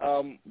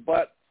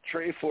but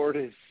Trey Ford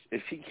is,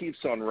 if he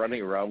keeps on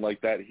running around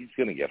like that, he's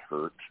going to get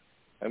hurt.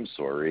 I'm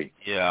sorry.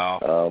 Yeah.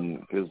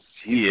 Because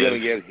he's going to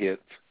get hit.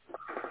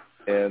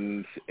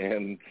 And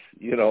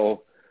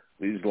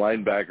these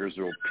linebackers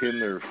will pin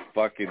their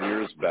fucking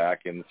ears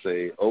back and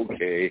say,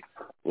 okay,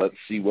 let's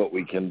see what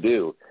we can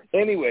do.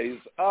 Anyways,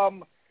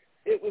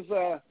 it was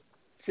a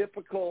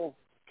typical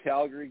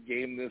Calgary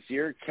game this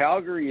year.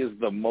 Calgary is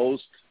the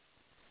most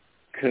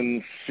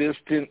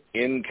consistent,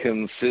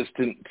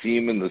 inconsistent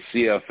team in the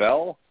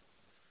CFL.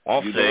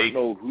 You don't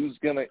know who's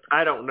gonna.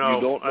 I don't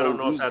know. I don't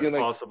know if that's gonna,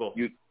 possible.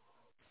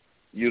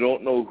 You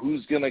don't know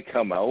who's gonna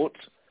come out.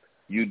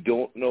 You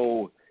don't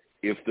know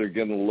if they're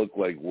gonna look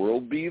like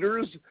world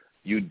beaters.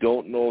 You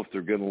don't know if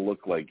they're gonna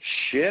look like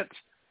shit.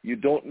 You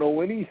don't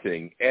know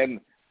anything, and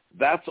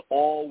that's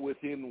all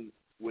within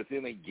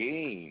a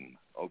game.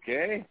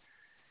 Okay,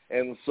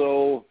 and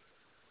so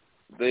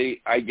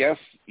I guess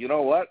you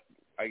know what?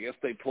 I guess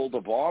they pulled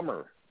a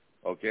bomber.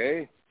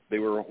 Okay, they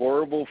were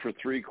horrible for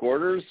 3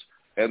 quarters.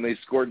 And they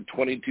scored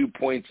 22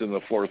 points in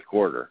the fourth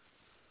quarter.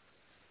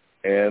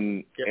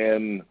 And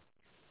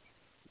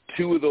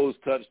 2 of those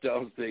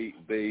touchdowns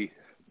they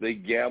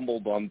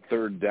gambled on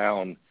third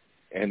down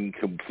and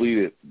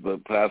completed the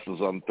passes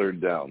on third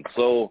down.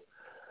 So,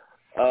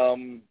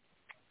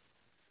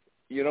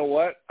 you know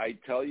what? I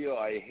tell you,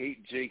 I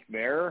hate Jake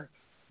Mayer,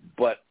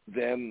 but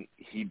then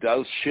he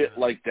does shit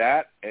like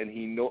that, and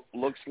he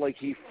looks like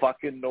he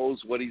fucking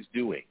knows what he's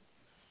doing.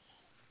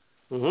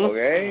 Mm-hmm.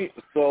 Okay?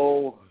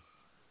 So,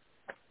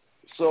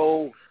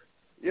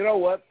 you know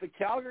what? The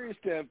Calgary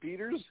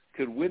Stampeders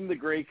could win the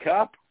Grey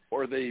Cup,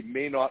 or they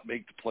may not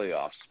make the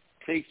playoffs.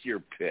 Take your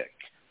pick.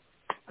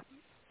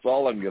 That's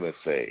all I'm going to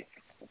say.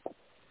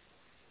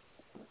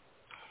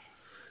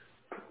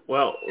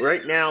 Well,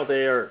 right now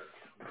they're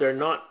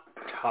not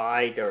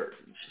tied, or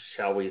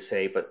shall we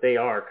say, but they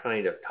are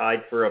kind of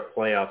tied for a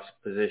playoffs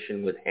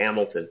position with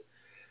Hamilton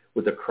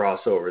with the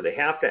crossover. They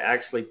have to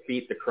actually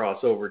beat the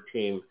crossover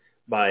team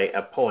by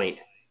a point,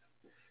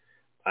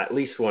 at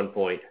least 1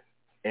 point.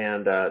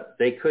 And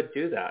they could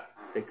do that.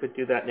 They could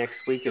do that next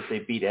week if they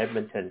beat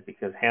Edmonton,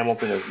 because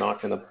Hamilton is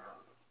not going to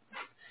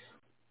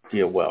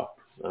deal well.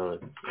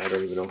 I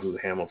don't even know who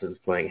Hamilton's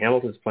playing.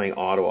 Hamilton's playing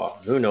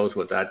Ottawa. Who knows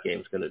what that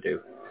game's going to do.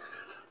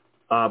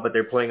 But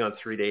they're playing on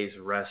 3 days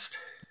rest.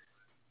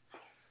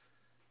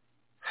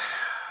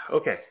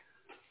 Okay.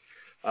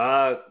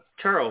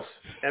 Charles,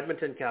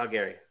 Edmonton,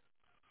 Calgary.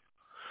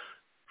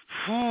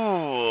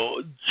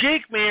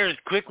 Jake Maier is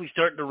quickly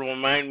starting to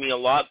remind me a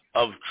lot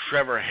of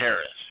Trevor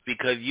Harris,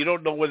 because you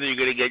don't know whether you're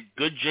going to get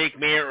good Jake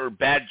Maier or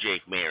bad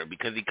Jake Maier,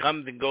 because he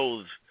comes and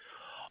goes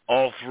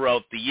all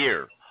throughout the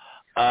year.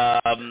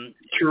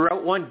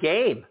 Throughout one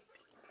game.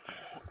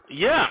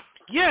 Yeah,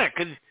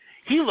 because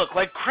he looked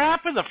like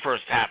crap in the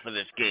first half of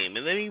this game,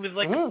 and then he was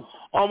like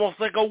almost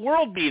like a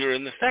world beater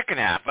in the second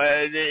half.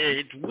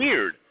 It's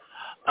weird.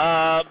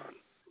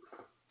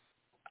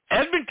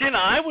 Edmonton,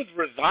 I was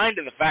resigned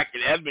to the fact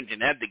that Edmonton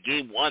had the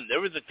game won.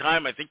 There was a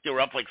time I think they were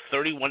up like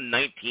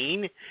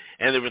 31-19,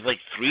 and there was like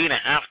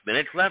 3.5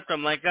 minutes left.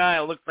 I'm like,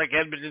 it looks like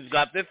Edmonton's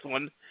got this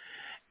one.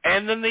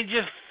 And then they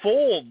just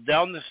fold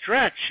down the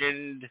stretch,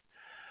 and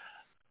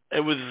it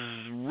was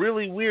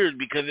really weird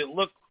because it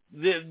looked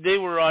like they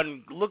were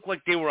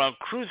on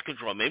cruise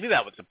control. Maybe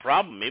that was the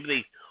problem. Maybe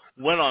they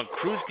went on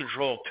cruise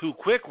control too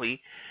quickly,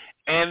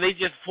 and they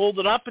just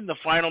folded up in the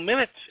final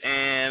minutes,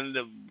 and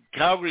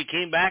Calgary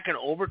came back and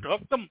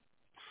overtook them.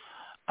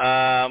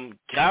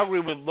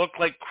 Calgary would look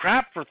like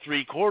crap for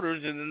 3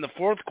 quarters, and in the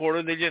fourth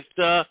quarter, they just,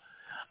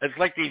 it's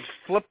like they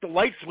flipped the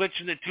light switch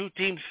and the two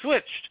teams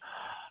switched.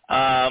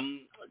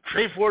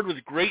 Trey Ford was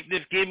great in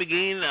this game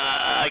again.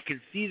 I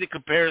can see the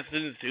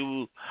comparisons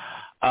to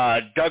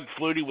Doug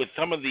Flutie with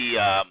some of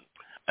the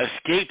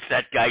escapes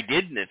that guy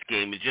did in this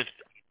game. It's just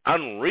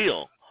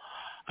unreal.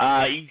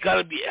 You got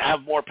to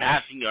have more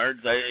passing yards.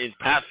 His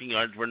passing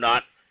yards were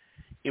not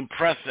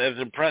as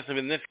impressive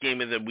in this game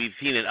as we've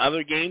seen in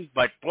other games.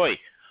 But boy,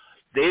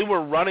 they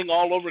were running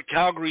all over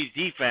Calgary's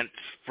defense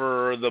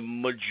for the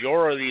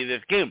majority of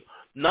this game.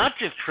 Not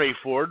just Trey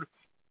Ford,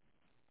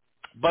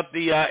 but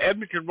the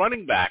Edmonton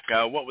running back.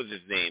 What was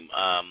his name?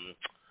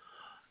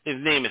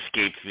 His name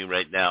escapes me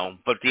right now.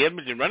 But the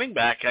Edmonton running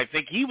back, I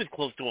think he was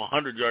close to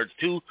 100 yards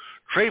too.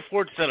 Trey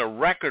Ford set a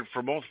record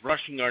for most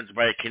rushing yards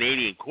by a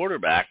Canadian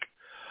quarterback.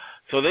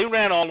 So they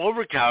ran all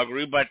over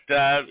Calgary, but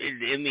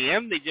in the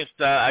end, they just,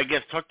 I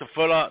guess, took the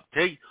foot off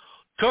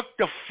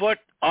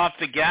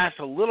the gas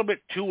a little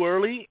bit too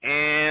early,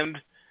 and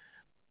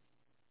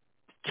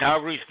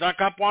Calgary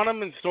snuck up on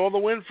them and stole the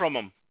win from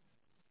them.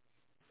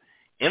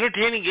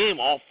 Entertaining game.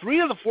 All 3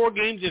 of the 4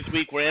 games this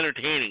week were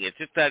entertaining. It's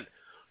just that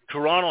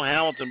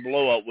Toronto-Hamilton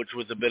blowout, which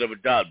was a bit of a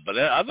dud. But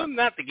other than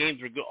that, the games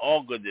were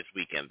all good this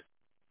weekend.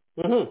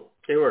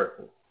 They were.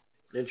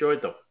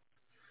 Enjoyed them.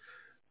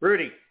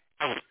 Rudy.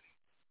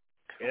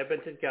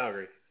 Edmonton,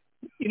 Calgary.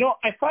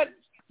 I thought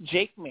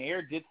Jake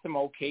Maier did some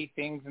okay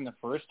things in the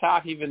first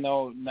half, even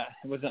though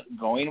it wasn't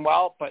going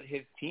well, but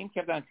his team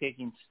kept on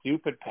taking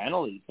stupid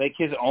penalties. Like,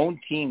 his own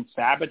team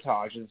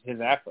sabotages his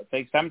efforts.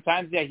 Like,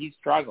 sometimes, he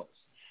struggles.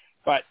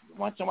 But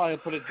once in a while, he'll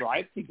put a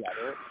drive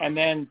together, and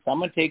then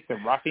someone takes a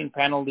roughing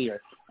penalty or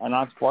an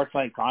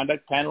unsportsmanlike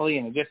conduct penalty,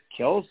 and it just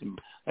kills him.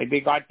 Like, they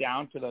got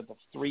down to the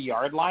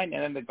 3-yard line,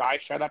 and then the guy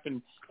shut up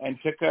and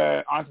took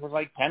a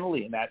unsportsmanlike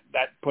penalty, and that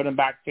put him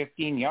back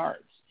 15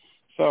 yards.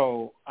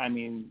 So, I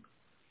mean,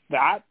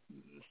 that's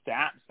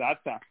got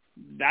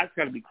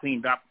to be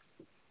cleaned up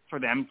for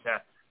them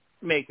to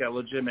make a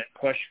legitimate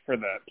push for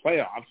the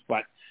playoffs.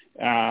 But,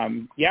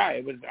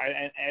 it was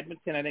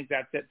Edmonton, I think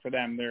that's it for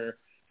them. Their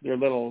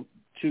little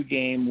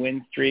 2-game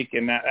win streak,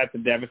 and that's a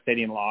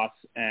devastating loss.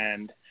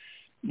 And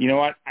you know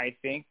what? I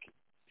think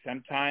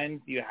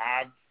sometimes you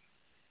have,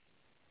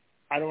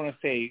 I don't want to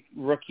say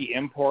rookie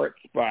imports,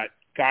 but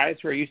guys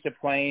who are used to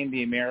playing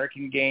the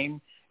American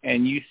game,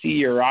 and you see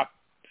you're up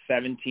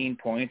 17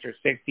 points or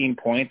 16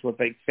 points with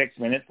like 6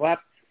 minutes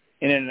left.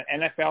 In an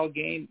NFL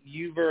game,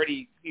 you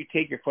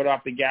take your foot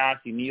off the gas,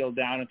 you kneel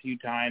down a few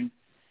times,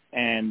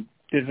 and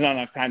there's not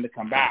enough time to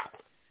come back.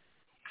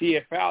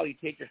 CFL, you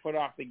take your foot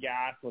off the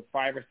gas with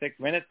 5 or 6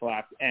 minutes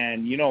left,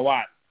 and you know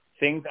what?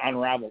 Things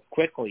unravel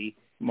quickly,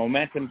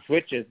 momentum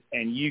switches,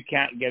 and you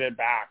can't get it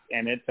back,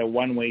 and it's a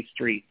one-way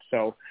street.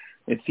 So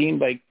it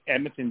seemed like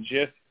Edmonton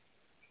just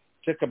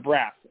took a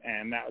breath,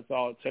 and that was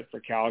all it took for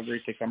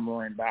Calgary to come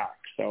roaring back.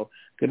 So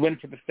good win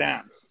for the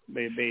Stamps.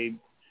 They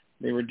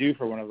were due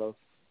for one of those.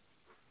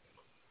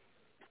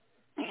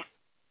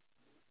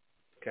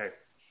 Okay.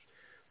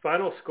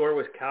 Final score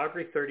was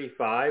Calgary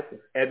 35,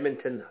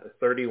 Edmonton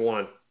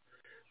 31.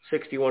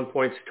 61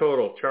 points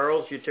total.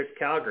 Charles, you took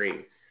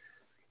Calgary.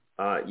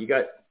 You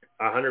got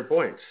 100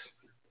 points.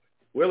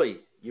 Willie,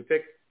 you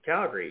picked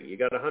Calgary. You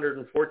got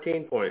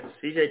 114 points.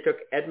 CJ took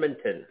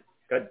Edmonton.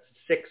 Got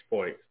 6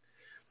 points.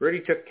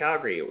 Rudy took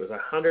Calgary. It was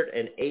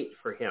 108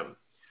 for him.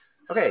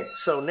 Okay,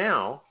 so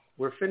now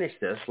we're finished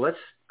this. Let's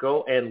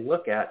go and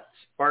look at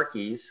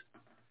Sparky's.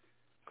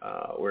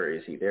 Where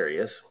is he? There he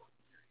is.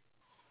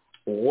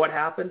 What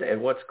happened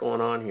and what's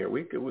going on here?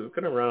 We're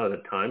going to run out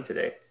of time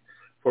today.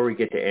 before we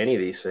get to any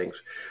of these things.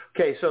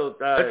 Okay, so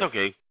That's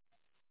okay.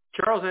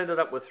 Charles ended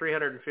up with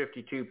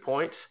 352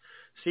 points.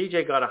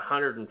 CJ got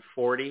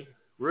 140.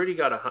 Rudy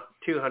got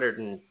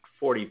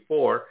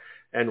 244,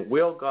 and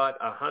Will got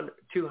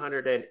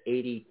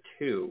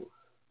 282.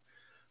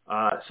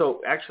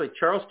 So actually,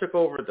 Charles took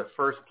over the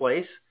first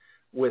place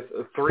with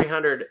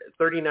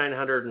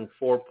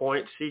 3,904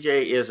 points.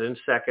 CJ is in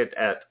second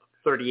at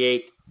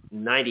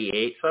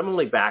 3,898, so I'm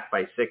only back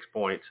by 6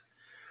 points.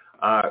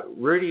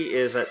 Rudy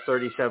is at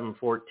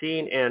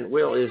 37.14, and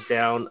Will is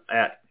down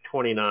at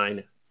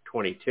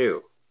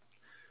 29.22.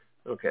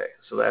 Okay,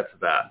 so that's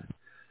that.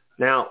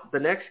 Now, the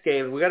next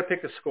game, we got to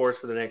pick the scores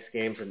for the next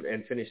games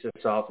and finish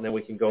this off, and then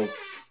we can go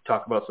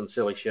talk about some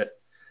silly shit.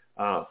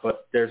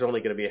 But there's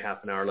only going to be a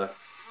half an hour left.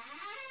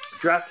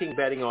 DraftKings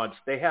betting odds.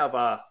 They have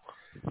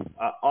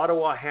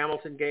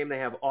Ottawa-Hamilton game. They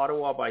have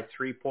Ottawa by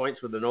 3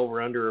 points with an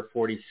over-under of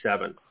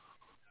 47.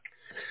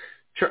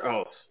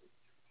 Charles.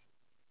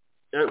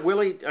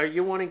 Willie, are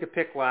you wanting to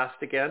pick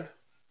last again?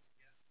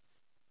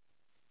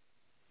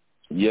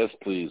 Yes,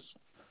 please.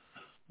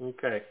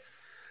 Okay.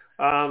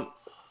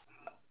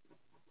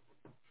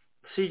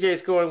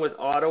 CJ's going with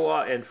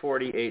Ottawa and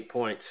 48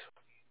 points.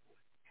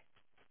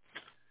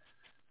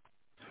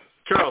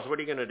 Charles, what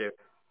are you going to do?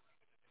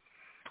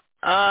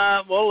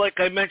 Well, like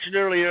I mentioned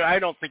earlier, I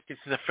don't think this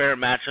is a fair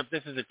matchup.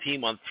 This is a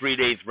team on 3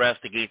 days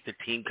rest against a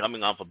team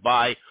coming off a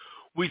bye.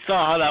 We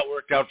saw how that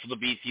worked out for the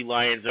BC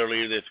Lions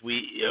earlier this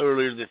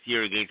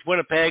year against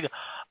Winnipeg.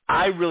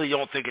 I really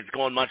don't think it's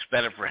going much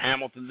better for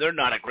Hamilton. They're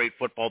not a great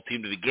football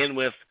team to begin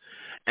with,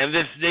 and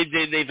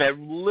they've had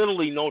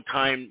literally no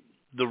time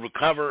to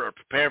recover or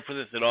prepare for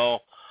this at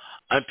all.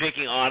 I'm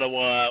picking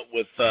Ottawa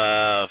with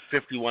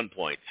 51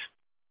 points.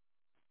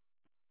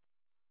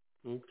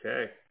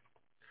 Okay.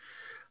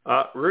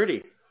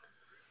 Rudy.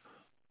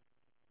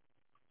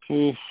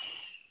 Oof.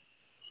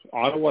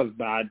 Ottawa's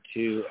bad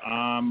too.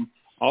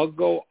 I'll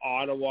go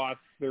Ottawa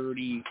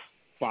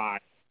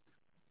 35.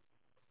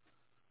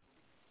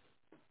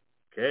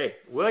 Okay.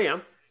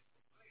 William.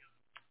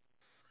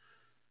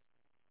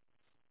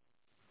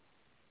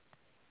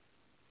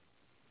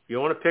 If you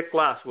want to pick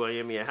last,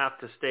 William, you have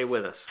to stay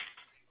with us.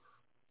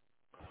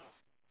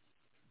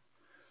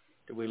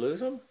 Did we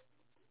lose him?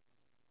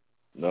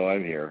 No,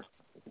 I'm here.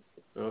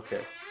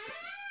 Okay.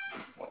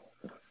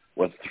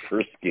 What's the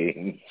first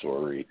game?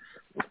 Sorry.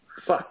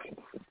 Fuck.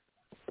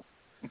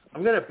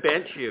 I'm going to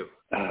bench you.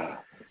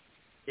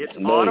 It's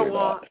No,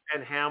 Ottawa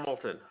and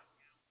Hamilton.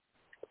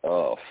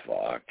 Oh,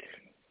 fuck.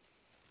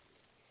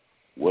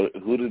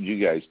 Who did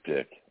you guys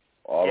pick?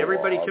 Ottawa,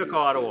 Everybody took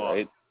Ottawa.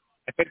 Right?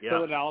 I picked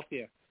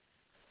Philadelphia.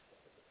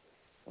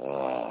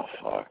 Oh,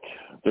 fuck.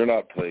 They're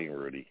not playing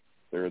Rudy.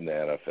 They're in the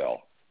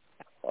NFL.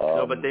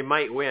 No, but they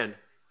might win.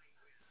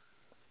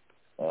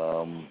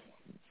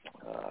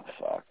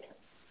 Fuck.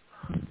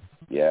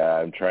 Yeah,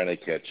 I'm trying to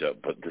catch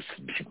up, but this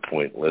would be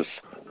pointless.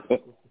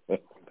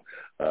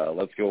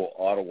 Let's go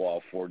Ottawa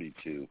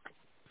 42.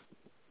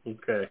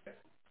 Okay.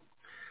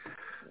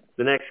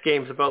 The next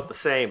game's about the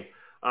same.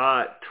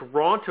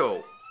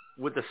 Toronto,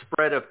 with a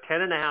spread of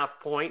 10.5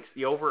 points,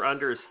 the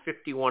over-under is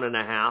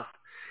 51.5,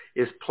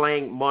 is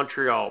playing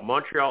Montreal.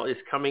 Montreal is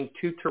coming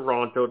to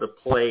Toronto to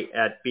play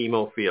at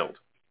BMO Field.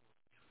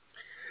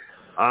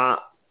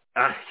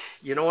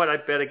 You know what? I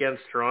bet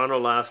against Toronto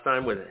last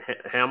time with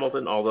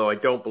Hamilton, although I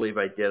don't believe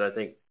I did. I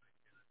think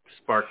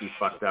Sparky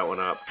fucked that one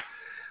up.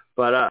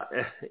 But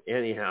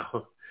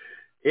anyhow,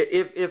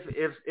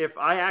 if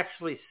I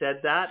actually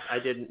said that, I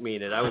didn't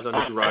mean it. I was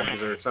under drugs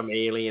or some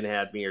alien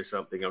had me or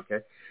something,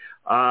 okay?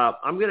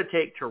 I'm going to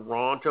take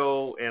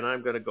Toronto, and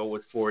I'm going to go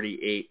with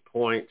 48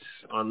 points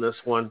on this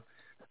one.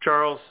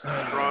 Charles,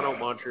 Toronto,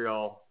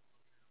 Montreal.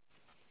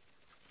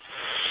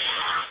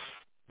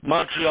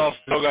 Montreal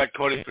still got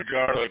Cody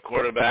Fajardo at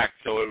quarterback,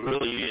 so I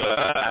really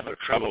have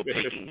trouble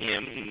picking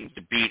him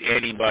to beat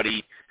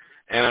anybody,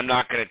 and I'm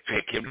not going to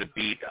pick him to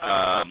beat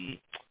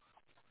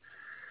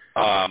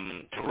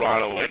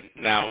Toronto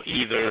now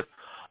either.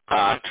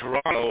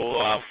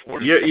 Toronto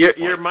 40.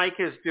 Your mic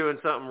is doing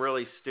something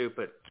really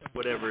stupid,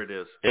 whatever it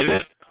is. Is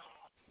it?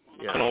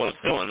 Yeah. I don't know what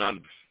it's doing.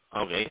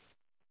 Okay.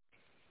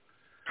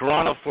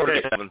 Toronto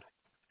 47. Okay.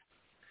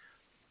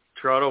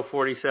 Toronto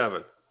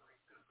 47.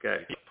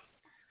 Okay.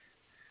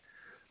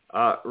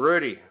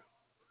 Rudy.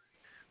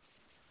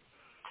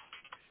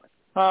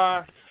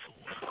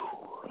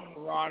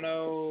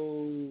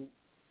 Toronto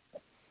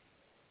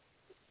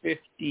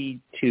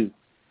 52.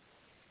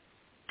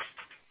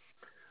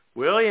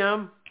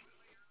 William.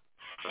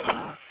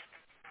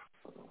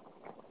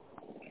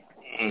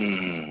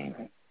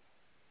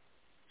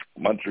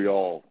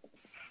 Montreal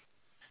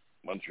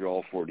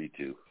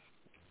 42.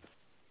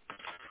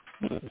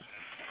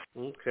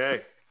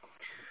 Okay.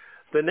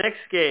 The next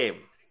game,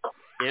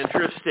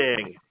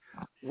 interesting.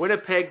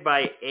 Winnipeg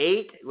by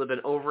 8 with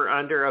an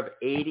over-under of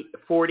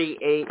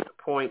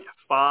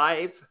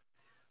 48.5.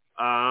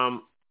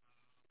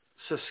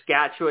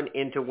 Saskatchewan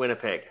into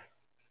Winnipeg.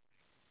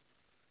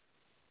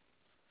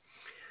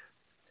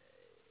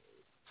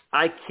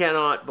 I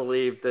cannot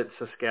believe that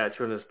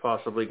Saskatchewan is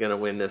possibly going to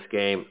win this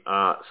game.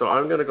 So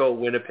I'm going to go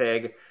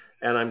Winnipeg,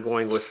 and I'm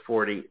going with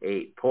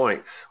 48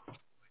 points.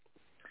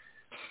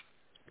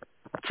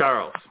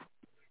 Charles.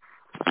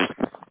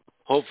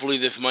 Hopefully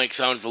this mic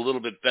sounds a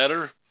little bit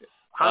better.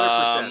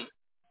 100%.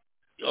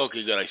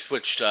 Okay, good. I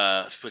switched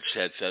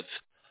headsets.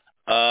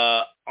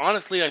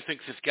 Honestly, I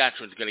think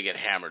Saskatchewan's going to get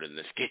hammered in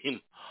this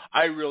game.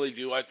 I really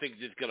do. I think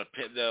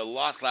the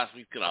loss last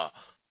week's going to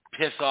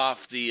piss off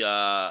the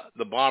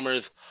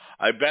Bombers.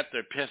 I bet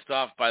they're pissed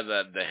off by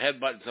the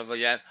headbutt and stuff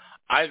like that.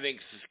 I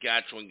think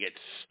Saskatchewan gets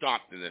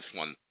stopped in this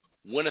one.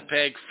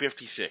 Winnipeg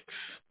 56.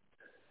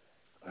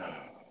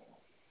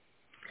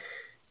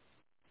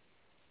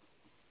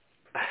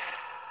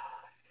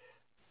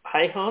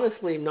 I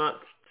honestly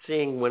not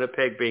seeing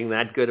Winnipeg being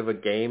that good of a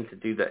game to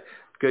do that.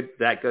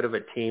 That good of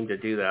a team to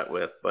do that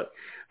with, but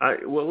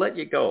we'll let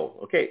you go.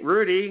 Okay,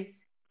 Rudy.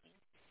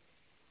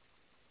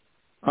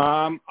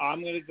 I'm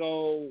going to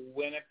go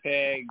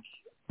Winnipeg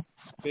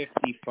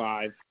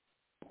 55.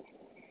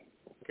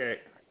 Okay.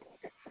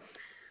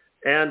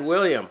 And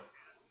William.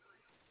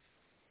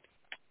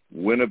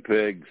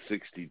 Winnipeg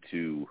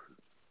 62.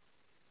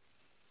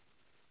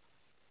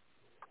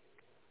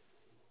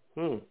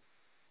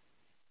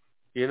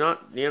 You're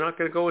not going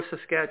to go with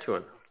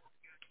Saskatchewan.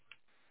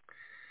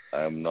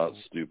 I'm not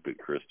stupid,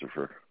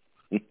 Christopher.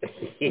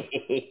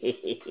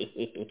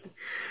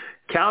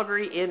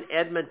 Calgary in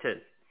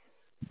Edmonton.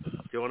 Do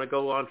you want to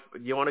go on?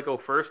 Do you want to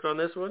go first on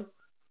this one?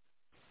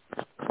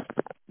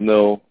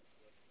 No.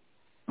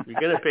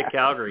 You're going to pick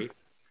Calgary.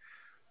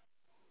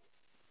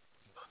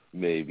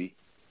 Maybe.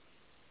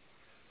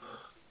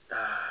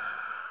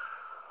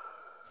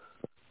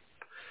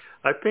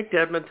 I picked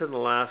Edmonton the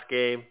last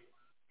game.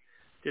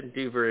 Didn't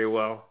do very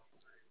well.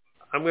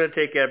 I'm going to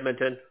take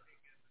Edmonton.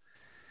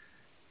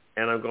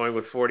 And I'm going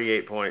with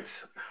 48 points.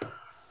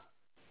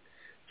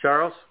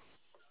 Charles?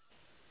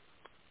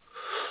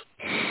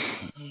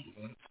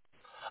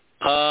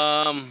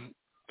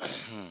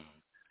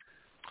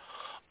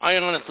 I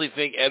honestly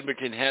think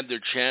Edmonton had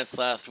their chance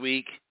last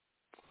week.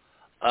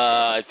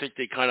 I think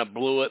they kind of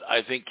blew it.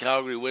 I think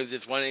Calgary wins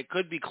this one. It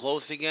could be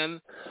close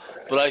again,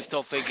 but I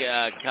still think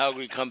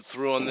Calgary comes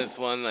through on this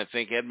one. I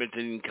think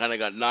Edmonton kind of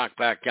got knocked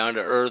back down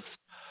to earth.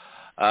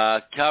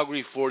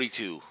 Calgary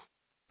 42.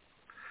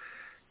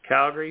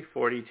 Calgary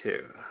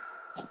 42.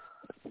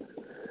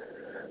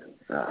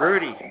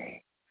 Rudy.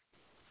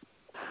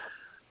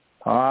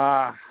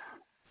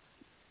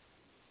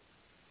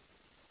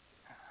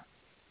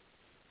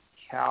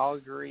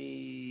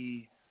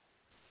 Calgary.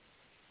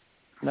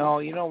 No,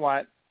 you know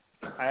what?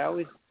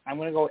 I'm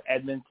going to go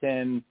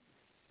Edmonton.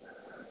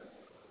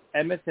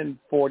 Edmonton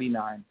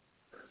 49.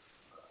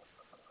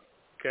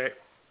 Okay.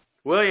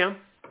 William.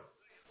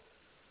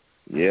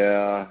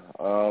 Yeah.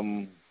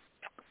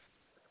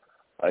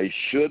 I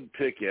should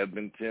pick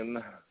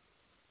Edmonton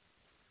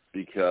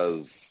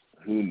because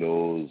who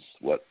knows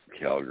what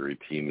Calgary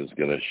team is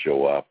going to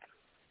show up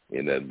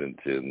in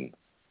Edmonton.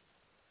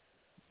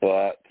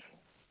 But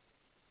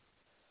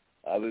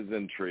other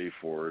than Trey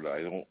Ford,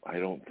 I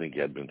don't think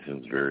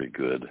Edmonton's very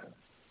good.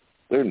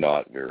 They're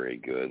not very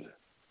good.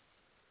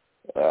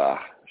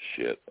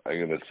 Shit. I'm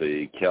going to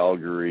say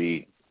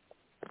Calgary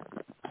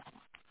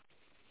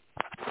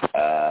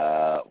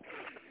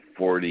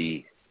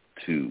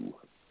 42.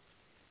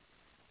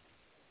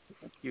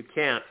 You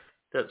can't.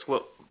 That's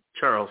what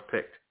Charles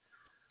picked.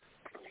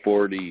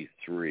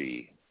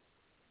 43.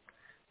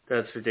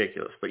 That's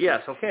ridiculous. But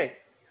yes, okay.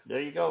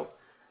 There you go.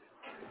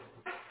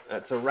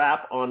 That's a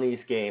wrap on these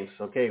games.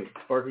 Okay,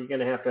 Sparky, you're going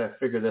to have to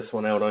figure this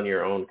one out on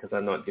your own because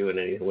I'm not doing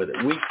anything with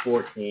it. Week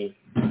 14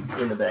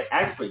 in the bag.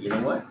 Actually, you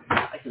know what?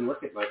 I can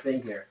look at my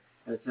thing here.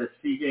 And it says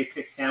CJ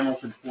picked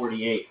Hamilton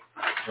 48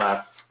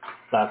 last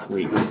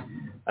week.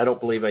 I don't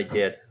believe I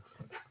did.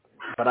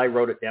 But I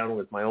wrote it down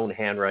with my own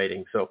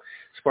handwriting. So,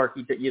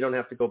 Sparky, you don't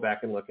have to go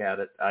back and look at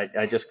it.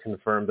 I just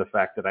confirmed the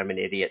fact that I'm an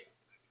idiot.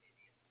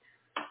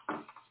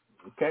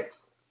 Okay?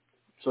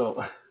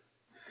 So,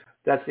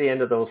 that's the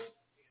end of those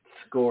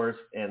scores,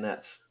 and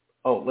that's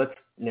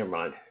never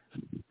mind.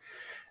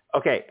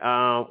 Okay,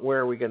 where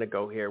are we going to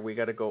go here? We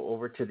got to go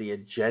over to the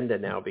agenda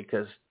now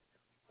because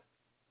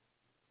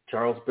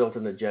Charles built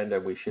an agenda.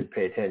 We should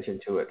pay attention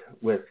to it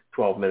with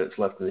 12 minutes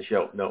left in the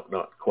show. No,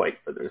 not quite,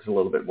 but there's a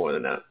little bit more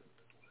than that.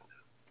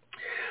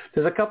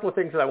 There's a couple of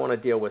things that I want to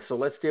deal with, so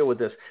let's deal with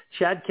this.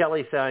 Chad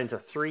Kelly signs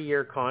a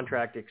 3-year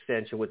contract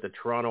extension with the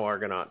Toronto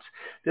Argonauts.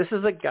 This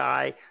is a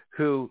guy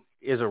who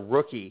is a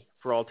rookie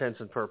for all intents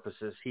and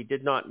purposes. He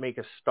did not make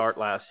a start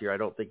last year. I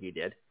don't think he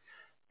did.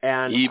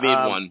 And he made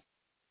one.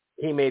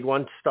 He made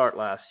one start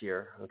last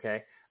year.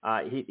 Okay.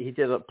 He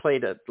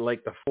played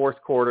like the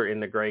fourth quarter in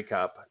the Grey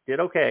Cup. Did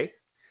okay.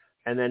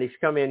 And then he's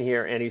come in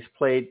here and he's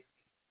played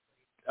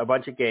a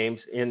bunch of games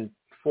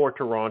for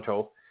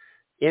Toronto.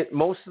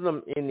 Most of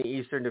them in the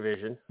Eastern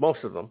Division.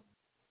 Most of them.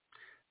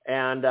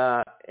 And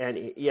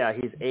he's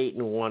 8-1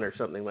 or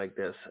something like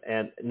this.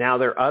 And now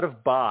they're out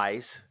of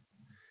buys.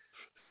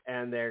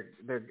 and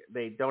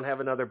they don't have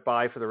another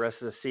bye for the rest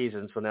of the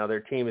season. So now their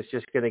team is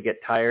just going to get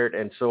tired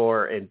and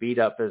sore and beat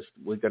up as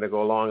we're going to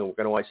go along, and we're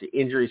going to watch the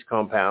injuries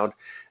compound,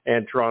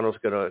 and Toronto's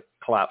going to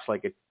collapse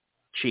like a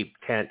cheap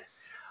tent.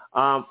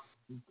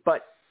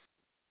 But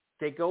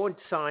they go and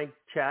sign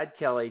Chad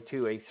Kelly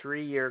to a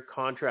 3-year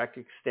contract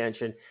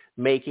extension,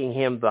 making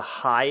him the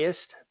highest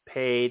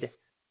paid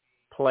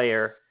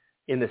player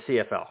in the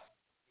CFL.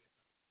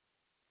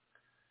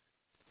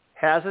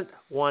 Hasn't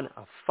won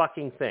a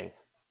fucking thing.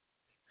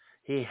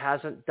 He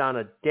hasn't done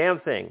a damn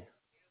thing.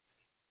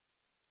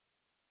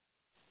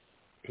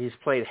 He's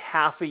played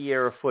half a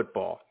year of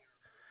football,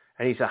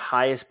 and he's the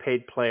highest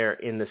paid player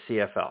in the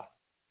CFL.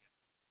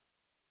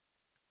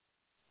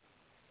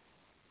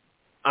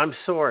 I'm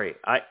sorry.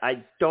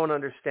 I don't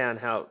understand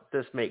how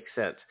this makes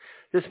sense.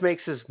 This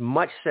makes as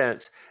much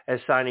sense as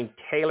signing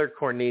Taylor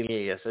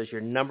Cornelius as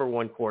your number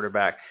one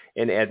quarterback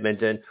in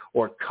Edmonton,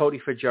 or Cody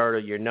Fajardo,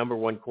 your number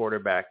one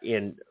quarterback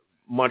in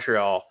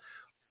Montreal,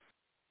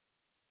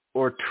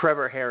 or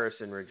Trevor Harris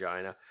in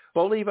Regina.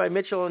 Well, Levi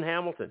Mitchell in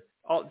Hamilton.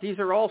 These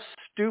are all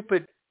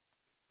stupid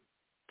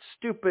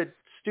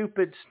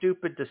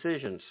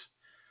decisions.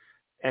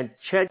 And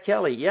Chad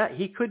Kelly, yeah,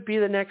 he could be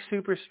the next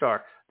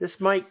superstar. This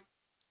might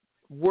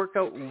work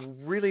out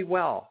really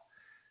well.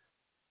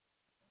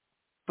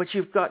 But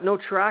you've got no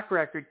track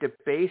record to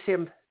base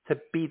him to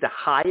be the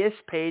highest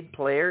paid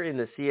player in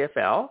the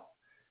CFL?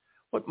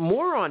 What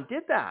moron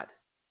did that?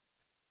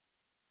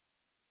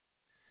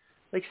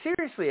 Like,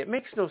 seriously, it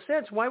makes no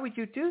sense. Why would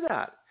you do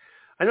that?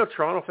 I know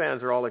Toronto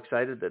fans are all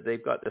excited that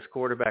they've got this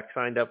quarterback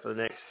signed up for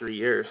the next 3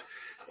 years.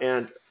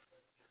 And,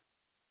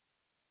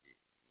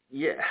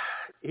 yeah,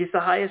 he's the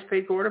highest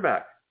paid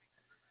quarterback.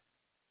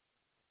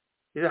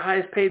 He's the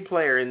highest paid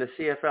player in the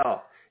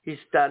CFL. He's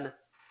done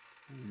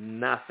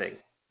nothing.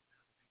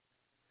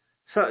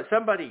 So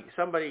somebody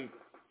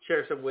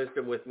share some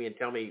wisdom with me and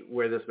tell me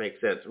where this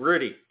makes sense.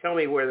 Rudy, tell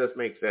me where this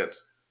makes sense.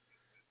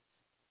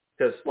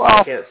 Because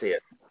I can't see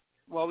it.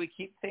 Well, we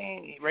keep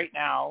saying right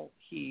now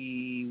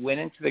he went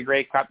into the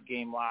Grey Cup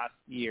game last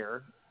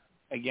year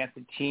against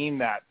a team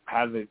that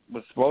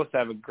was supposed to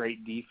have a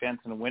great defense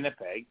in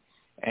Winnipeg,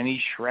 and he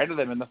shredded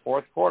them in the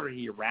fourth quarter.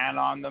 He ran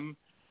on them,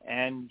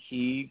 and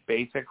he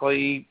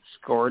basically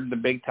scored the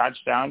big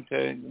touchdown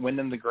to win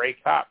them the Grey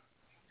Cup.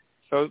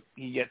 So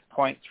he gets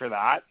points for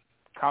that,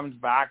 comes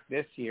back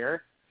this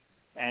year,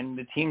 and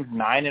the team's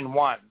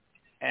 9-1.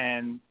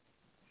 And,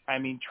 I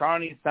mean,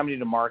 Toronto needs somebody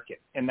to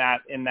market in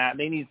that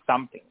they need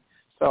something.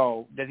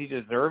 So does he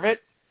deserve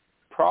it?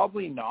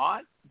 Probably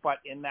not. But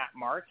in that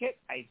market,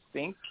 I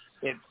think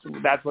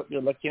that's what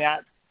you're looking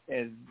at,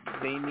 is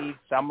they need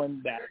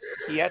someone that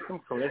he has some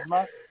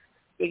charisma.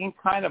 They can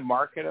kind of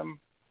market him.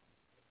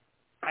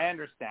 I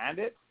understand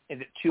it.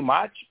 Is it too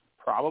much?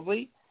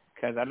 Probably,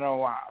 because I don't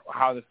know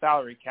how the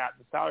salary cap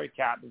is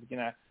going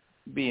to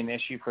be an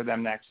issue for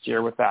them next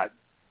year with that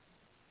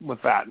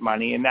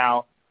money. And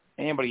now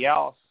anybody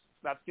else,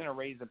 that's going to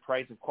raise the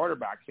price of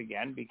quarterbacks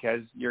again,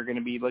 because you're going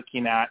to be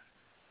looking at,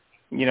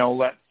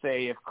 let's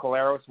say if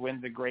Collaros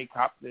wins a Grey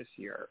Cup this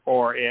year,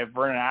 or if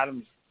Vernon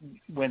Adams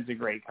wins a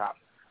Grey Cup,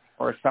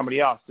 or somebody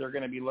else, they're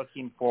going to be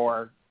looking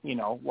for,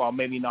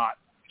 maybe not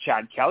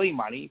Chad Kelly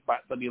money,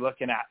 but they'll be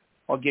looking at,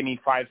 well, give me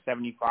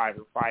 $575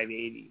 or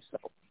 $580. So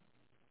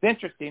it's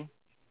interesting.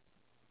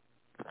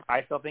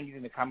 I still think he's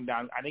going to come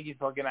down. I think he's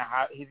going to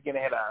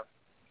hit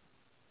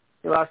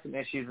he'll have some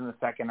issues in the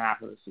second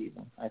half of the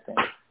season, I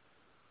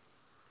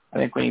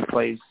think when he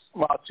plays,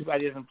 too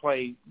bad he doesn't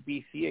play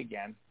BC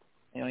again.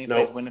 He only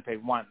plays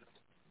Winnipeg once.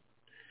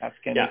 That's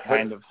going to be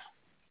kind of.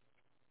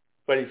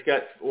 But he's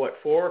got, 4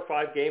 or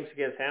 5 games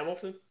against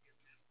Hamilton?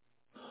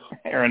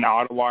 Or in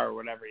Ottawa or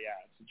whatever, yeah,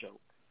 it's a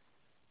joke.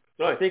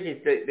 No, I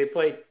think they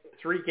played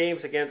 3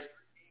 games against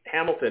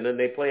Hamilton, and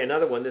they play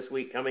another one this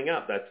week coming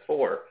up. That's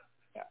 4.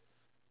 Yeah.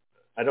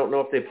 I don't know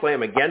if they play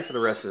him again for the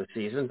rest of the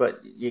season, but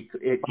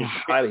it's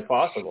highly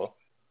possible.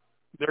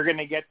 They're going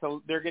to get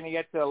to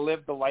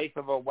live the life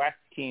of a West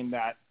team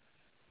that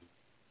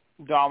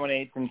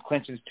dominates and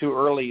clinches too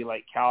early,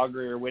 like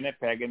Calgary or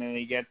Winnipeg, and then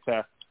they get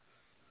to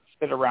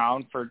sit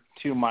around for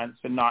 2 months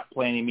and not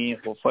play any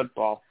meaningful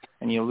football,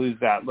 and you lose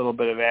that little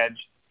bit of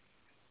edge.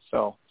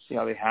 So see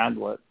how they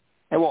handle it.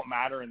 It won't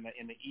matter in the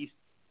East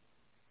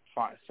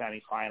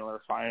semifinal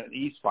or final, the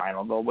East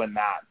final. They'll win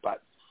that,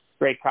 but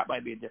Grey Cup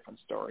might be a different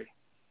story.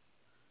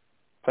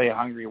 Play a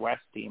hungry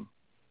West team,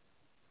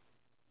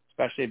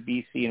 especially if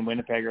BC and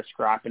Winnipeg are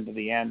scrapping to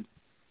the end.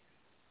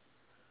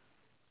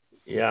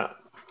 Yeah.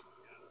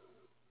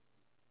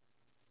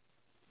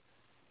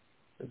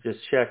 Just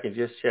checking.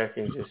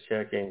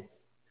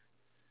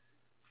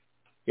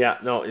 Yeah,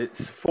 no, it's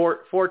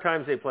 4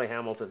 times they play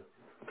Hamilton.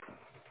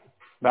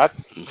 That's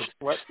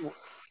what.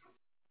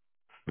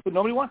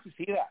 Nobody wants to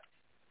see that.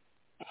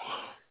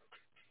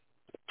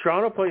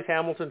 Toronto plays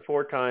Hamilton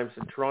 4 times,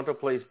 and Toronto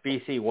plays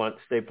BC once.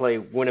 They play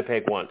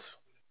Winnipeg once.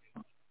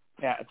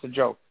 Yeah, it's a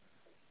joke.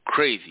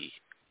 Crazy.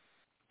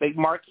 Like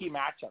marquee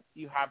matchups.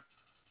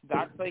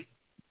 That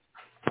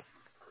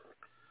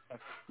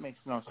makes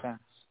no sense.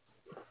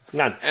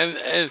 None.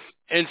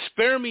 And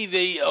spare me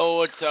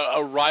it's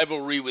a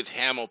rivalry with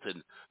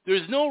Hamilton.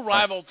 There's no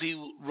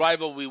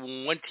rivalry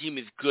when one team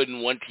is good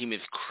and one team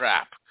is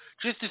crap.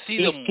 Just to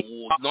see them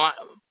not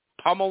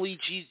pummel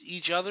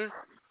each other,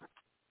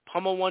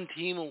 pummel one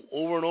team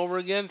over and over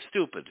again,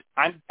 stupid.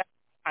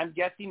 I'm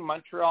guessing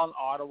Montreal and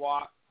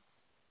Ottawa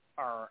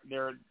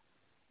they're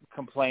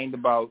complained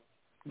about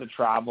the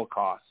travel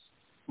costs.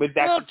 With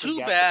that, not too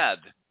bad.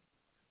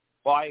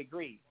 Well, I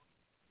agree.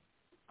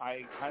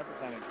 I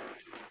 100% agree.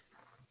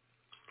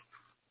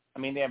 I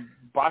mean, they have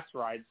bus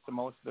rides to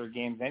most of their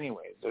games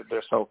anyways.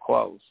 They're so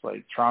close.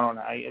 Like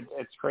Toronto and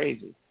it's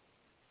crazy.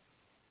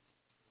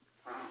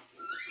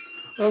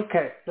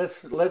 Okay,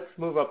 let's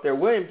move up there.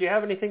 William, do you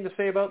have anything to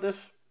say about this?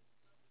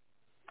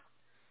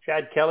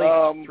 Chad Kelly,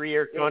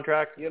 3-year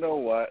contract. You know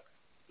what?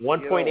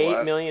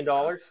 $1.8 million.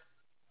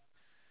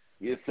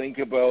 You think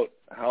about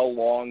how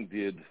long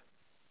did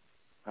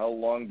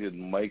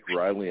Mike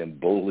Riley and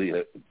Bo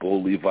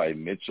Levi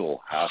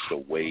Mitchell have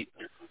to wait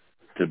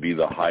to be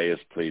the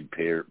highest paid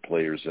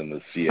players in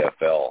the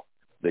CFL?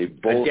 They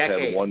both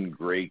had won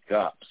Grey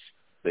Cups.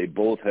 They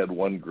both had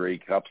won Grey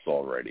Cups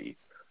already.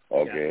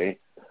 Okay,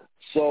 yeah.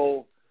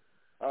 So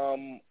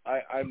I'm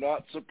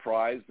not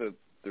surprised that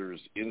there's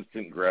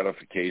instant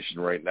gratification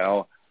right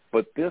now,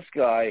 but this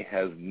guy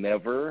has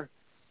never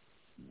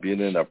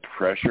been in a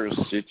pressure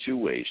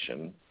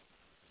situation,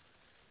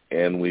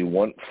 and we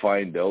won't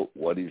find out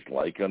what he's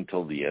like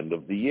until the end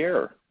of the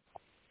year.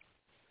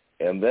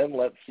 And then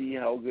let's see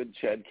how good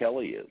Chad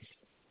Kelly is.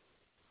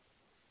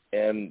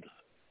 And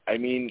I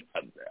mean,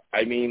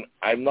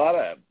 I'm not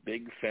a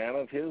big fan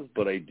of his,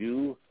 but I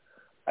do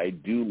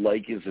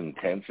like his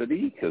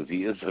intensity because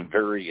he is a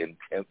very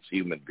intense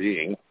human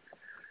being.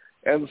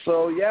 And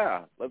so,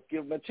 yeah, let's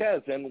give him a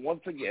chance. And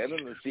once again,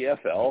 in the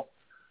CFL,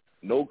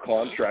 no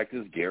contract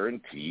is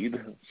guaranteed,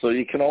 so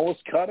you can always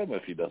cut him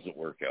if he doesn't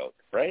work out,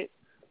 right?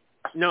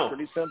 No.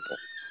 Pretty simple.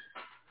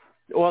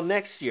 Well,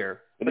 next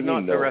year, but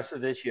not the rest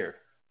of this year.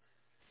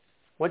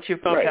 Once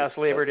you've gone past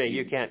Labor Day,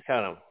 you can't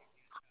cut him.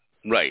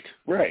 Right.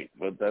 Right,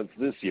 but that's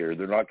this year.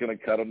 They're not going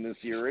to cut him this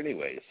year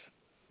anyways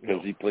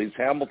because he plays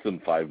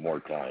Hamilton 5 more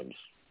times.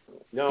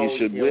 No, he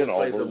should win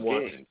all those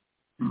games.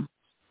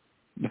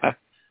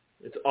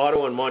 It's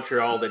Ottawa and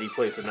Montreal that he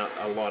plays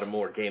a lot of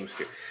more games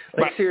to.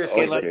 Like,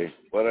 seriously, okay,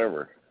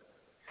 whatever.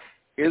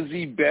 Is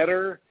he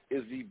better?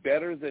 Is he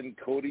better than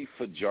Cody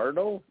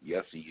Fajardo?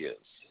 Yes, he is.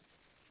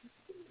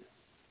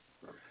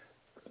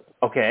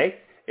 Okay.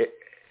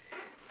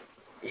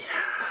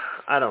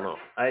 I don't know.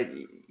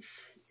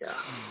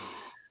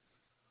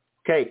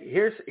 Okay,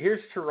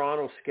 here's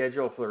Toronto's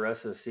schedule for the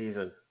rest of the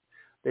season.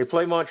 They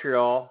play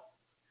Montreal.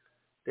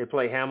 They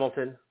play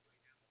Hamilton.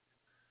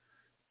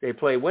 They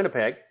play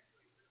Winnipeg.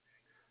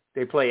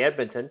 They play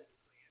Edmonton.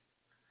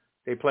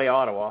 They play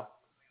Ottawa.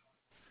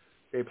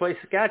 They play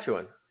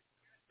Saskatchewan.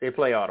 They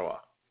play Ottawa.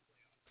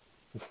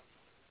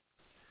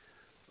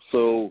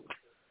 So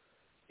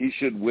he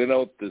should win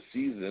out the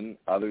season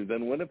other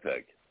than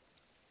Winnipeg.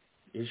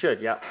 He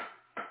should, yeah.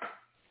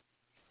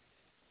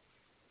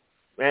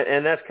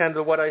 And that's kind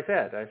of what I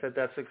said. I said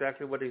that's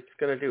exactly what he's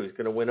going to do. He's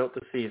going to win out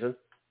the season.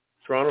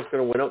 Toronto's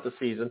going to win out the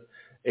season,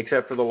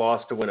 except for the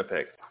loss to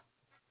Winnipeg.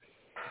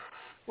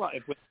 Well,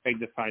 if Winnipeg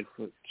decides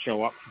to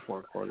show up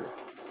for 4 quarters.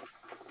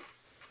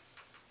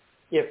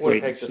 If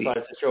Winnipeg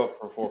decides to show up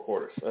for 4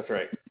 quarters. That's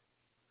right.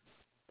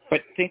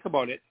 But think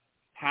about it.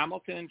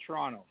 Hamilton and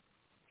Toronto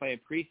play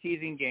a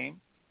preseason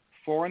game,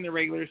 4 in the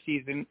regular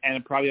season, and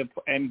it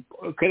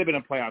could have been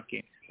a playoff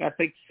game. That's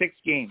like 6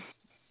 games.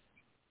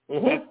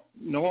 Mm-hmm.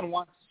 No one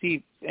wants to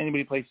see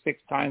anybody play 6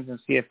 times in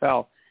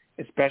CFL,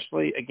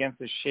 especially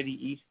against a shitty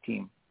East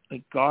team.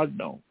 Like, God,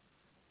 no.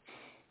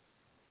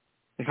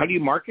 Like, how do you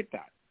market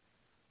that?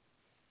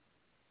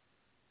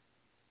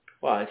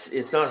 Well,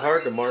 it's not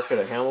hard to market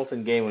a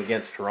Hamilton game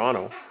against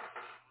Toronto.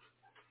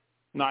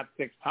 Not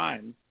 6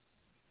 times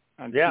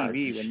on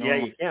TV. When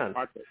you can.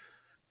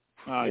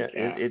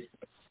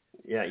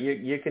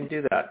 You can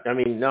do that. I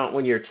mean, not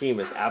when your team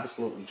is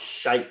absolutely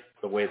shite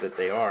the way that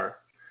they are.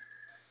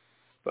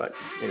 But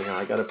anyhow,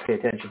 I got to pay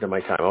attention to my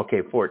time.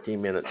 Okay,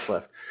 14 minutes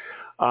left.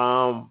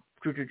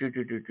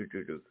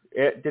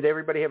 Did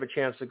everybody have a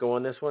chance to go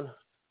on this one?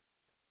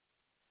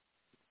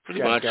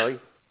 Pretty much. Kelly?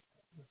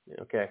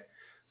 Okay.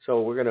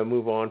 So we're going to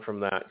move on from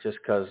that just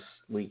because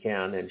we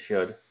can and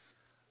should.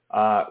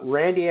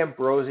 Randy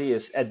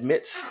Ambrosi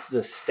admits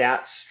the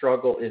stats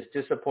struggle is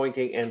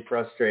disappointing and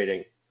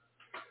frustrating.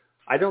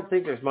 I don't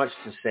think there's much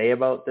to say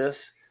about this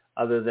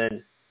other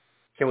than,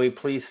 can we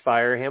please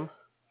fire him?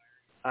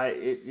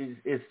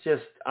 It's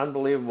just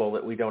unbelievable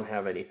that we don't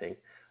have anything.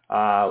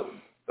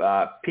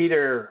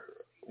 Peter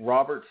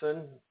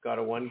Robertson got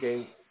a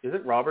 1-game. Is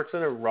it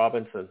Robertson or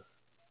Robinson?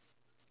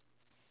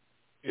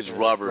 It's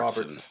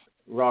Robertson.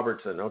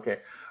 Robertson, okay.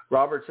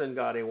 Robertson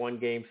got a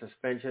 1-game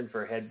suspension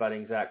for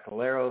headbutting Zach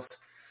Collaros.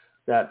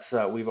 That's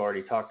we've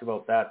already talked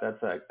about that.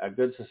 That's a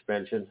good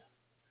suspension.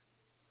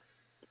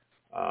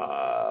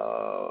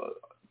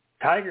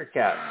 Tiger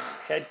Cats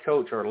head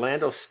coach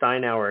Orlando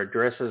Steinauer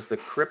addresses the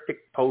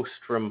cryptic post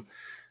from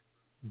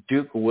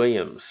Duke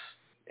Williams,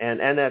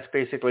 and that's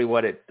basically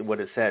what it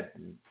said.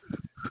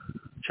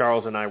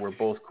 Charles and I were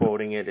both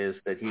quoting it, is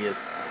that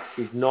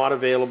he's not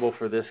available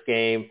for this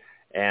game,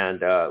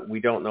 and we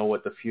don't know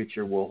what the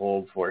future will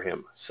hold for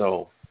him.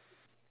 So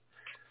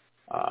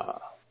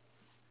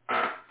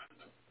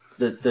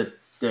the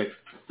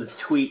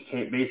tweet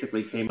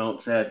basically came out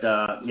and said,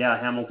 yeah,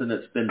 Hamilton,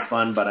 it's been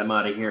fun, but I'm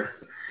out of here.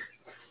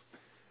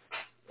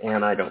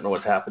 And I don't know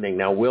what's happening.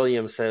 Now,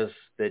 Williams says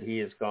that he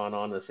has gone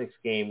on the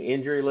 6-game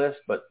injury list,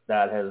 but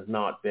that has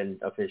not been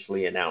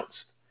officially announced.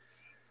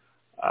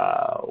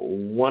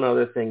 One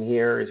other thing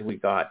here is we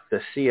got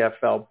the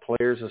CFL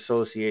Players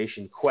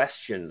Association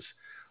questions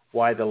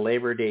why the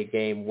Labor Day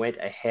game went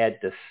ahead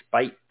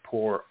despite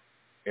poor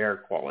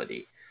air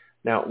quality.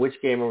 Now, which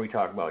game are we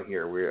talking about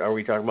here? Are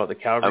we talking about the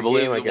Calgary game? I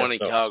believe the one in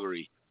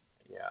Calgary.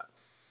 Yeah.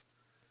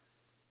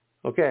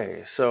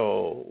 Okay,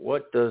 so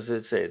what does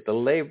it say?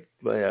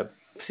 The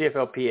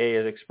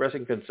CFLPA is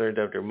expressing concerns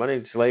after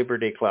Monday's Labor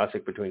Day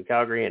Classic between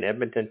Calgary and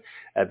Edmonton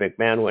at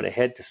McMahon went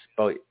ahead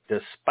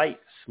despite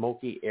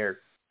smoky air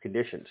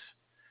conditions.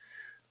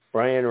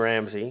 Brian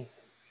Ramsey,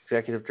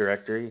 Executive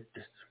Director,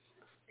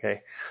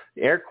 okay.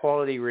 The air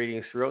quality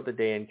readings throughout the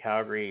day in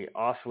Calgary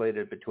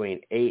oscillated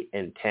between 8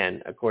 and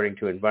 10, according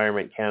to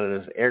Environment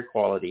Canada's Air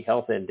Quality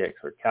Health Index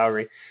for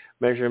Calgary,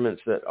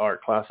 measurements that are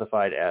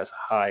classified as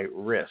high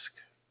risk.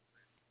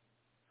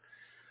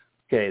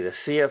 Okay, the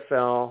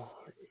CFL,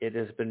 it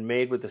has been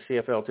made with the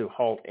CFL to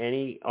halt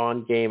any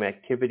on-game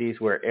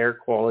activities where air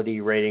quality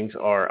ratings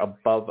are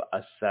above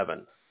a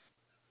 7.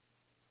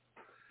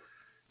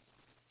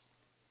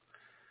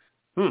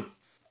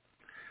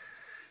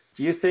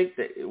 Do you think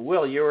that,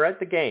 Will, you were at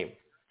the game.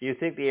 Do you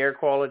think the air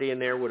quality in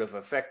there would have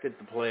affected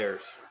the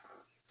players?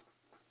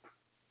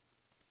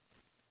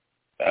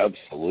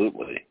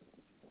 Absolutely.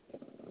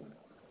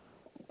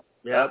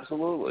 Yeah.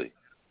 Absolutely.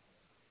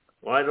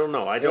 Well, I don't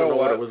know. I don't know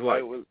what it was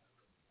like.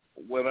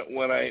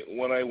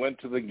 When I went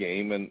to the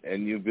game,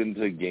 and you've been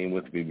to a game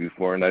with me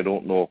before, and I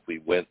don't know if we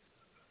went.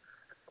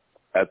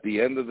 At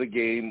the end of the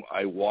game,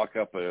 I walk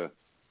up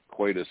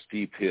quite a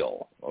steep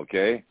hill.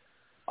 Okay,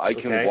 I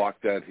can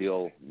walk that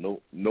hill,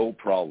 no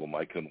problem.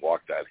 I can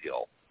walk that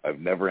hill. I've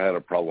never had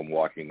a problem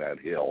walking that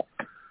hill.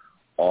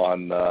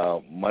 On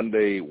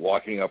Monday,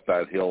 walking up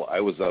that hill, I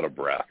was out of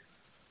breath.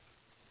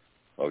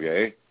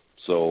 Okay,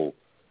 so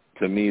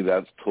to me,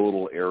 that's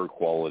total air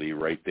quality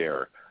right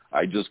there.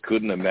 I just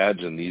couldn't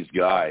imagine these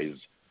guys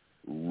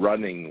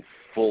running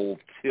full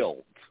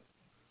tilt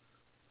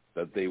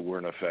that they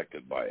weren't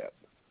affected by it.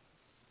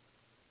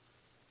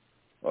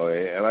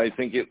 Okay, and I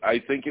think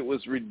it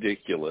was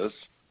ridiculous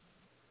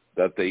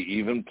that they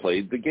even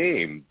played the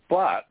game,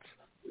 but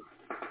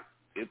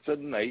it's a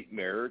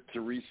nightmare to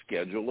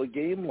reschedule a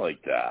game like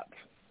that.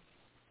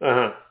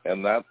 Uh-huh.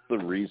 And that's the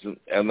reason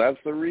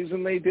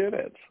they did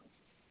it.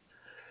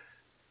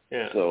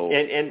 Yeah. So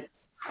and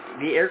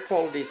the air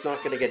quality is not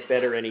going to get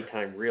better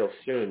anytime real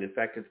soon. In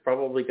fact, it's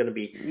probably going to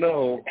be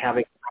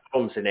having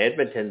problems in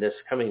Edmonton this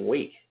coming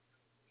week.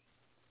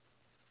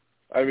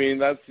 I mean,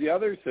 that's the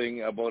other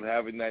thing about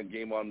having that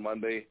game on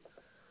Monday.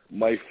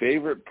 My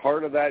favorite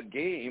part of that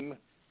game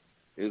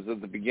is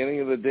at the beginning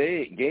of the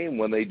game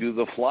when they do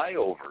the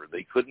flyover.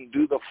 They couldn't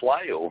do the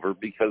flyover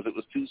because it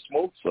was too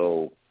smoked.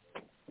 So,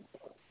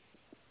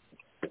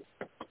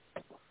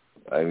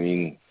 I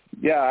mean,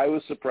 yeah, I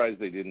was surprised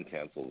they didn't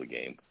cancel the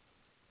game.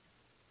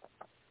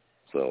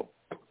 So,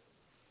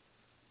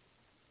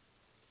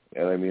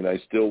 and I mean, I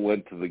still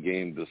went to the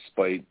game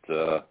despite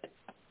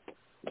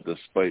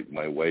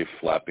my wife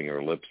flapping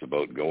her lips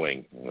about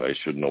going. I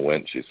shouldn't have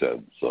went, she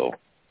said. So,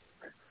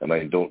 and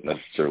I don't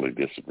necessarily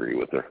disagree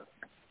with her.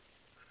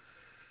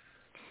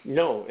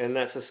 No, and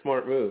that's a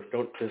smart move.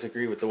 Don't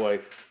disagree with the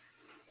wife.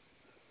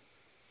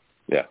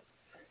 Yeah.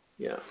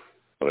 Yeah.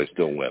 But I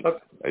still went.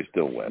 Okay. I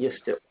still went.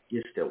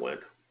 You still went.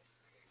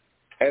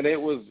 And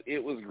it was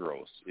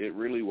gross. It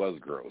really was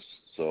gross.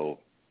 So,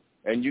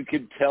 and you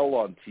could tell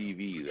on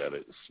TV that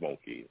it's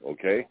smoky,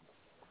 okay?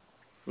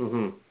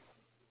 Mhm.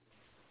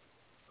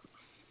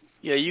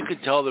 Yeah, you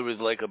could tell there was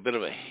like a bit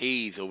of a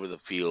haze over the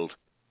field.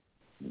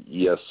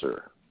 Yes,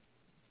 sir.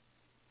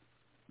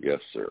 Yes,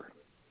 sir.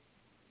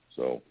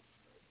 So,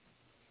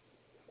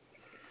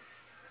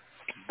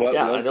 but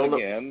yeah, once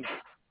again,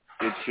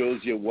 it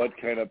shows you what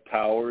kind of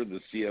power the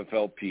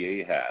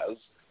CFLPA has,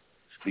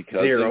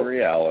 because Zero. in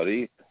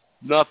reality,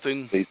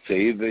 Nothing. They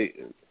say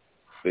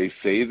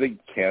they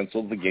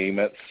canceled the game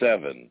at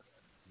 7.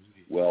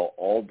 Well,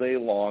 all day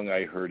long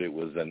I heard it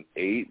was an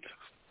 8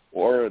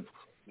 or a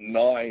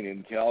 9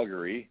 in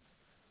Calgary.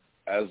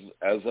 As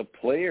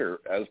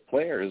players,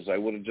 I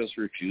would have just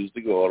refused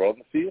to go out on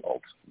the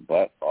field.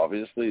 But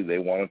obviously they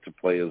wanted to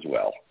play as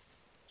well.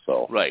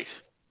 So right.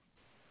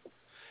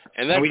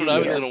 And that's what I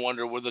was going to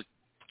wonder. Were the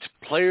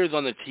players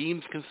on the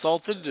teams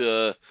consulted?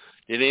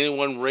 Did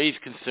anyone raise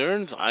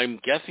concerns? I'm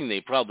guessing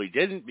they probably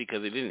didn't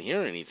because they didn't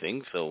hear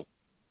anything. So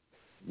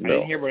I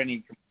didn't hear about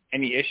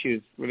any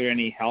issues. Were there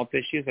any health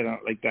issues? I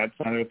don't like that's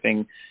another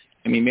thing.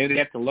 I mean, maybe they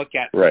have to look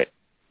at right.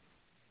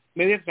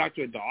 Maybe they have to talk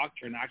to a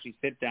doctor and actually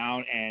sit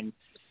down and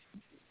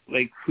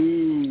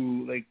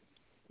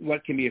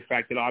what can be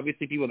affected?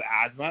 Obviously, people with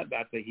asthma,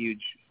 that's a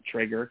huge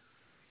trigger.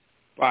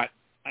 But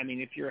I mean,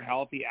 if you're a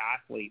healthy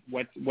athlete,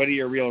 what are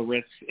your real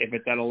risks if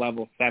it's at a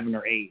level 7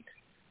 or 8,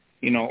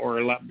 or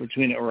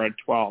or a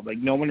 12? Like,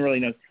 no one really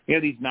knows. We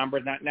have these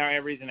numbers. Now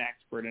everybody's an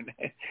expert, and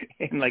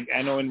like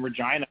I know in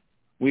Regina,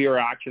 we were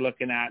actually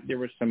looking at, there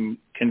was some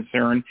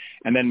concern,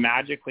 and then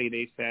magically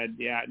they said,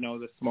 yeah, no,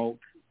 the smoke,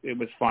 it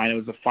was fine. It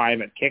was a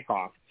 5 at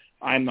kickoff.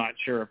 I'm not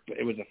sure if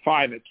it was a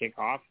 5 at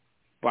kickoff,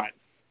 but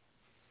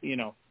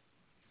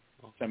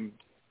some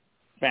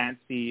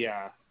fancy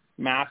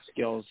math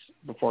skills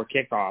before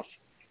kickoff.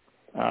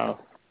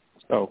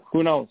 So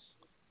who knows?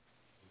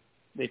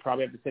 They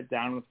probably have to sit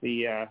down with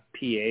the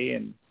PA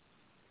and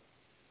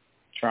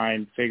try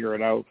and figure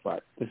it out.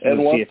 But this is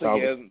once CFL.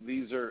 again,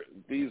 these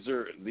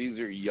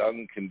are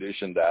young,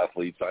 conditioned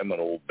athletes. I'm an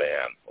old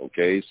man.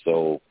 Okay,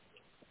 so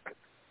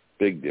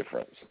big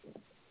difference.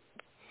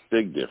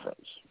 Big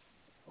difference.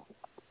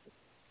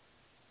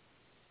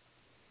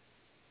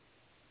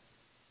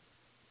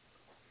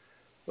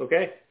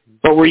 Okay.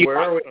 But were you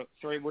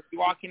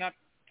walking up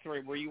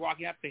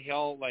the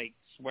hill like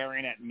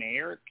swearing at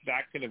Mayor?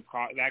 That could have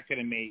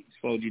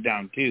slowed you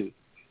down too.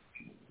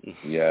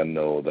 Yeah,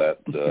 no, that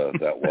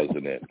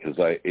wasn't it. Because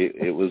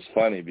it was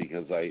funny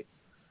because I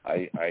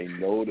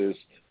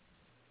noticed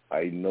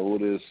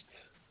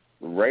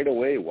right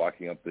away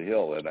walking up the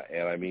hill, and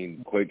I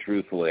mean, quite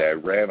truthfully, I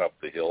ran up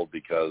the hill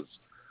because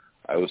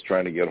I was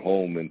trying to get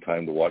home in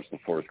time to watch the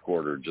fourth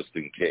quarter just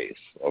in case.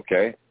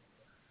 Okay,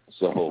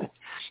 so.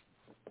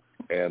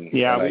 And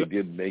I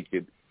did make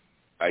it.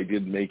 I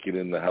did make it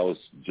in the house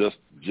just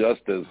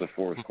as the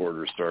fourth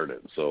quarter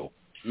started. So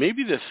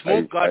maybe the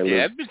smoke got to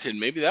Edmonton.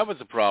 Maybe that was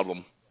the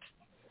problem.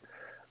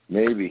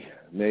 Maybe.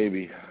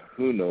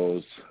 Who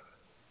knows?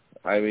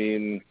 I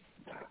mean,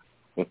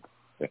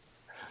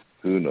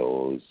 who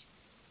knows?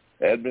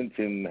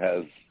 Edmonton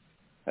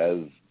has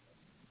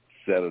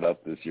set it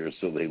up this year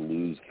so they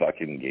lose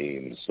fucking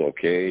games.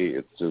 Okay,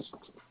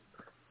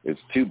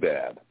 it's too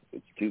bad.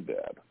 It's too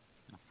bad.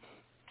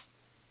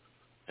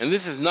 And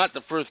this is not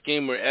the first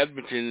game where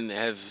Edmonton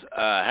has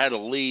had a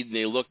lead and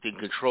they looked in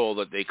control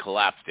that they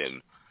collapsed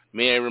in.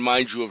 May I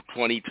remind you of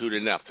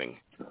 22-0?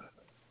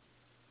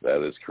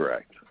 That is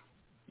correct.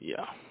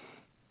 Yeah.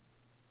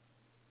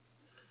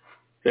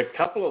 There are a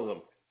couple of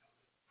them.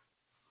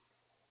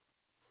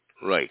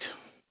 Right.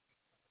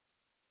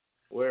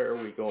 Where are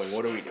we going?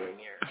 What are we doing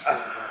here?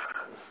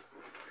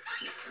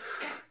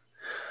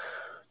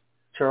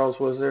 Charles,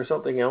 was there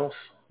something else?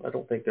 I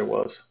don't think there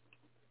was.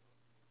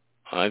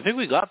 I think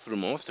we got through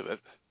most of it.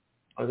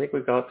 I think we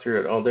got through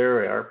it. Oh, there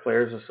we are.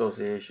 Players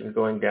Association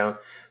going down.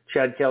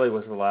 Chad Kelly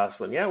was the last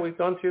one. Yeah, we've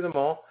gone through them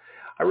all.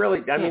 I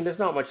mean, there's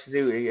not much to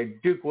do.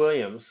 Duke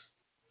Williams,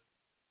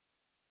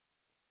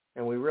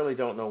 and we really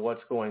don't know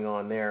what's going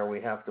on there. We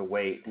have to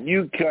wait.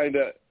 You kind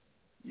of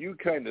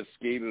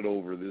skated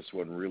over this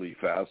one really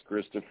fast,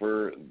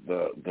 Christopher.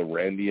 The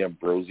Randy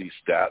Ambrosi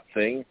stat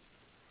thing,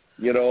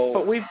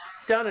 But we've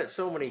done it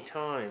so many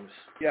times.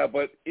 Yeah,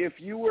 but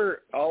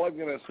all I'm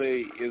going to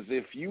say is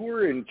if you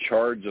were in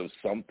charge of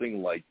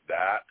something like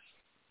that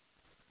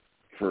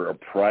for a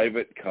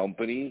private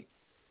company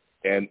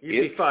and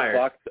it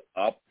fucked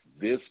up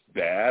this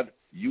bad,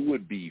 you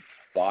would be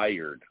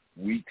fired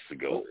weeks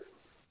ago.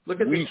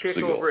 Look at the chick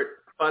over at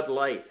Bud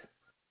Light.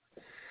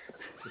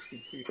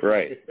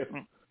 Right.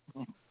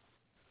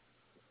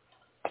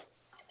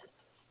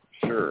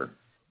 Sure.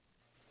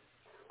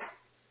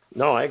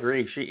 No, I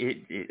agree.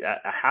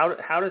 How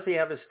does he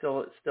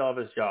still have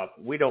his job?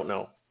 We don't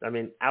know. I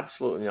mean,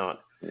 absolutely not.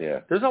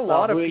 Yeah. There's a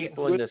lot of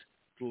people in this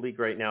league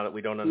right now that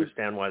we don't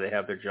understand why they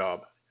have their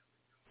job.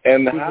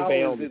 And how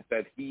is it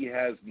that he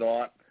has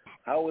not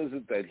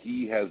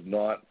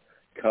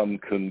come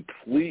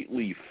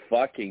completely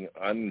fucking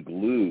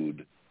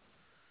unglued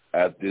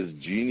at this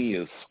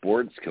genius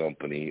sports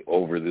company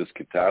over this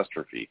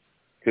catastrophe?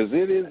 Because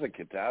it is a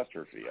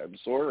catastrophe. I'm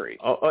sorry.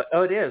 Oh,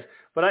 it is.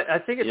 But I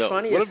think it's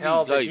funny as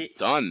hell that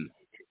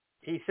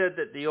he said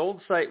that the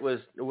old site was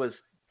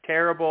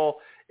terrible.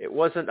 It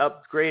wasn't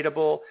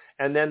upgradable.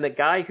 And then the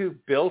guy who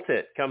built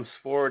it comes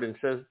forward and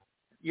says,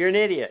 "You're an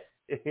idiot."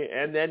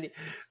 And then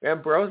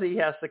Ambrosi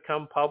has to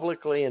come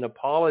publicly and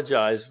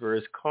apologize for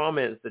his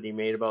comments that he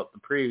made about the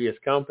previous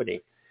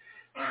company.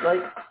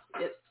 Like,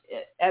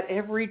 at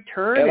every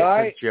turn, it's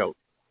a joke.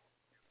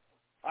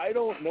 I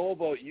don't know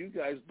about you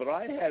guys, but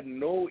I had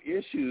no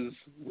issues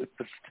with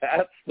the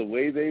stats the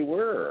way they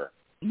were.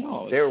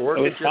 No, they were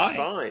working just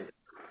fine.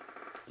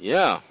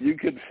 Yeah. You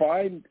could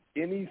find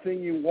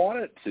anything you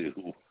wanted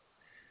to.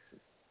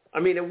 I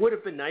mean, it would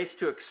have been nice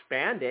to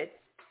expand it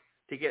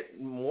to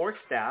get more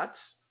stats,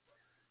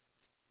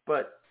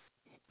 but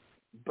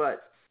why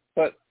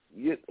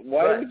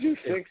would you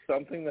fix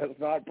something that's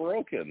not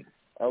broken?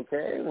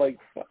 Okay, like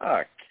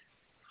fuck.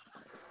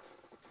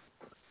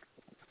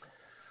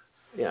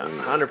 Yeah,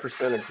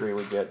 100% agree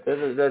with that.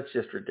 That's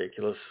just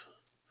ridiculous.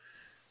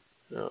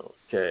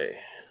 Okay.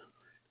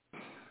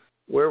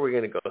 Where are we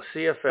going to go?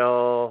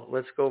 CFL.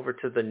 Let's go over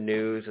to the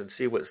news and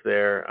see what's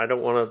there. I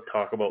don't want to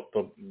talk about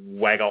the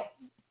waggle.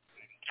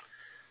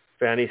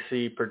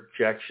 Fantasy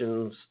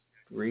projections,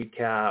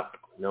 recap.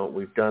 No,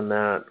 we've done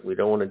that. We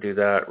don't want to do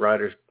that.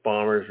 Riders,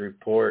 Bombers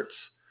reports.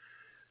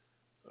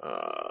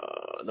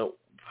 Nope.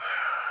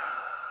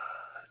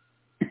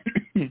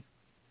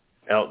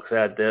 Elks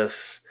had this.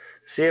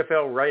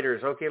 CFL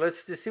writers. Okay, let's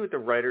just see what the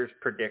writers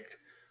predict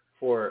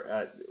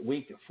for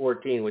week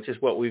 14, which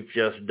is what we've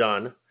just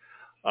done.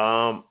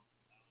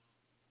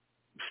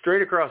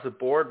 Straight across the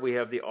board, we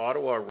have the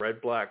Ottawa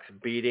Red Blacks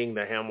beating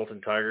the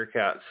Hamilton Tiger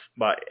Cats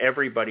by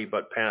everybody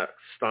but Pat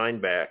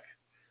Steinberg.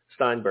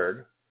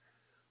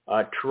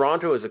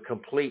 Toronto is a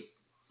completely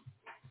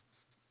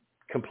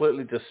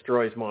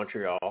destroys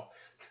Montreal.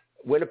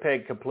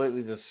 Winnipeg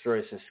completely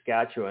destroys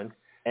Saskatchewan.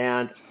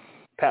 And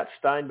Pat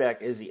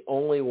Steinbeck is the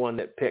only one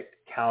that picked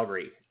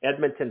Calgary.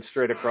 Edmonton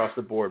straight across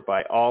the board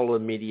by all the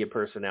media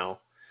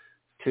personnel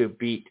to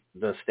beat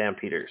the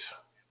Stampeders.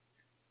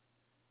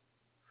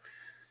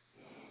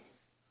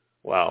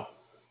 Wow.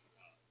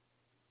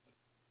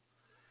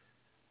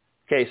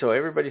 Okay, so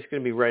everybody's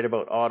going to be right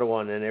about Ottawa,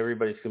 and then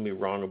everybody's going to be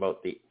wrong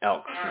about the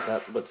Elks. Is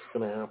that what's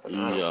going to happen?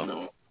 I don't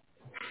know.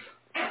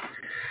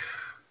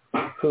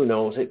 Who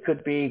knows? It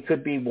could be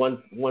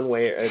one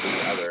way or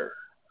the other.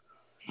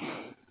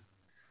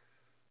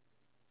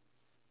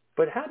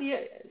 But how do you?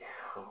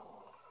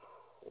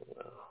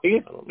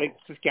 Like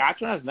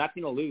Saskatchewan has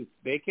nothing to lose.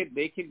 They could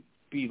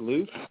be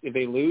loose. If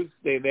they lose,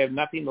 they have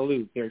nothing to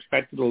lose. They're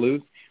expected to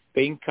lose.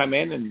 They can come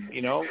in and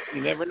you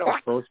never know.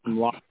 Throw some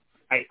loss.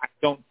 I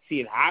don't see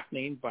it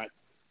happening, but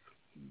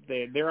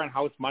they're on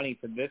house money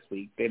for this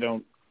week. They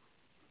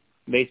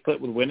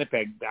split with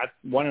Winnipeg. That's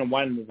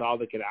 1-1 is all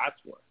they could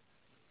ask for.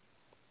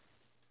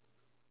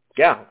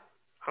 Yeah,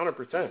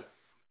 100%.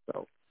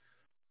 So.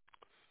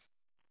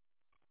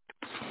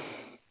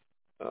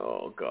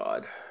 Oh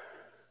God.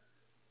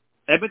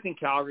 Edmonton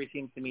Calgary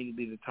seems to me to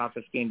be the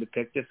toughest game to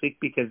pick this week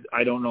because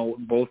I don't know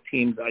both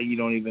teams. You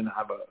don't even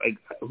have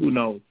who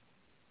knows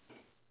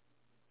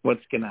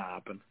what's going to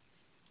happen.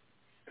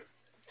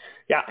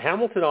 Yeah,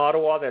 Hamilton,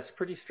 Ottawa, that's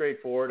pretty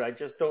straightforward. I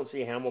just don't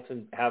see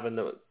Hamilton having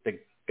the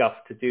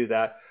guff to do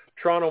that.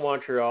 Toronto,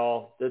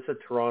 Montreal, that's a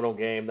Toronto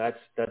game. That's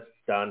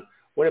done.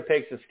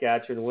 Winnipeg,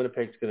 Saskatchewan,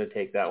 Winnipeg's going to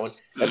take that one.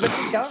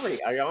 Edmonton, Calgary,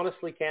 I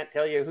honestly can't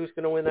tell you who's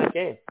going to win that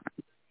game.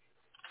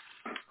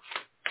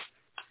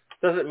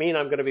 Doesn't mean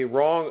I'm going to be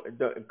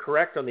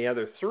correct on the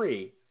other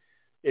three.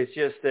 It's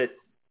just that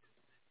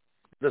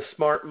the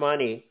smart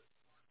money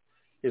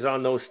is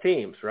on those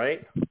teams,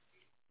 right?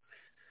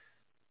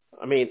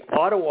 I mean,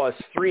 Ottawa's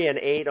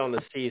 3-8 on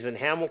the season.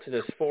 Hamilton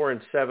is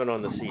 4-7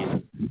 on the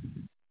season.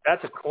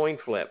 That's a coin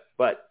flip.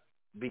 But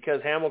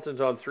because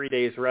Hamilton's on 3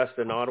 days rest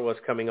and Ottawa's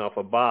coming off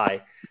a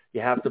bye,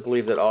 you have to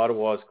believe that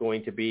Ottawa is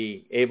going to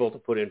be able to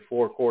put in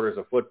 4 quarters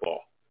of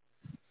football.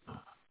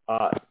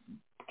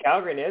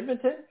 Calgary and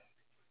Edmonton,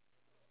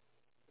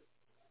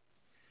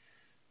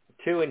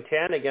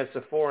 2-10 against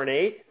a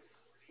 4-8.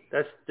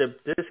 This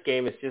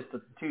game is just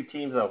the two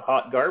teams of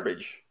hot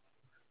garbage.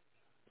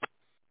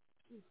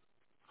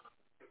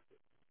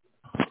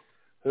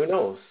 Who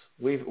knows?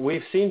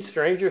 We've seen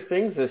stranger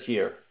things this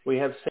year. We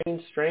have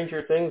seen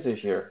stranger things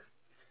this year.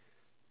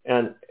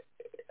 And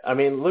I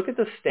mean, look at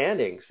the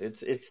standings.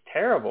 It's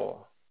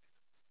terrible.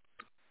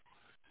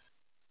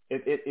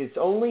 It's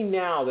only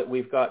now that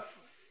we've got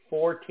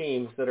 4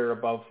 teams that are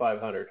above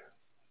 500.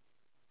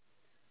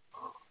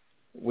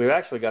 We've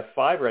actually got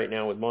 5 right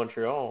now with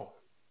Montreal.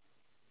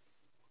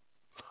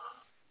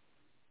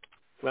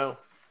 Well,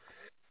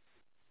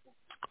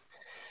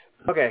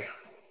 okay.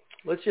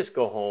 Let's just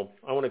go home.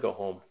 I want to go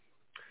home.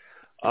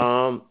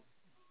 I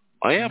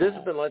am. This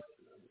has been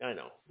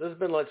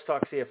Let's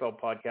Talk CFL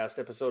podcast,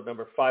 episode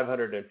number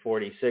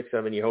 546.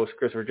 I'm your host,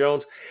 Christopher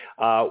Jones.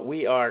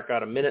 We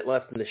got a minute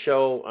left in the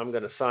show. I'm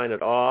going to sign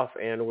it off,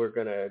 and we're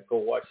going to go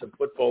watch some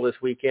football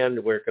this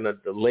weekend. We're going to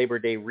the Labor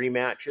Day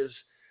rematches.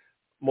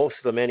 Most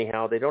of them,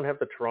 anyhow. They don't have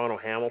the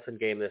Toronto-Hamilton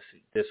game this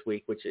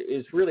week, which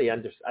is really I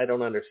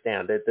don't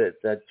understand.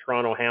 The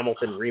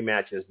Toronto-Hamilton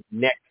rematch is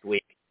next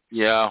week.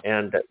 Yeah,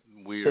 and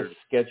weird. His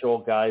schedule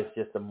guy's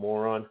just a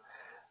moron.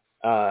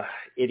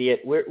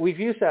 Idiot. We've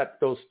used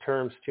those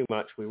terms too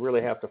much. We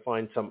really have to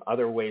find some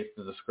other ways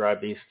to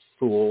describe these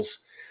fools.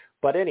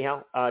 But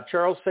anyhow,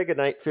 Charles, say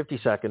goodnight. 50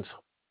 seconds.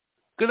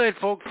 Good night,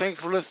 folks.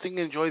 Thanks for listening.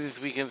 Enjoy this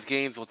weekend's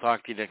games. We'll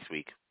talk to you next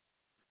week.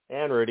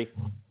 And Rudy.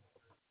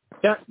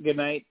 Yeah, good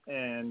night,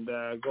 and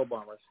go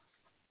Bombers.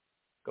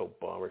 Go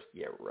Bombers.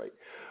 Yeah, right.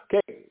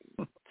 Okay.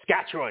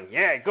 Saskatchewan.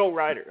 Yeah, go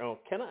Rider. Oh,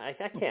 can I?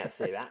 I can't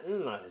say that.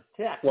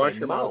 Wash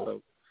your mouth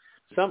out.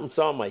 Something's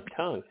on my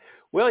tongue.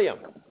 William.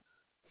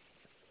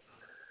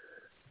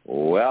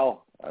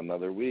 Well,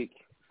 another week.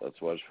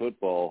 Let's watch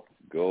football.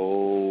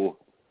 Go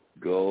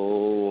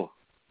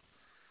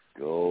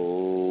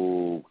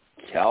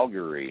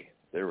Calgary.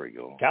 There we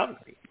go.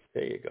 Calgary.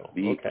 There you go.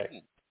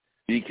 Okay.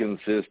 Be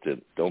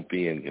consistent. Don't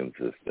be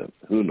inconsistent.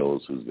 Who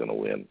knows who's going to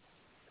win?